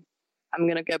Guai, I'm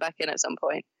going to go back in at some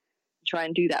point and try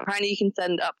and do that. Apparently you can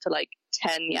send up to like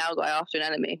 10 Yao Guai after an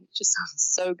enemy, which just sounds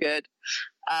so good.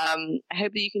 I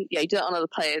hope that you can, you do that on other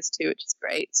players too, which is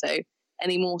great. So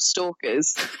any more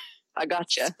stalkers, I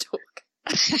gotcha.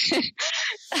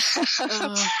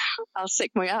 I'll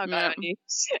sick my Yao Guai on you.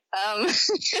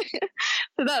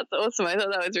 So that's awesome. I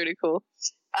thought that was really cool.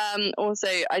 Also,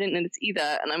 I didn't know this either,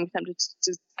 and I'm tempted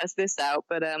to test this out,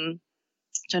 but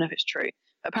don't know if it's true.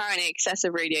 Apparently,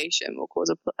 excessive radiation will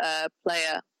cause a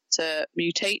player to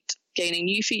mutate, gaining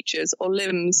new features or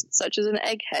limbs, such as an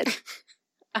egghead.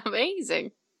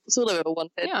 Amazing. It's all I've ever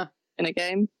wanted in a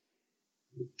game.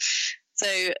 So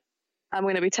I'm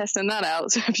going to be testing that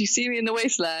out. So if you see me in the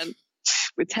wasteland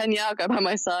with Tenyaga by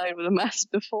my side with a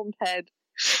massive deformed head,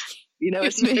 you know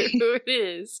it's me. Who it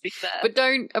is. But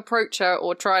don't approach her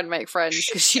or try and make friends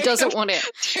because she doesn't want it.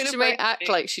 She may act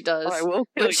like she does. I will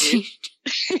kill you.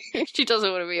 She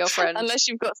doesn't want to be your friend. Unless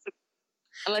you've got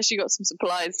some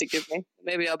supplies to give me.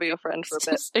 Maybe I'll be your friend for a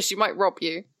bit. So she might rob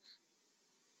you.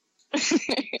 But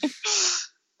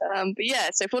yeah,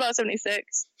 so Fallout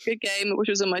 76, good game, which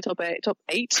was in my top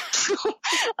 8.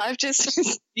 I've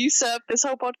just usurped this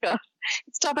whole podcast.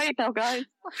 It's top 8 now, guys.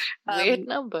 Weird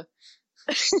number.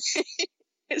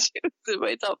 It's in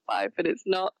my top 5, but it's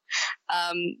not.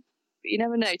 But you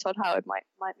never know, Todd Howard might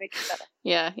make it better.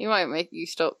 Yeah, he might make you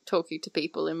stop talking to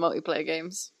people in multiplayer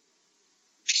games.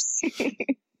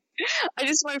 I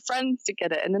just want friends to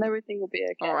get it, and then everything will be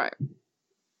okay. All right.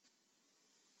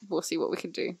 We'll see what we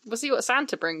can do. We'll see what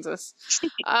Santa brings us.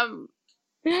 I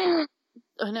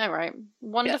know, right?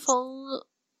 Wonderful,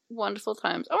 wonderful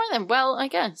times. All right then. Well, I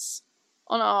guess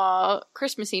on our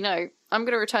Christmassy note, I'm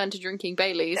going to return to drinking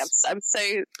Baileys. Yeah, I'm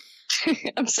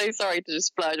so sorry to just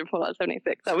splurge on Fallout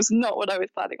 76. That was not what I was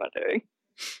planning on doing.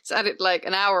 It's added like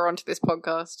an hour onto this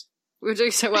podcast. We were doing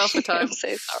so well for time. I'm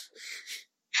so sorry.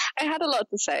 I had a lot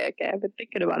to say. Okay, I've been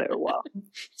thinking about it a while.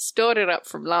 Stored it up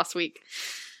from last week.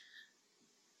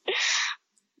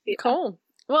 Yeah. Cool.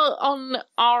 Well, on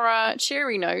our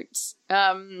cheery notes,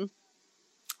 I'll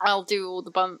do all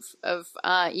the bump of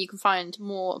you can find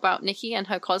more about Nikki and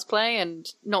her cosplay and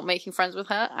not making friends with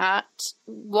her at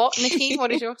what, Nikki?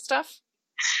 What is your stuff?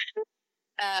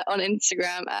 On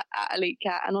Instagram at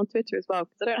EliteCat and on Twitter as well,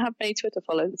 because I don't have many Twitter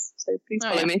followers, so please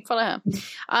follow me. Follow her.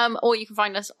 Or you can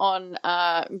find us on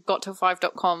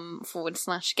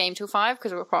gottill5.com/game till 5,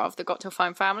 because we're part of the Got Till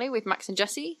 5 family with Max and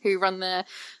Jesse, who run the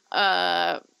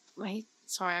wait,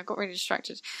 sorry, I got really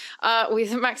distracted.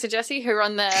 With Max and Jesse, who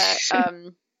run their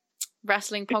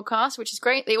wrestling podcast, which is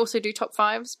great. They also do top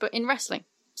 5s, but in wrestling,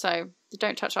 so they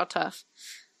don't touch our turf.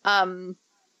 Nope.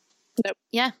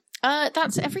 Yeah,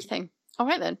 that's everything. All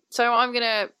right then. So I'm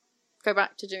gonna go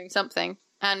back to doing something,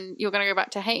 and you're gonna go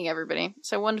back to hating everybody.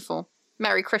 So wonderful.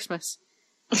 Merry Christmas.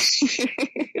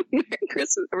 Merry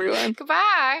Christmas, everyone.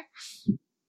 Goodbye.